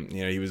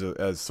 He was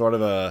a sort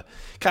of a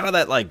kind of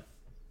that like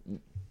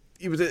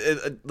he was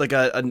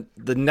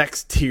the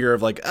next tier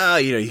of like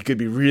he could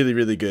be really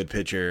really good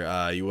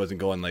pitcher. He wasn't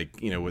going like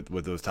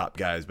with those top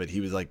guys, but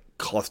he was like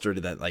clustered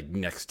in that like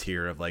next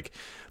tier of like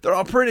they're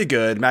all pretty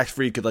good. Max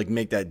Fried could like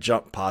make that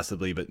jump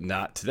possibly, but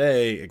not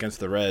today against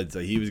the Reds.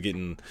 He was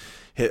getting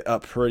hit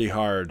up pretty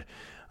hard.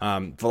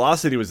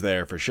 Velocity was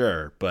there for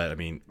sure, but I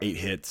mean, 8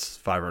 hits,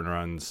 5 earned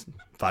runs,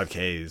 5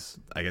 Ks.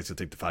 I guess you'll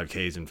take the 5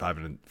 Ks and 5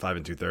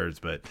 2/3,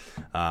 but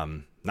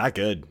not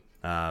good.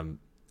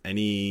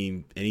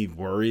 Any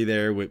worry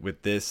there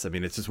with this? I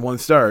mean, it's just one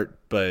start,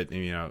 but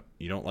you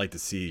don't like to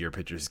see your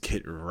pitchers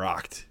get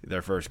rocked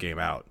their first game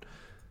out.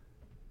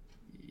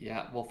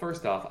 Yeah, well,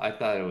 first off, I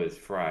thought it was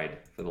fried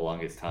for the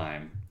longest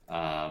time,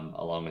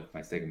 along with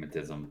my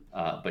stigmatism.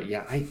 But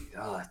yeah,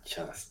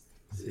 just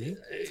See,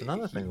 it's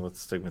another thing with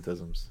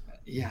stigmatisms.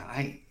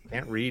 yeah,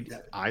 Can't read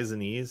I's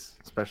and E's,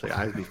 especially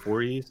I's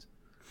before E's.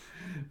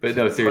 But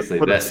no, seriously,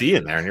 Put a C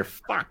in there and you're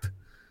fucked.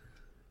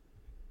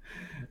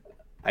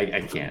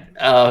 I can't.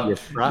 You're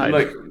fried.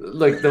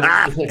 Look,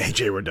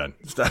 AJ, we're done.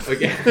 Stop.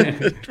 Okay.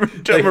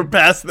 We're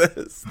past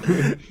this.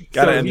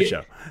 Gotta end the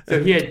show.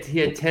 So he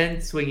had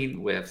 10 swinging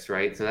whiffs,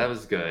 right? So that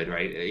was good,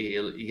 right?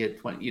 He had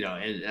 20,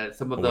 and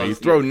some of those. He's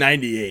thrown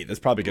 98. That's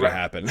probably gonna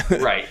happen.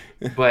 Right,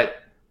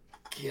 but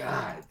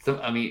God,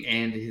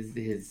 and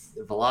his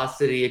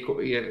velocity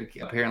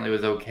apparently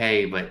was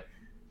okay, but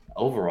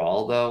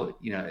overall, though,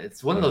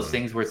 it's one of those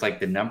things where it's like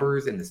the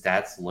numbers and the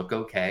stats look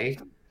okay,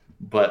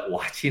 but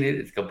watching it,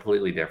 it's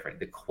completely different.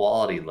 The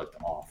quality looked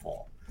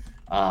awful.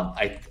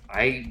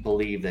 I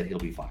believe that he'll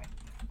be fine.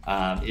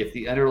 If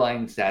the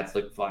underlying stats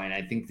look fine,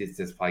 I think this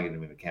is probably going to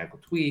be a mechanical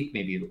tweak,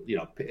 maybe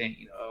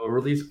a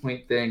release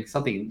point thing,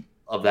 something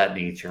of that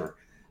nature.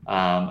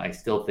 I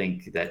still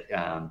think that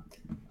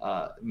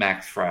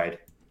Max fried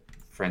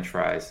French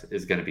fries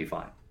is going to be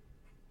fine.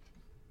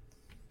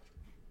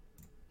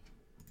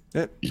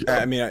 Yeah,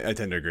 I mean, I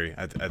tend to agree.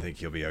 I think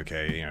he'll be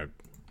okay.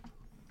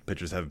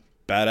 Pitchers have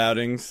bad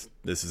outings.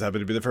 This has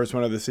happened to be the first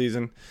one of the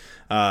season.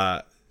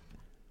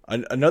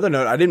 Another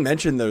note, I didn't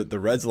mention the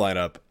Reds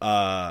lineup.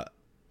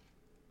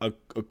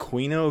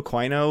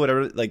 Aquino,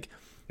 whatever. Like,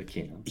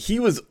 Aquino. He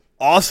was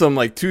awesome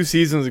like 2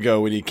 seasons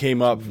ago when he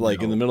came up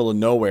like in the middle of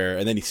nowhere,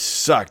 and then he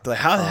sucked. Like,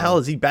 how the hell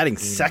is he batting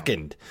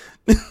second?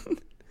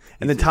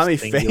 And then Tommy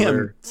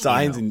Pham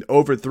signs in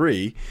over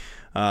 3.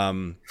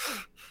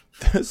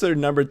 Those are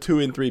number 2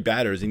 and 3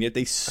 batters, and yet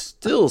they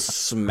still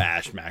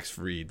smash Max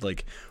Fried.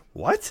 Like,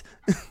 what?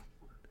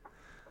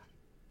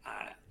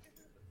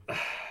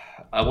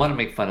 I want to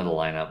make fun of the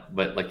lineup,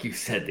 but like you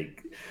said,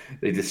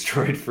 they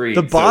destroyed Fried.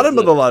 The bottom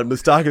of the line,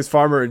 Moustakas,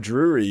 Farmer, and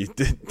Drury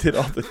did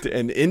all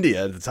and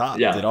India at the top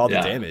did all the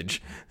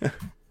damage.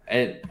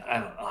 And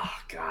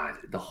God,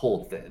 the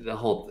whole thing.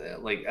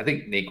 Like, I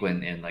think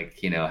Naquin and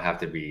have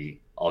to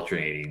be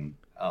alternating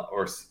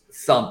or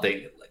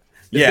something.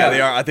 Yeah,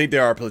 they are. I think they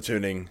are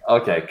platooning.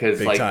 Okay, because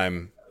big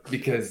time.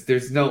 Because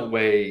there's no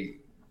way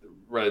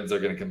Reds are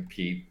going to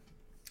compete,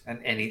 and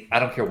I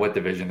don't care what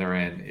division they're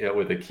in,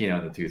 with Aquino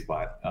in the 2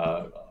 spot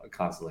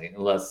constantly,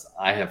 unless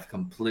I have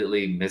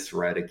completely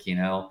misread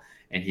Aquino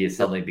and he has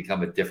suddenly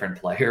become a different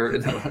player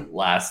in the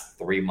last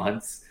 3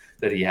 months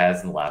that he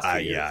has in the last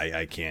 2 years. Yeah,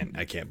 I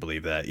can't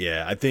believe that.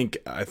 Yeah, I think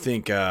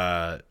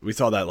we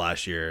saw that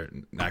last year.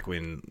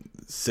 Naquin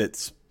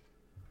sits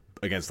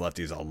against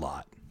lefties a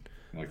lot.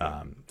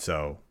 Okay.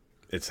 So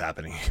it's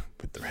happening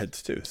with the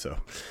Reds too. So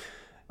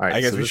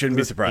I guess we shouldn't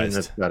be surprised.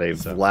 It's got a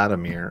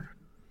Vladimir.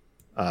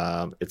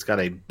 It's got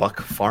a Buck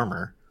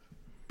Farmer,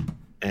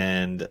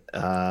 and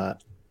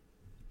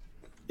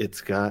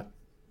it's got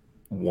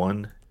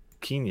 1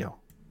 Quino.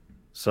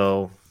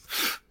 So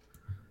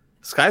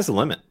sky's the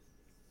limit.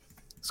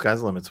 Sky's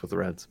the limits with the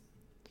Reds.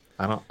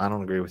 I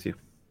don't agree with you.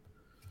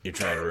 You're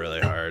trying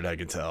really hard. I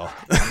can tell.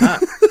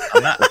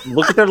 I'm not.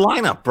 Look at their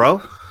lineup,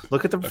 bro.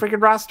 Look at the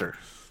freaking roster.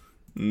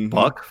 Mm-hmm.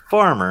 Buck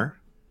Farmer,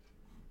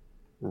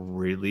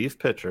 relief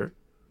pitcher,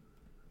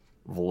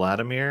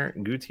 Vladimir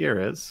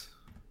Gutierrez,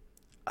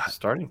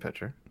 starting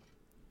pitcher,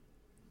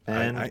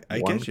 and I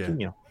get you.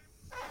 Quino.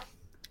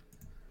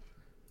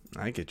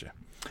 I get you.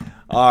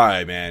 All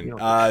right, man.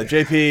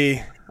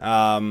 JP,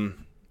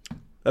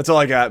 that's all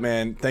I got,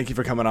 man. Thank you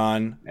for coming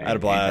on. I had a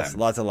blast. Anytime.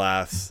 Lots of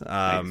laughs.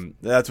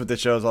 That's what this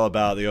show is all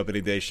about, the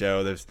opening day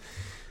show. There's,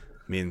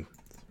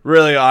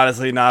 really,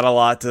 honestly, not a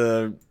lot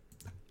to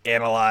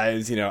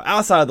analyze,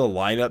 outside of the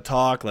lineup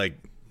talk. Like,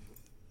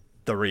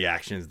 the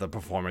reactions, the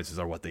performances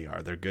are what they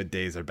are. They're good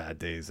days, they're bad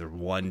days, they're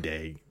one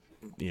day.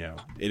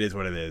 It is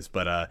what it is.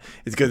 But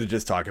it's good to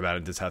just talk about it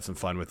and just have some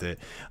fun with it.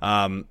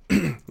 Let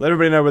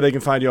everybody know where they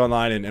can find you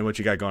online and what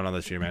you got going on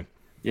this year, man.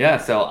 Yeah,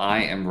 so I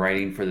am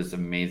writing for this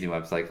amazing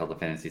website called the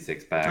Fantasy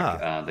Six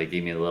Pack. They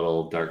gave me a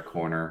little dark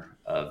corner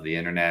of the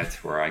internet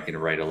where I can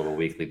write a little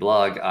weekly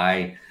blog.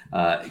 I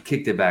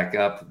kicked it back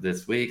up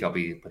this week. I'll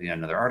be putting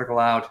another article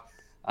out.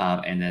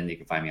 And then you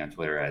can find me on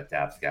Twitter at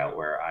DapScout,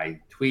 where I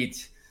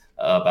tweet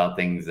about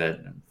things that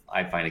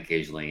I find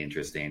occasionally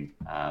interesting.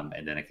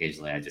 And then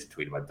occasionally I just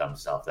tweet about dumb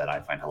stuff that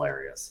I find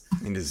hilarious.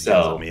 You just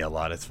yell at me a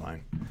lot. It's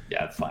fine.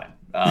 Yeah, it's fine.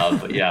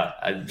 But yeah,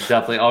 I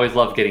definitely always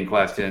love getting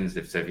questions.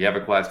 If you have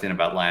a question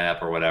about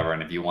lineup or whatever,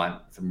 and if you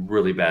want some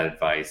really bad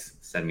advice,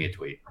 send me a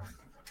tweet.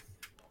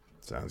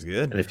 Sounds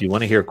good. And if you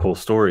want to hear a cool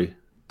story,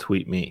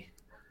 tweet me.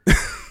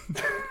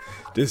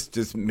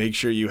 Just make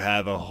sure you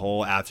have a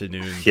whole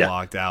afternoon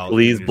blocked out.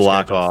 Please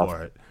block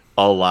off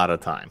a lot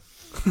of time.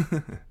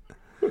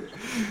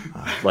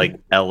 Like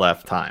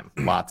LF time.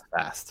 Lots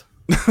fast.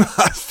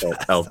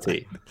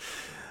 LT.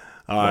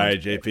 All right,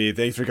 JP.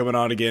 Thanks for coming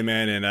on again,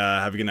 man, and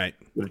have a good night.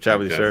 Good chat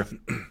with you, sir.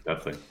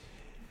 Definitely.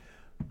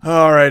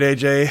 All right,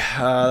 AJ.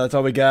 That's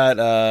all we got.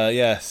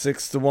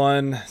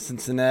 6-1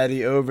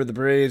 Cincinnati over the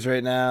Braves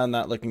right now.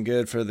 Not looking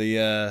good for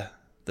the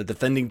the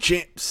defending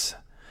champs.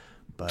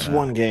 But, Just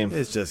one game.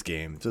 It's just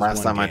game. Just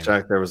Last one time I game.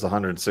 checked, there was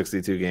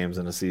 162 games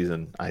in a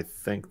season. I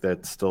think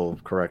that's still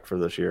correct for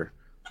this year.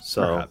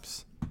 So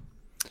Perhaps.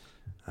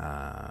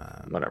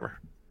 whatever.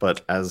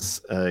 But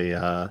as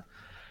a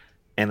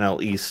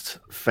NL East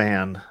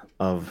fan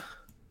of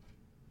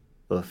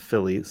the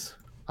Phillies,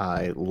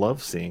 I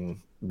love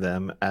seeing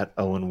them at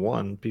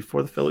 0-1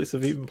 before the Phillies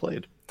have even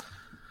played.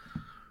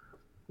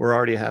 We're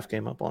already a half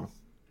game up on them.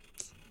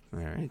 All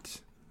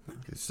right.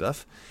 Good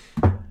stuff.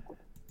 All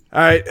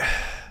right.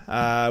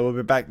 We'll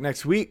be back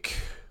next week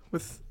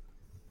with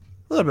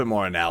a little bit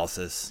more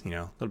analysis, a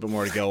little bit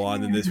more to go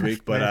on than this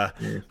week, but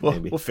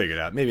we'll figure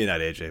it out. Maybe not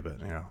AJ, but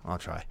I'll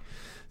try.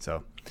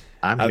 So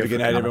have a good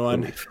night,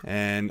 everyone,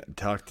 and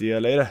talk to you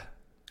later.